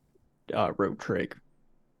Rasa, road trick,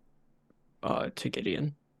 to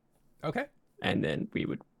Gideon, Okay. and then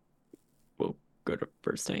we'll go to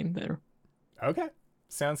Verstein there. Okay.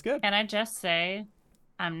 Sounds good. Can I just say,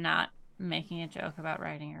 I'm not making a joke about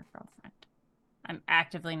writing your girlfriend. I'm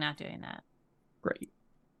actively not doing that. Great.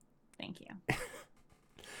 Thank you.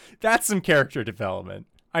 That's some character development.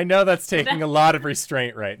 I know that's taking a lot of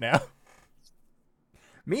restraint right now.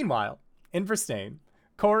 Meanwhile, in Verstein,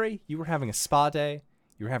 Corey, you were having a spa day.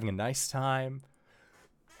 You were having a nice time.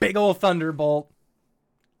 Big old thunderbolt,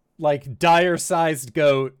 like dire-sized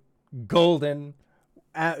goat, golden,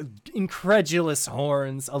 incredulous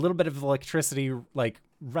horns, a little bit of electricity like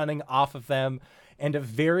running off of them, and a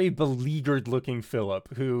very beleaguered-looking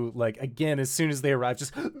Philip, who, like, again, as soon as they arrive,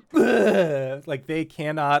 just like they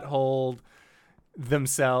cannot hold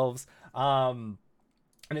themselves. And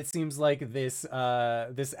it seems like this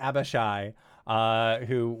Abishai,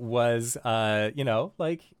 who was,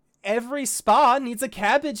 like, every spa needs a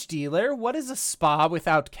cabbage dealer. What is a spa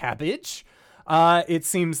without cabbage? It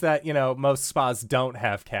seems that, most spas don't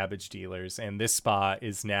have cabbage dealers, and this spa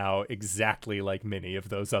is now exactly like many of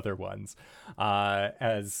those other ones.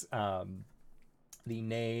 As the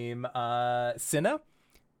name Cinna,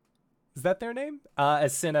 is that their name?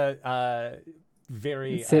 As Cinna,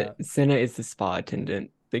 very Cinna is the spa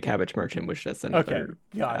attendant. The cabbage merchant was just another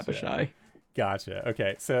Abishai. Gotcha.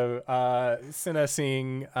 Okay, so Cinna,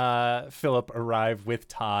 seeing Philip arrive with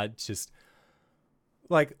Todd, just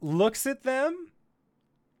like looks at them,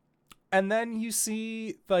 and then you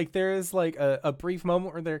see like there is like a brief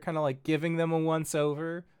moment where they're kind of like giving them a once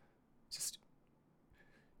over. Just,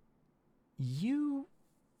 you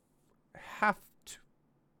have to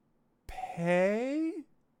pay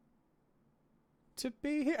to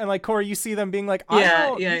be here, and like Corey, you see them being like,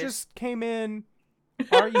 you just came in.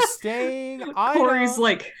 Are you staying? Corey's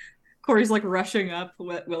like rushing up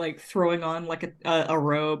with like throwing on like a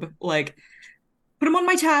robe, like put him on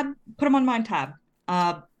my tab. Put him on my tab.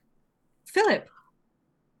 Philip,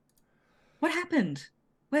 what happened?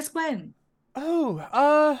 Where's Gwen?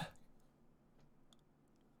 Oh,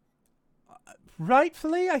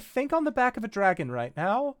 rightfully, I think on the back of a dragon right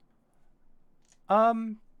now.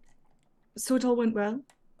 So it all went well?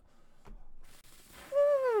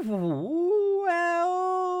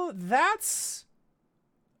 Well, that's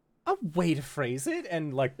a way to phrase it.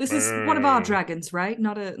 And like, this is one of our dragons, right?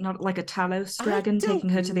 Not like a Talos dragon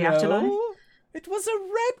taking her to the afterlife. It was a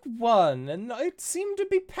red one, and it seemed to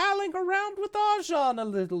be palling around with Arjan a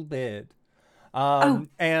little bit.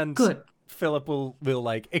 And good. Philip will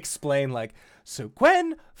like explain like, so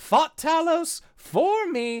Gwen fought Talos for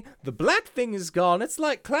me. The black thing is gone. It's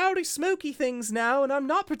like cloudy, smoky things now, and I'm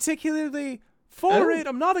not particularly for it.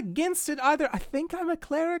 I'm not against it either. I think I'm a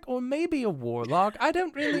cleric or maybe a warlock. I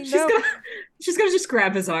don't really know. She's gonna just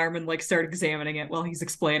grab his arm and like start examining it while he's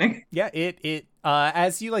explaining. Yeah, it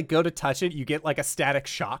as you like go to touch it, you get like a static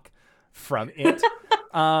shock from it.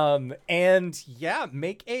 And yeah,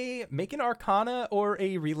 make an Arcana or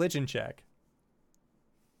a religion check.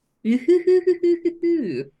 Yes,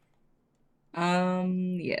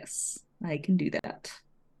 I can do that.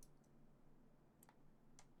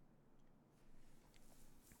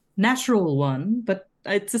 Natural 1, but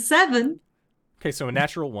it's a 7. Okay, so a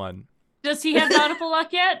natural 1. Does he have bountiful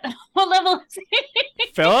luck yet? What level is he?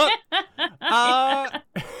 Philip?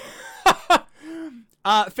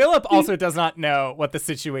 Philip also does not know what the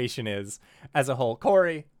situation is as a whole.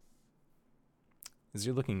 Corey, as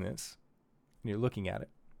you're looking at it,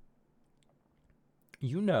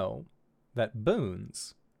 you know that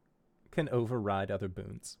boons can override other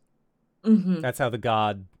boons. Mm-hmm. That's how the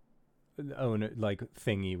god owner like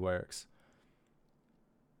thingy works.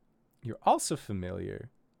 You're also familiar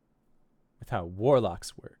with how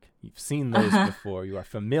warlocks work. You've seen those before. You are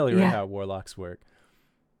familiar with how warlocks work.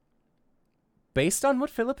 Based on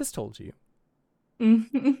what Philip has told you,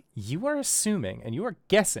 you are assuming and you are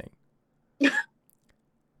guessing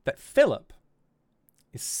that Philip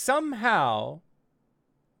is somehow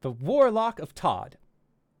the Warlock of Todd.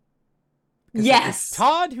 Because it was Yes.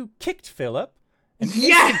 Todd who kicked Philip and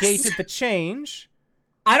Yes! instigated the change.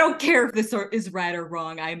 I don't care if this is right or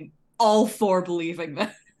wrong. I'm all for believing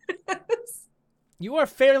this. You are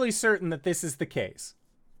fairly certain that this is the case.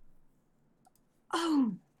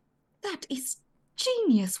 Oh, that is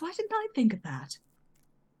genius. Why didn't I think of that?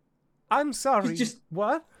 I'm sorry.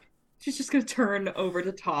 What? She's just gonna turn over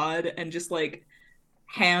to Todd and just like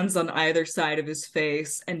hands on either side of his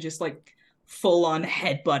face and just like full on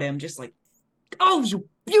headbutt him, just like, oh, you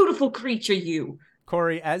beautiful creature, you.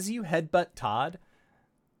 Corey, as you headbutt Todd,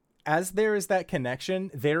 as there is that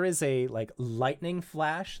connection, there is a like lightning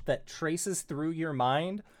flash that traces through your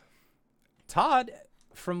mind. Todd,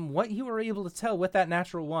 from what you were able to tell with that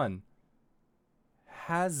natural one,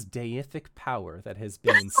 has deific power that has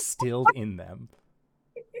been instilled in them.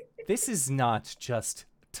 This is not just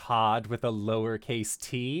Todd with a lowercase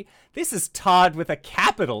t. This is Todd with a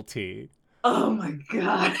capital T. Oh my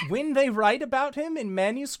god. When they write about him in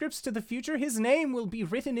manuscripts to the future, his name will be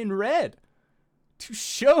written in red to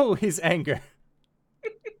show his anger.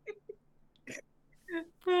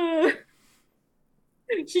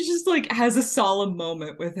 She just like has a solemn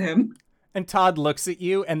moment with him. And Todd looks at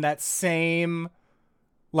you, and that same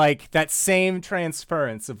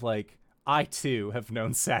transference of like, I too have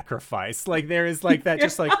known sacrifice. Like there is like that,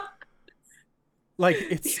 just like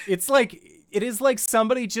it's like it is like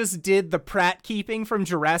somebody just did the Pratt keeping from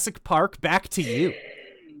Jurassic Park back to you,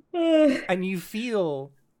 and you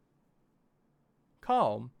feel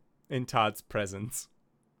calm in Todd's presence.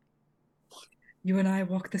 You and I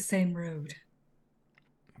walk the same road.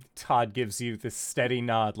 Todd gives you this steady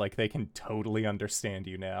nod, like they can totally understand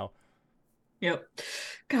you now. Yep.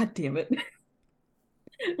 God damn it.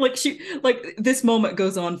 Like this moment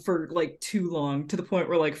goes on for like too long, to the point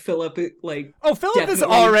where like Philip like Philip is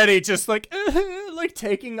already just like like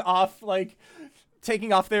taking off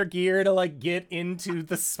their gear to like get into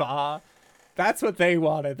the spa. That's what they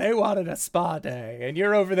wanted. They wanted a spa day, and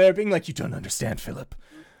you're over there being like, you don't understand, Philip.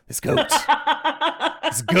 This goat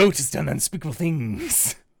has done unspeakable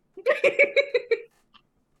things.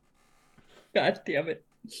 God damn it.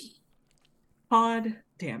 Todd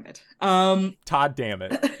damn it. Todd damn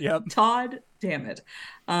it. Yep. Todd damn it.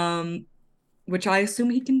 Which I assume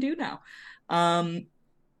he can do now. I'm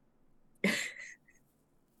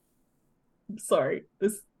sorry.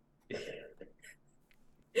 This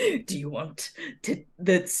Do you want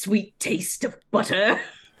the sweet taste of butter?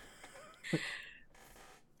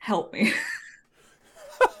 Help me.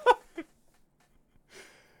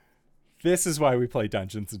 This is why we play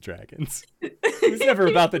Dungeons and Dragons. It was never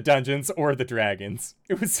about the dungeons or the dragons.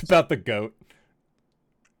 It was about the goat.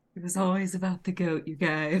 It was always about the goat, you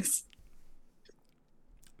guys.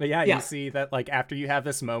 But yeah, you see that like after you have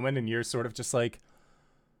this moment and you're sort of just like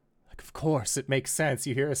of course it makes sense.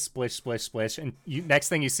 You hear a splish, splish, splish, and next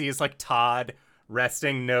thing you see is like Todd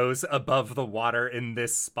resting nose above the water in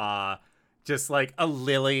this spa. Just like a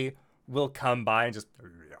lily will come by and just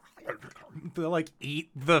like eat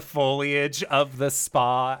the foliage of the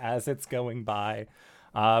spa as it's going by.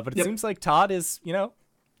 But it seems like Todd is,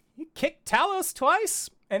 he kicked Talos twice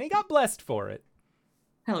and he got blessed for it.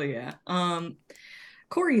 Hell yeah.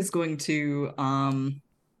 Corey is going to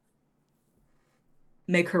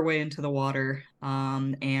make her way into the water,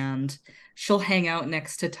 and she'll hang out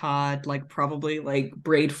next to Todd, like probably like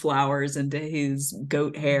braid flowers into his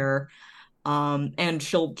goat hair. And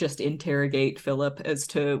she'll just interrogate Philip as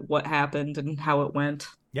to what happened and how it went.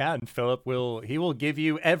 Yeah, and Philip will give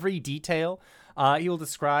you every detail. He will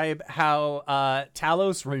describe how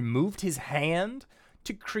Talos removed his hand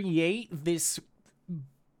to create this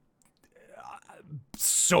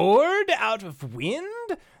sword out of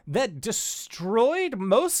wind that destroyed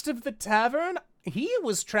most of the tavern. He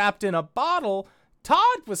was trapped in a bottle.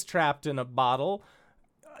 Todd was trapped in a bottle.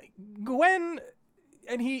 Gwen...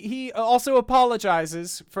 And he also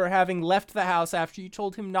apologizes for having left the house after you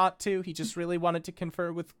told him not to. He just really wanted to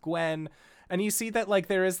confer with Gwen. And you see that like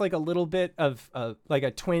there is like a little bit of like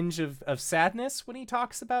a twinge of sadness when he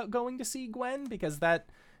talks about going to see Gwen, because that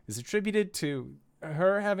is attributed to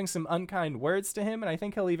her having some unkind words to him. And I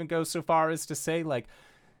think he'll even go so far as to say like,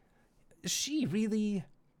 she really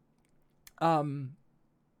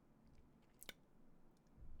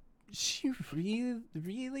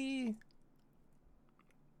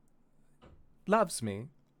loves me,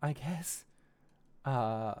 I guess.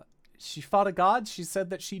 She fought a god. She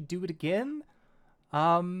said that she'd do it again,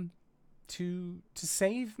 to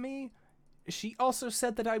save me. She also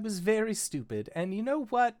said that I was very stupid, and you know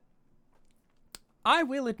what? I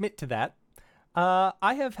will admit to that.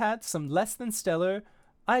 I have had some less than stellar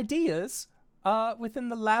ideas within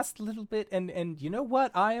the last little bit, and you know what?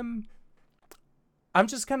 I'm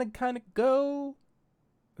just gonna kind of go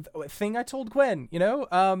thing I told Gwen.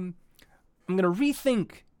 I'm gonna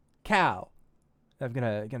rethink Cal. I'm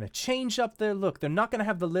gonna change up their look. They're not gonna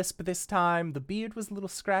have the lisp this time. The beard was a little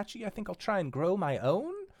scratchy. I think I'll try and grow my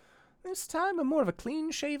own this time. I'm more of a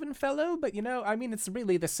clean-shaven fellow, but it's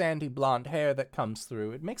really the sandy blonde hair that comes through.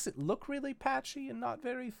 It makes it look really patchy and not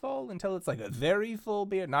very full until it's like a very full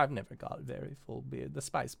beard. And I've never got a very full beard. The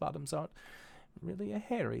Spice Bottoms aren't really a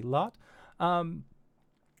hairy lot.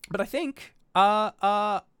 But I think,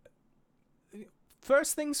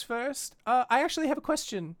 first things first, I actually have a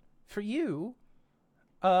question for you,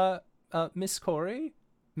 Miss Corey,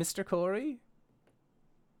 Mr. Corey,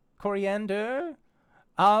 Coriander.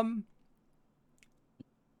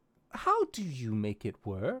 How do you make it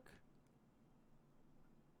work?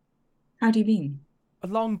 How do you mean? A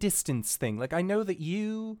long distance thing. Like, I know that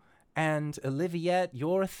you and Oliviette,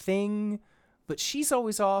 your thing, but she's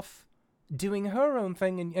always off doing her own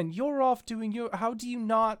thing, and you're off doing your... How do you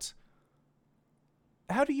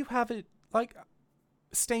have it, like,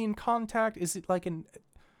 stay in contact? Is it like an...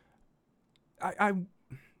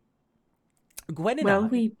 Gwen and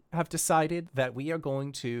I have decided that we are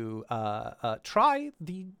going to try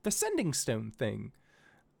the Sending Stone thing.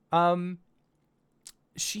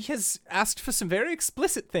 She has asked for some very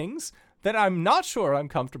explicit things that I'm not sure I'm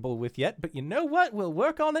comfortable with yet, but you know what? We'll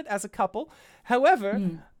work on it as a couple.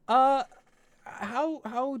 However,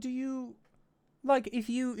 how do you, like, if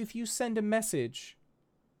you send a message,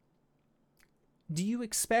 do you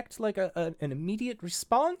expect like an immediate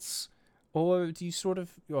response? Or do you sort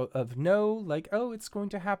of know, like, oh, it's going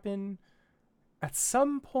to happen at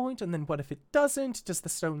some point, and then what if it doesn't? Does the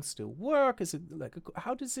stone still work? Is it like,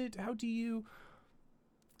 how do you...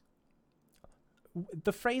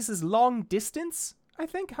 The phrase is long distance, I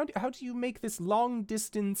think. How do you make this long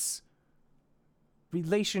distance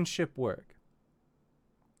relationship work?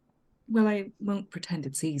 Well, I won't pretend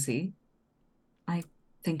it's easy. I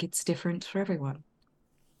think it's different for everyone.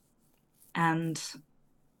 And...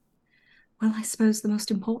 well, I suppose the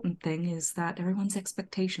most important thing is that everyone's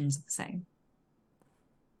expectations are the same.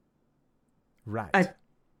 Right.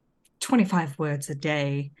 25 words a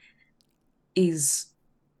day is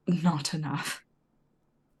not enough.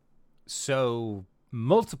 So,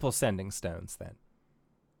 multiple Sending Stones, then?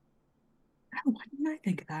 Oh, why didn't I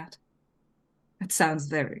think of that? That sounds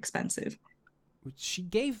very expensive. She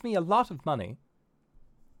gave me a lot of money.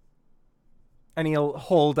 And he'll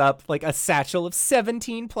hold up, like, a satchel of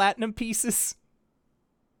 17 platinum pieces.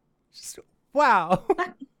 Just, wow.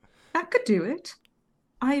 That could do it.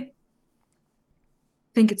 I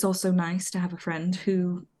think it's also nice to have a friend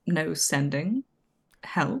who knows sending.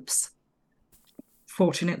 Helps.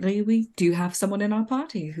 Fortunately, we do have someone in our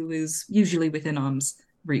party who is usually within arm's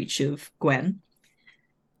reach of Gwen.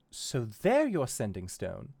 So they're your Sending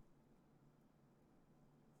Stone.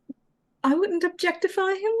 I wouldn't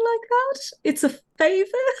objectify him like that. It's a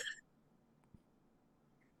favor.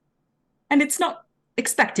 And it's not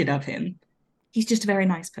expected of him. He's just a very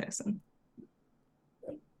nice person.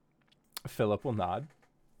 Philip will nod.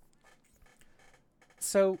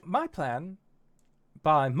 So my plan,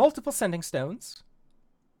 buy multiple Sending Stones.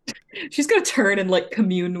 She's gonna turn and like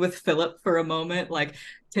commune with Philip for a moment. Like,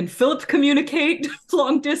 can Philip communicate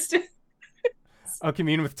long distance? Oh,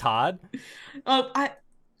 commune with Todd?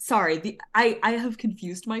 Sorry, I have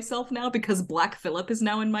confused myself now because Black Phillip is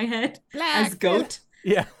now in my head as Goat.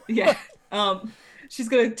 Yeah. Yeah. She's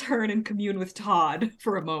gonna turn and commune with Todd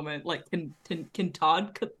for a moment. Like, can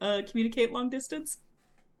Todd communicate long distance?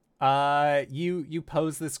 You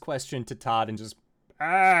pose this question to Todd and just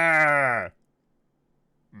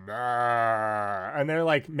and they're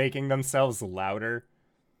like making themselves louder,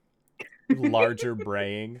 larger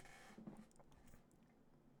braying.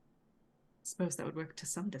 Suppose that would work to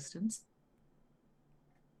some distance.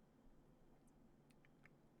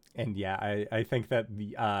 And yeah, I think that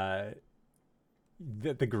the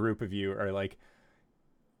group of you are like,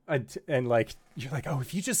 and like you're like, oh,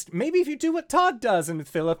 if you do what Todd does, and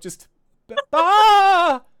Philip just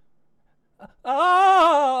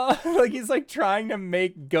like he's like trying to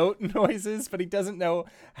make goat noises, but he doesn't know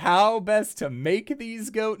how best to make these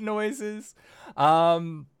goat noises. I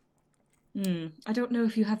don't know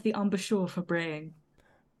if you have the embouchure for braying.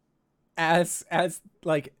 As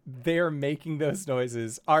like they're making those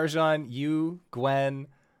noises, Arjan, you, Gwen,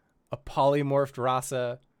 a polymorphed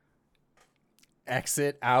Rasa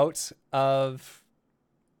exit out of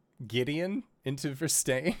Gideon into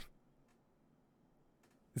Verstein.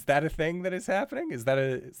 Is that a thing that is happening? Is that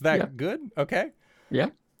Yeah. good? Okay.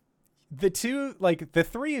 Yeah. the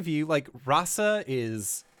three of you, like, Rasa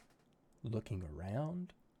is looking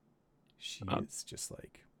around. She is just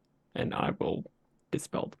like... And I will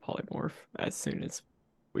dispel the polymorph as soon as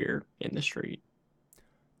we're in the street.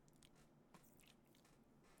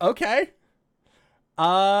 Okay.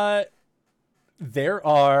 There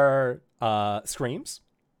are screams.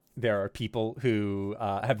 There are people who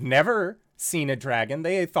have never seen a dragon.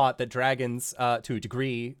 They thought that dragons, to a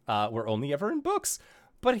degree, were only ever in books.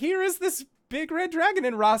 But here is this big red dragon,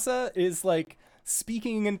 and Rasa is, like,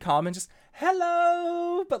 speaking in common, just,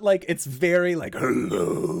 hello! But, like, it's very, like,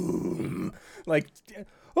 hello! Like,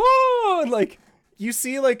 oh! And, like, you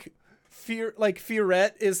see, like,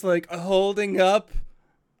 Fiorette is, like, holding up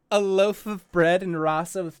a loaf of bread, and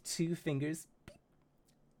Rasa with 2 fingers.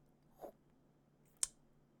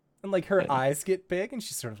 And, like, her eyes get big, and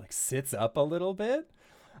she sort of, like, sits up a little bit.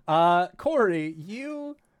 Corey,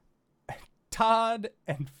 you, Todd,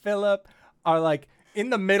 and Philip are, like, in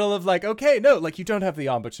the middle of, like, okay, no, like, you don't have the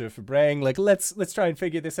embouchure for braying. Like, let's try and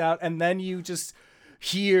figure this out. And then you just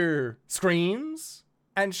hear screams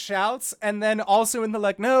and shouts, and then also in the,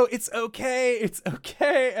 like, no, it's okay.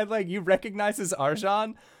 And, like, you recognize as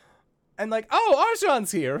Arjan. And, like, oh,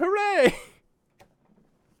 Arjan's here. Hooray!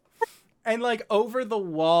 And, like, over the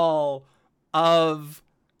wall of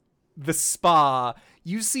the spa,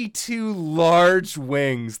 you see 2 large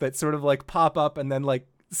wings that sort of, like, pop up and then, like,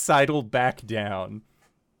 sidle back down.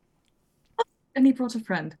 And he brought a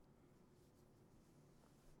friend.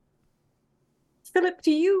 Philip,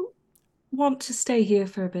 do you want to stay here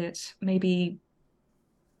for a bit? Maybe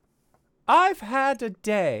I've had a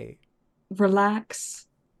day. relax?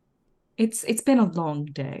 It's been a long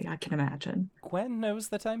day, I can imagine. Gwen knows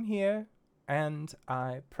that I'm here, and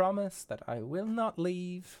I promise that I will not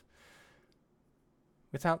leave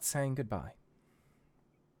without saying goodbye.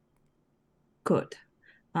 Good.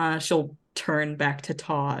 She'll turn back to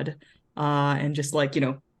Todd, and just, like,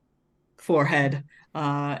 forehead,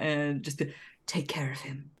 and just take care of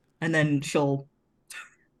him. And then she'll,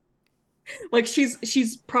 like,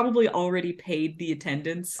 she's probably already paid the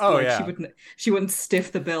attendance. Oh, like, yeah. She wouldn't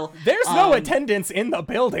stiff the bill. There's no attendance in the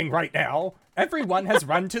building right now. Everyone has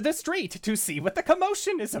run to the street to see what the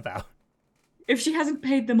commotion is about. If she hasn't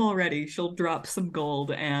paid them already, she'll drop some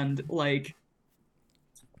gold and,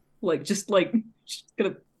 she's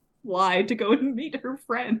gonna fly to go and meet her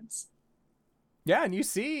friends. Yeah, and you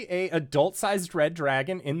see a adult-sized red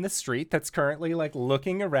dragon in the street that's currently, like,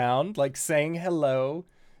 looking around, like, saying hello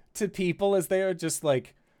to people as they are just,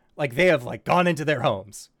 like they have, like, gone into their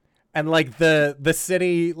homes. And, like, the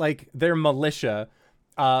city, like, their militia,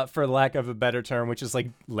 for lack of a better term, which is, like,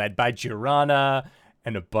 led by Jirana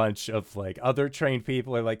and a bunch of, like, other trained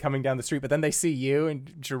people are, like, coming down the street. But then they see you, and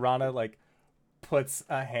Jirana, like, puts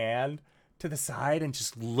a hand to the side and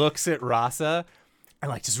just looks at Rasa and,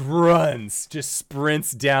 like, just runs, just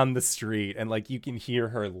sprints down the street. And, like, you can hear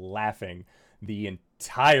her laughing the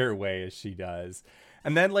entire way as she does.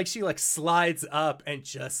 And then, like, she, like, slides up and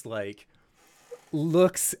just, like,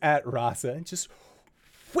 looks at Rasa and just,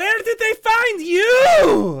 where did they find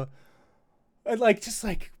you? And, like, just,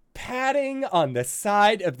 like, patting on the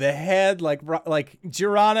side of the head. Like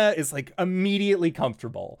Jirana is, like, immediately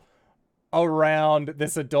comfortable around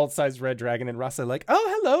this adult-sized red dragon. And Rasa, like,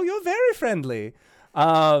 oh, hello, you're very friendly.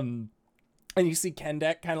 And you see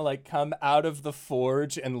Kendek kind of, like, come out of the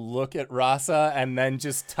forge and look at Rasa and then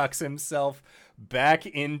just tucks himself back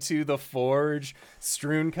into the forge.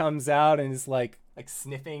 Stroon comes out and is like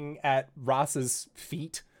sniffing at Rasa's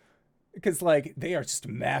feet because, like, they are just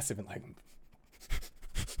massive and,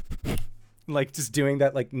 like just doing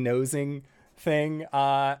that, like, nosing thing.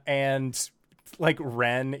 And, like,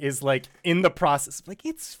 Ren is, like, in the process, like,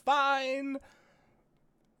 it's fine.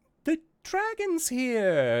 The dragon's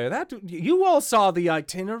here. That you all saw the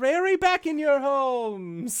itinerary back in your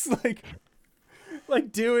homes.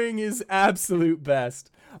 Like doing his absolute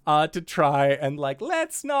best to try and, like,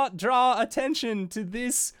 let's not draw attention to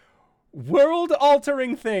this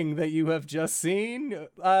world-altering thing that you have just seen.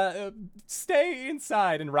 Stay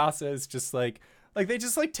inside. And Rasa is just like they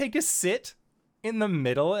just, like, take a sit in the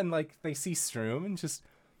middle and, like, they see Stroom and just,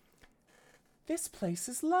 this place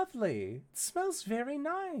is lovely. It smells very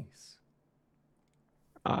nice.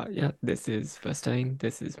 Yeah, this is Vestine.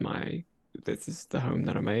 This is the home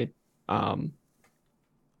that I made.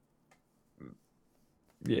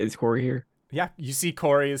 Is Corey here? Yeah, you see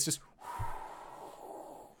Corey is just,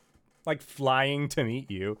 like, flying to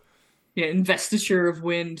meet you. Yeah, investiture of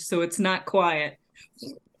wind, so it's not quiet.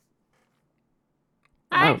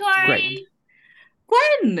 Hi, Oh, Corey. great.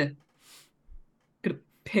 Gwen! Gonna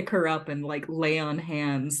pick her up and like lay on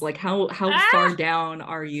hands. Like how Ah! far down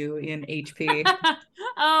are you in HP?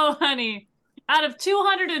 Oh, honey. Out of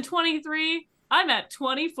 223, I'm at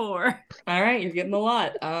 24. All right, you're getting a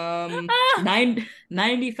lot.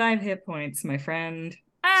 95 hit points, my friend.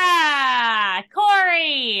 Ah,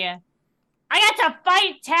 Corey. I got to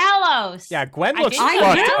fight Talos. Yeah, Gwen I looks didn't know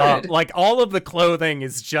fucked that. up. Like, all of the clothing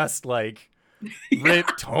is just, like,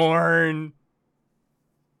 ripped, torn.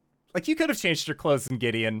 Like, you could have changed your clothes in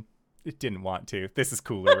Gideon. It didn't want to. This is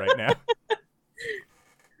cooler right now.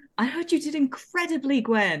 I heard you did incredibly,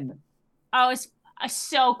 Gwen. Oh, it's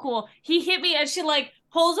so cool. He hit me and she like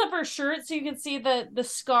pulls up her shirt so you can see the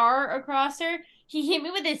scar across her. He hit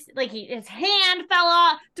me with his like his hand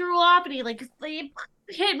threw off, and he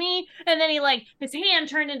hit me, and then he like his hand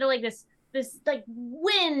turned into like this like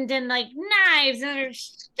wind and like knives, and it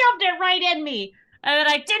shoved it right in me, and then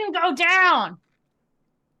I didn't go down.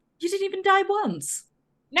 You didn't even die once.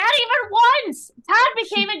 Not even once. Todd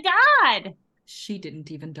became a god. She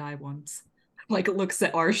didn't even die once. Like looks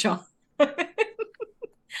at Arshawn.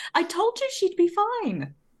 I told you she'd be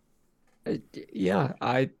fine. Yeah,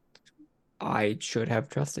 I should have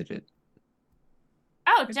trusted it.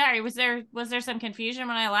 Oh, sorry. Was there some confusion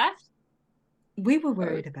when I left? We were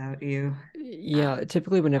worried about you. Yeah,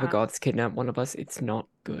 typically whenever gods kidnap one of us, it's not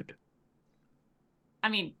good. I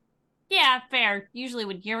mean, yeah, fair. Usually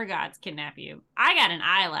when your gods kidnap you. I got an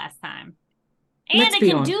eye last time. And Let's it be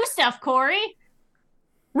can honest. do stuff, Corey.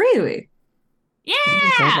 Really?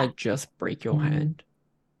 Doesn't God, Yeah. like, just break your hand?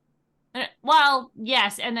 Well,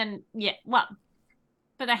 yes, and then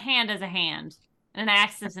but a hand is a hand, and an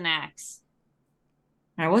axe is an axe.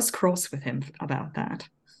 I was cross with him about that.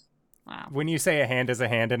 Wow. When you say a hand is a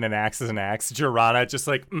hand and an axe is an axe, Jirana just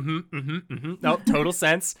like, No, total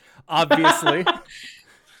sense. Obviously.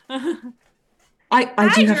 I Hi,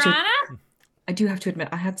 do have to Jirana. I do have to admit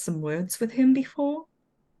I had some words with him before.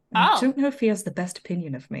 Oh. I don't know if he has the best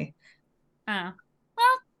opinion of me. Oh.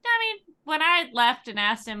 Well, I mean, when I left and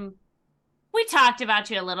asked him, we talked about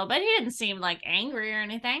you a little bit. He didn't seem like angry or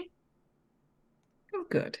anything. Oh,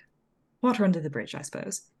 good. Water under the bridge, I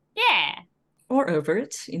suppose. Yeah. Or over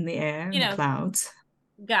it, in the air, in You the know. clouds.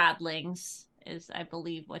 Godlings is, I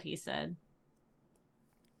believe, what he said.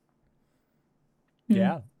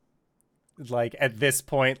 Yeah. Like, at this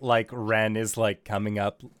point, like, Ren is, like, coming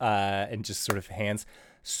up and just sort of hands.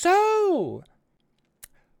 So,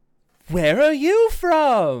 where are you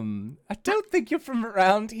from? I don't think you're from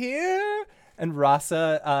around here. And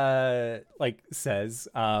Rasa, like, says,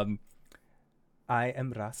 I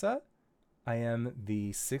am Rasa. I am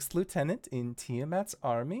the 6th lieutenant in Tiamat's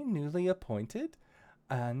army, newly appointed.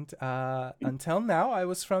 And until now, I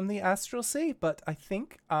was from the Astral Sea, but I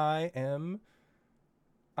think I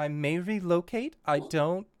may relocate. I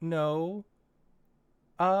don't know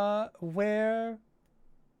where.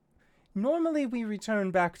 Normally we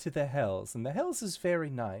return back to the Hells, and the Hells is very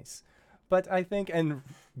nice. But I think, and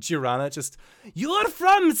Jirana just, you're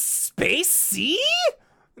from Space Sea?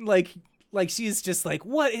 Like she's just like,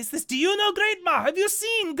 what is this? Do you know Great Ma? Have you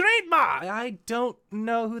seen Great Ma? I don't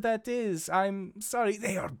know who that is. I'm sorry.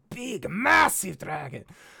 They are big, massive dragon.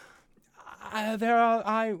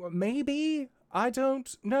 Maybe. I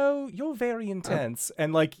don't know. You're very intense.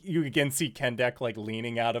 And, like, you again see Kendek, like,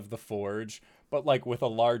 leaning out of the forge, but, like, with a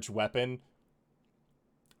large weapon.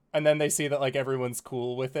 And then they see that, like, everyone's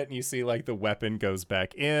cool with it, and you see, like, the weapon goes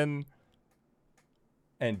back in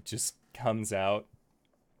and just comes out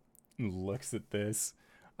and looks at this.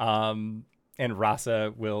 And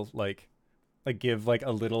Rasa will, like give, like,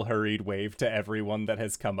 a little hurried wave to everyone that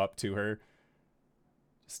has come up to her.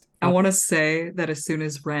 I want to say that as soon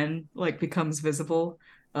as Ren like becomes visible,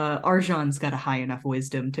 Arjan's got a high enough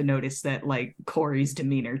wisdom to notice that like Corey's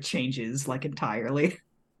demeanor changes like entirely.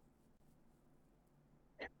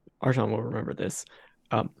 Arjan will remember this.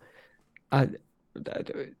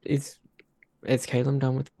 Is Caleb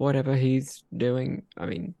done with whatever he's doing? I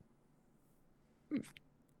mean,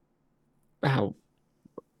 how?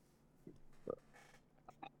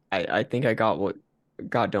 I think I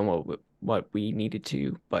got done what we needed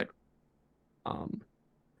to, but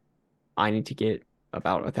I need to get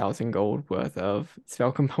about 1,000 gold worth of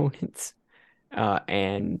spell components,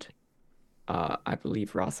 and I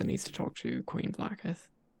believe Rasa needs to talk to Queen Blacketh.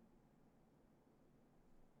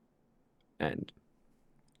 And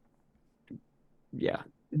yeah.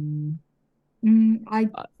 I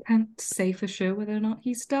can't say for sure whether or not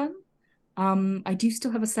he's done. I do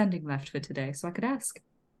still have a sending left for today, so I could ask.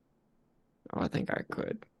 Oh, I think I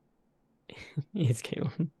could. Is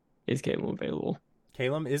Caleb available?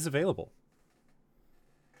 Caleb is available.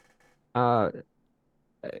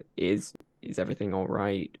 Is is everything all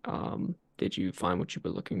right? Did you find what you were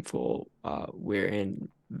looking for? We're in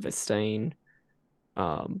Vistane.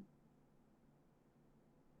 Um,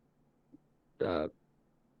 uh,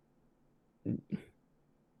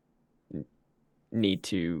 need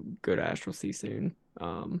to go to Astral Sea soon.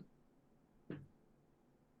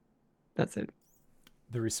 That's it.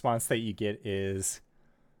 The response that you get is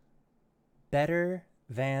better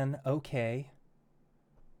than okay.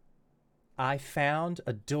 I found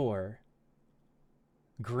a door.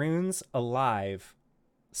 Groon's alive,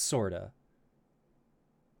 sorta.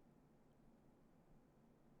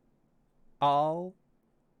 I'll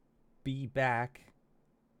be back.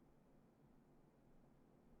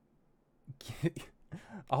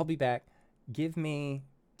 I'll be back. Give me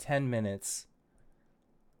 10 minutes.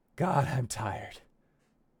 God, I'm tired.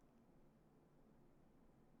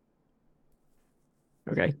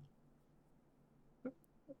 Okay.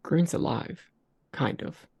 Green's alive, kind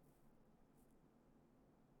of.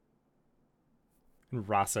 And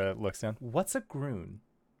Rasa looks down. What's a Groon?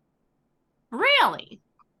 Really?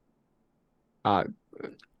 I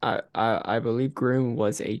believe Groon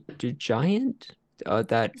was a giant.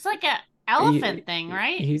 That It's like a elephant thing,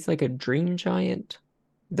 right? He's like a dream giant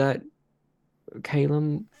that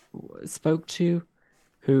Calum spoke to,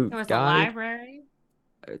 who There was a died. library.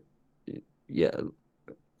 Yeah.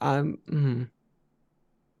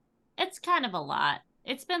 It's kind of a lot.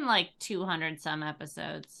 It's been like 200 some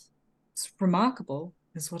episodes. It's remarkable,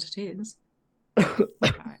 is what it is.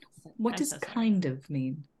 Alright, What I'm does so sorry. kind of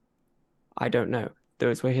mean? I don't know.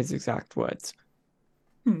 Those were his exact words.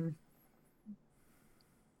 Hmm.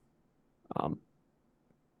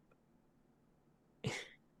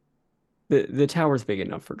 The tower's big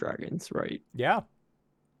enough for dragons, right? Yeah.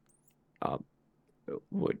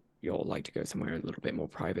 Would you all like to go somewhere a little bit more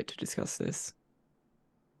private to discuss this?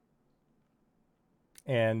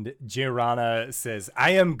 And Girana says,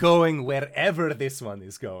 I am going wherever this one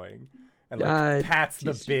is going. And like pats the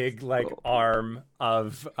just- big like arm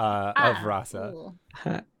of Rasa. Cool.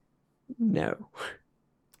 No.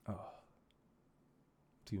 Oh.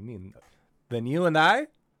 Do you mean then you and I,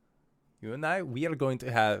 we are going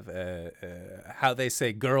to have how they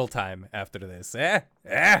say girl time after this,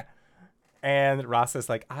 And Rasa's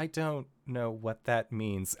like, I don't know what that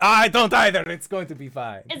means. I don't either. It's going to be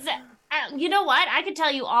fine. Is that, you know what? I could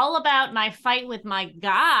tell you all about my fight with my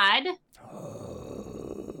god.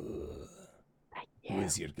 Who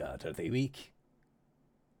is your god? Are they weak?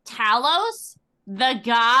 Talos, the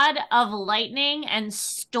god of lightning and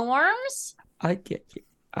storms. I get you.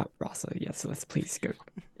 Rasa, yes, let's please go.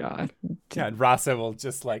 Yeah, and Rasa will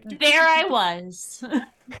just like There I was.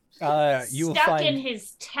 you will Stuck find in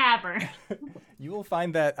his tavern. you will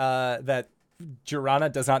find that that Girana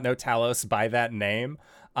does not know Talos by that name.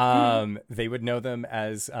 They would know them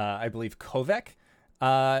as I believe Kovek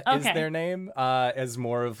is Okay. their name, as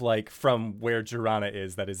more of like from where Girana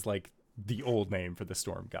is, that is like the old name for the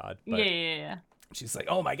storm god. But Yeah. she's like,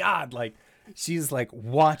 oh my god, like she's like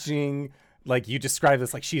watching, like you describe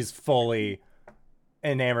this, like she's fully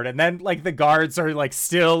enamored. And then like the guards are like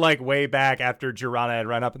still like way back after Girana had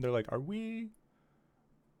run up, and they're like, are we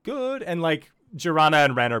good? And like Girana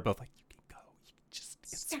and Ren are both like, you can go,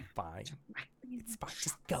 it's fine, it's fine,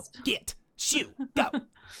 just go, get, shoot, go.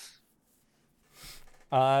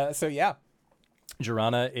 So yeah,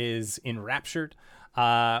 Girana is enraptured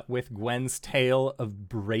with Gwen's tale of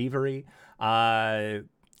bravery.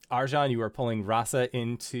 Arjan, you are pulling Rasa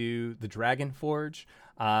into the Dragon Forge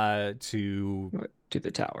to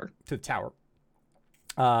the tower.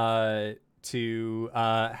 To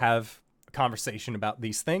have a conversation about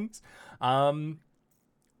these things.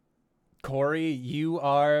 Corey, you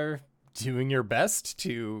are doing your best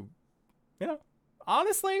to,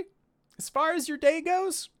 honestly, as far as your day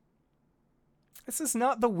goes, this is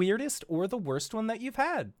not the weirdest or the worst one that you've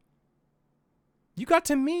had. You got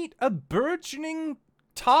to meet a burgeoning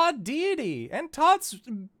Todd deity and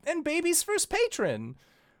Baby's first patron.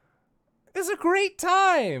 It's a great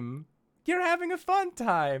time. You're having a fun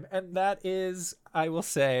time, and that is, I will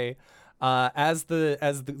say, as the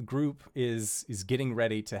group is getting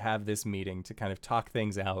ready to have this meeting to kind of talk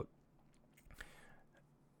things out,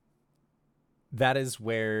 that is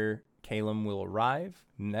where Calum will arrive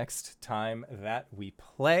next time that we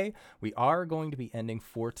play. We are going to be ending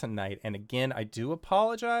for tonight, and again, I do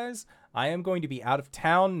apologize. I am going to be out of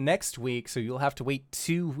town next week, so you'll have to wait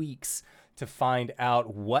 2 weeks to find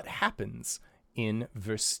out what happens in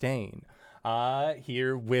Verstane.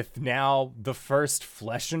 Here with now the first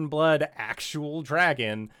flesh and blood actual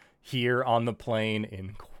dragon here on the plane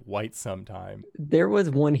in quite some time. There was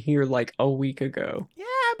one here like a week ago. Yeah,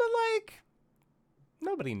 but like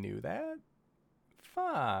nobody knew that.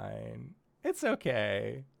 fine. It's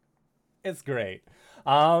okay. It's great.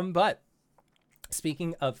 But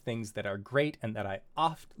speaking of things that are great and that I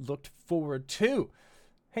oft looked forward to,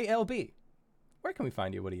 hey LB, where can we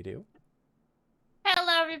find you? What do you do?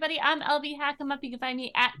 Hello, everybody. I'm LB Hackemup. You can find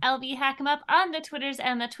me at LB Hackemup on the Twitters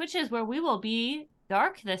and the Twitches, where we will be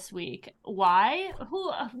dark this week. Why?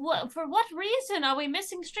 For what reason are we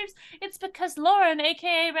missing streams? It's because Lauren,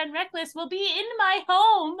 aka Ren Reckless, will be in my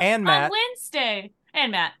home And Matt. on Wednesday.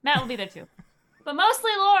 And Matt. Matt will be there too. But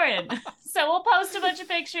mostly Lauren. So we'll post a bunch of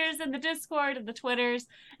pictures in the Discord and the Twitters,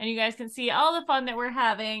 and you guys can see all the fun that we're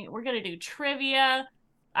having. We're going to do trivia.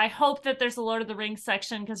 I hope that there's a Lord of the Rings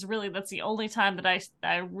section, because really that's the only time that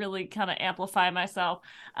I really kind of amplify myself.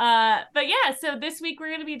 But yeah, so this week we're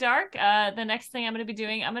going to be dark. The next thing I'm going to be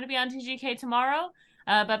doing, I'm going to be on TGK tomorrow.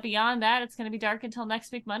 But beyond that, it's going to be dark until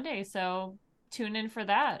next week, Monday. So tune in for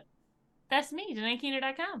that. That's me,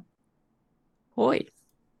 DanaeKeener.com. Hoi,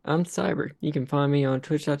 I'm Cyber. You can find me on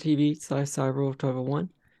twitch.tv/cyberwolf1201,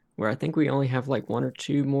 where I think we only have like 1 or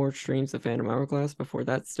 2 more streams of Phantom Hourglass before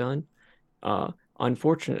that's done.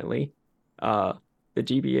 Unfortunately, the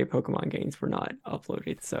GBA Pokemon games were not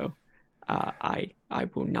uploaded, so I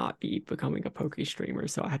will not be becoming a Poke streamer,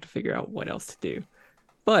 so I have to figure out what else to do.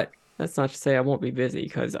 But that's not to say I won't be busy,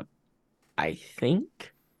 because I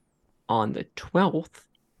think on the 12th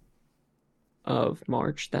of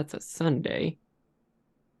March, that's a Sunday,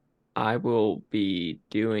 I will be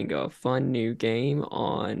doing a fun new game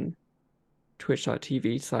on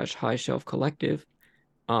twitch.tv/highshelfcollective.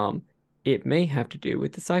 It may have to do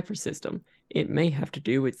with the Cypher system. It may have to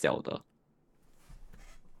do with Zelda.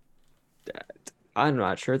 I'm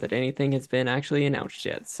not sure that anything has been actually announced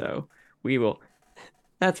yet, so we will...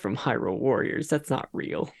 That's from Hyrule Warriors. That's not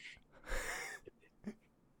real.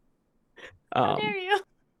 How dare you?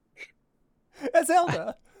 That's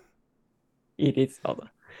Zelda. It is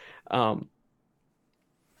Zelda.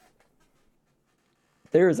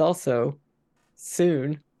 There is also,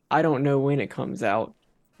 soon, I don't know when it comes out,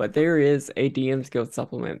 but there is a DM's Guild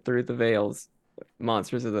supplement through the Veils,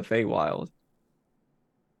 Monsters of the Feywild.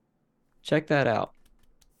 Check that out.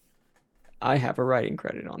 I have a writing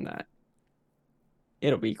credit on that.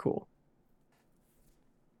 It'll be cool.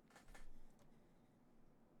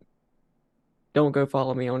 Don't go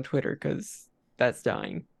follow me on Twitter, because that's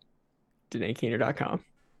dying. DanaeKeener.com.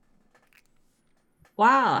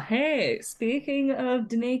 Wow. Hey, speaking of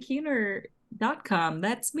DanaeKeener.com,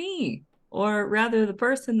 that's me. Or rather, the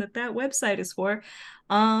person that website is for.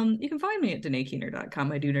 You can find me at DanaeKeener.com.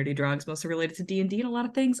 I do nerdy drugs, mostly related to D&D and a lot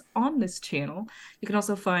of things on this channel. You can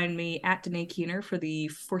also find me at Danae Keener for the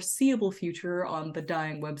foreseeable future on the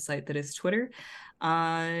dying website that is Twitter.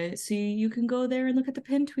 So you can go there and look at the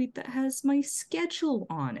pin tweet that has my schedule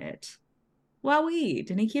on it. Wowee,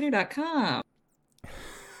 DanaeKeener.com.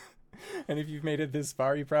 And if you've made it this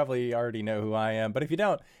far, you probably already know who I am. But if you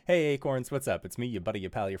don't, hey, Acorns, what's up? It's me, your buddy, your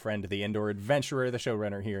pal, your friend, the Indoor Adventurer, the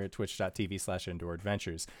showrunner here at twitch.tv/Indoor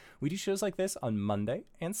Adventures. We do shows like this on Monday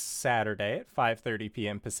and Saturday at 5:30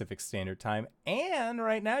 p.m. Pacific Standard Time. And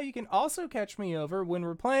right now, you can also catch me over when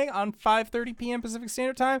we're playing on 5:30 p.m. Pacific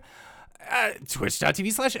Standard Time.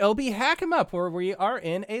 Twitch.tv/LB Hackemup, where we are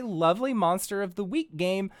in a lovely Monster of the Week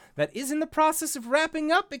game that is in the process of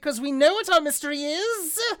wrapping up, because we know what our mystery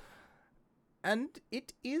is. And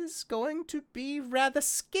it is going to be rather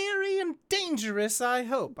scary and dangerous, I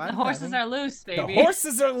hope. The horses are loose, baby. The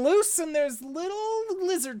horses are loose, and there's little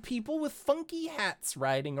lizard people with funky hats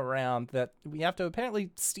riding around that we have to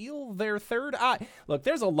apparently steal their third eye. Look,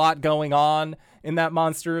 there's a lot going on in that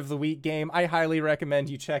Monster of the Week game. I highly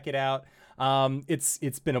recommend you check it out.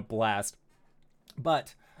 It's been a blast.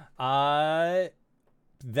 But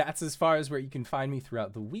that's as far as where you can find me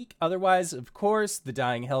throughout the week. Otherwise, of course, the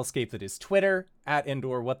dying hellscape that is Twitter, at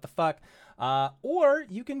Indoor What the Fuck. Or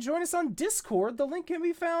you can join us on Discord. The link can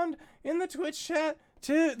be found in the Twitch chat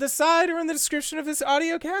to the side or in the description of this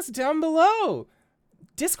audio cast down below.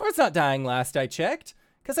 Discord's not dying last I checked,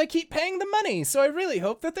 because I keep paying the money, so I really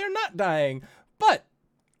hope that they're not dying. But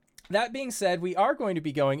that being said, we are going to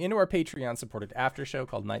be going into our Patreon-supported after show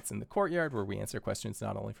called Nights in the Courtyard, where we answer questions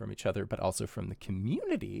not only from each other, but also from the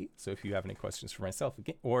community. So if you have any questions for myself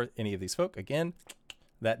again, or any of these folk, again,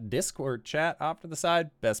 that Discord chat off to the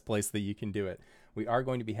side, best place that you can do it. We are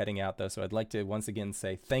going to be heading out, though, so I'd like to once again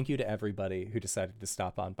say thank you to everybody who decided to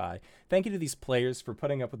stop on by. Thank you to these players for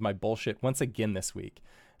putting up with my bullshit once again this week.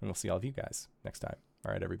 And we'll see all of you guys next time.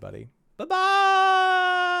 All right, everybody. Bye-bye!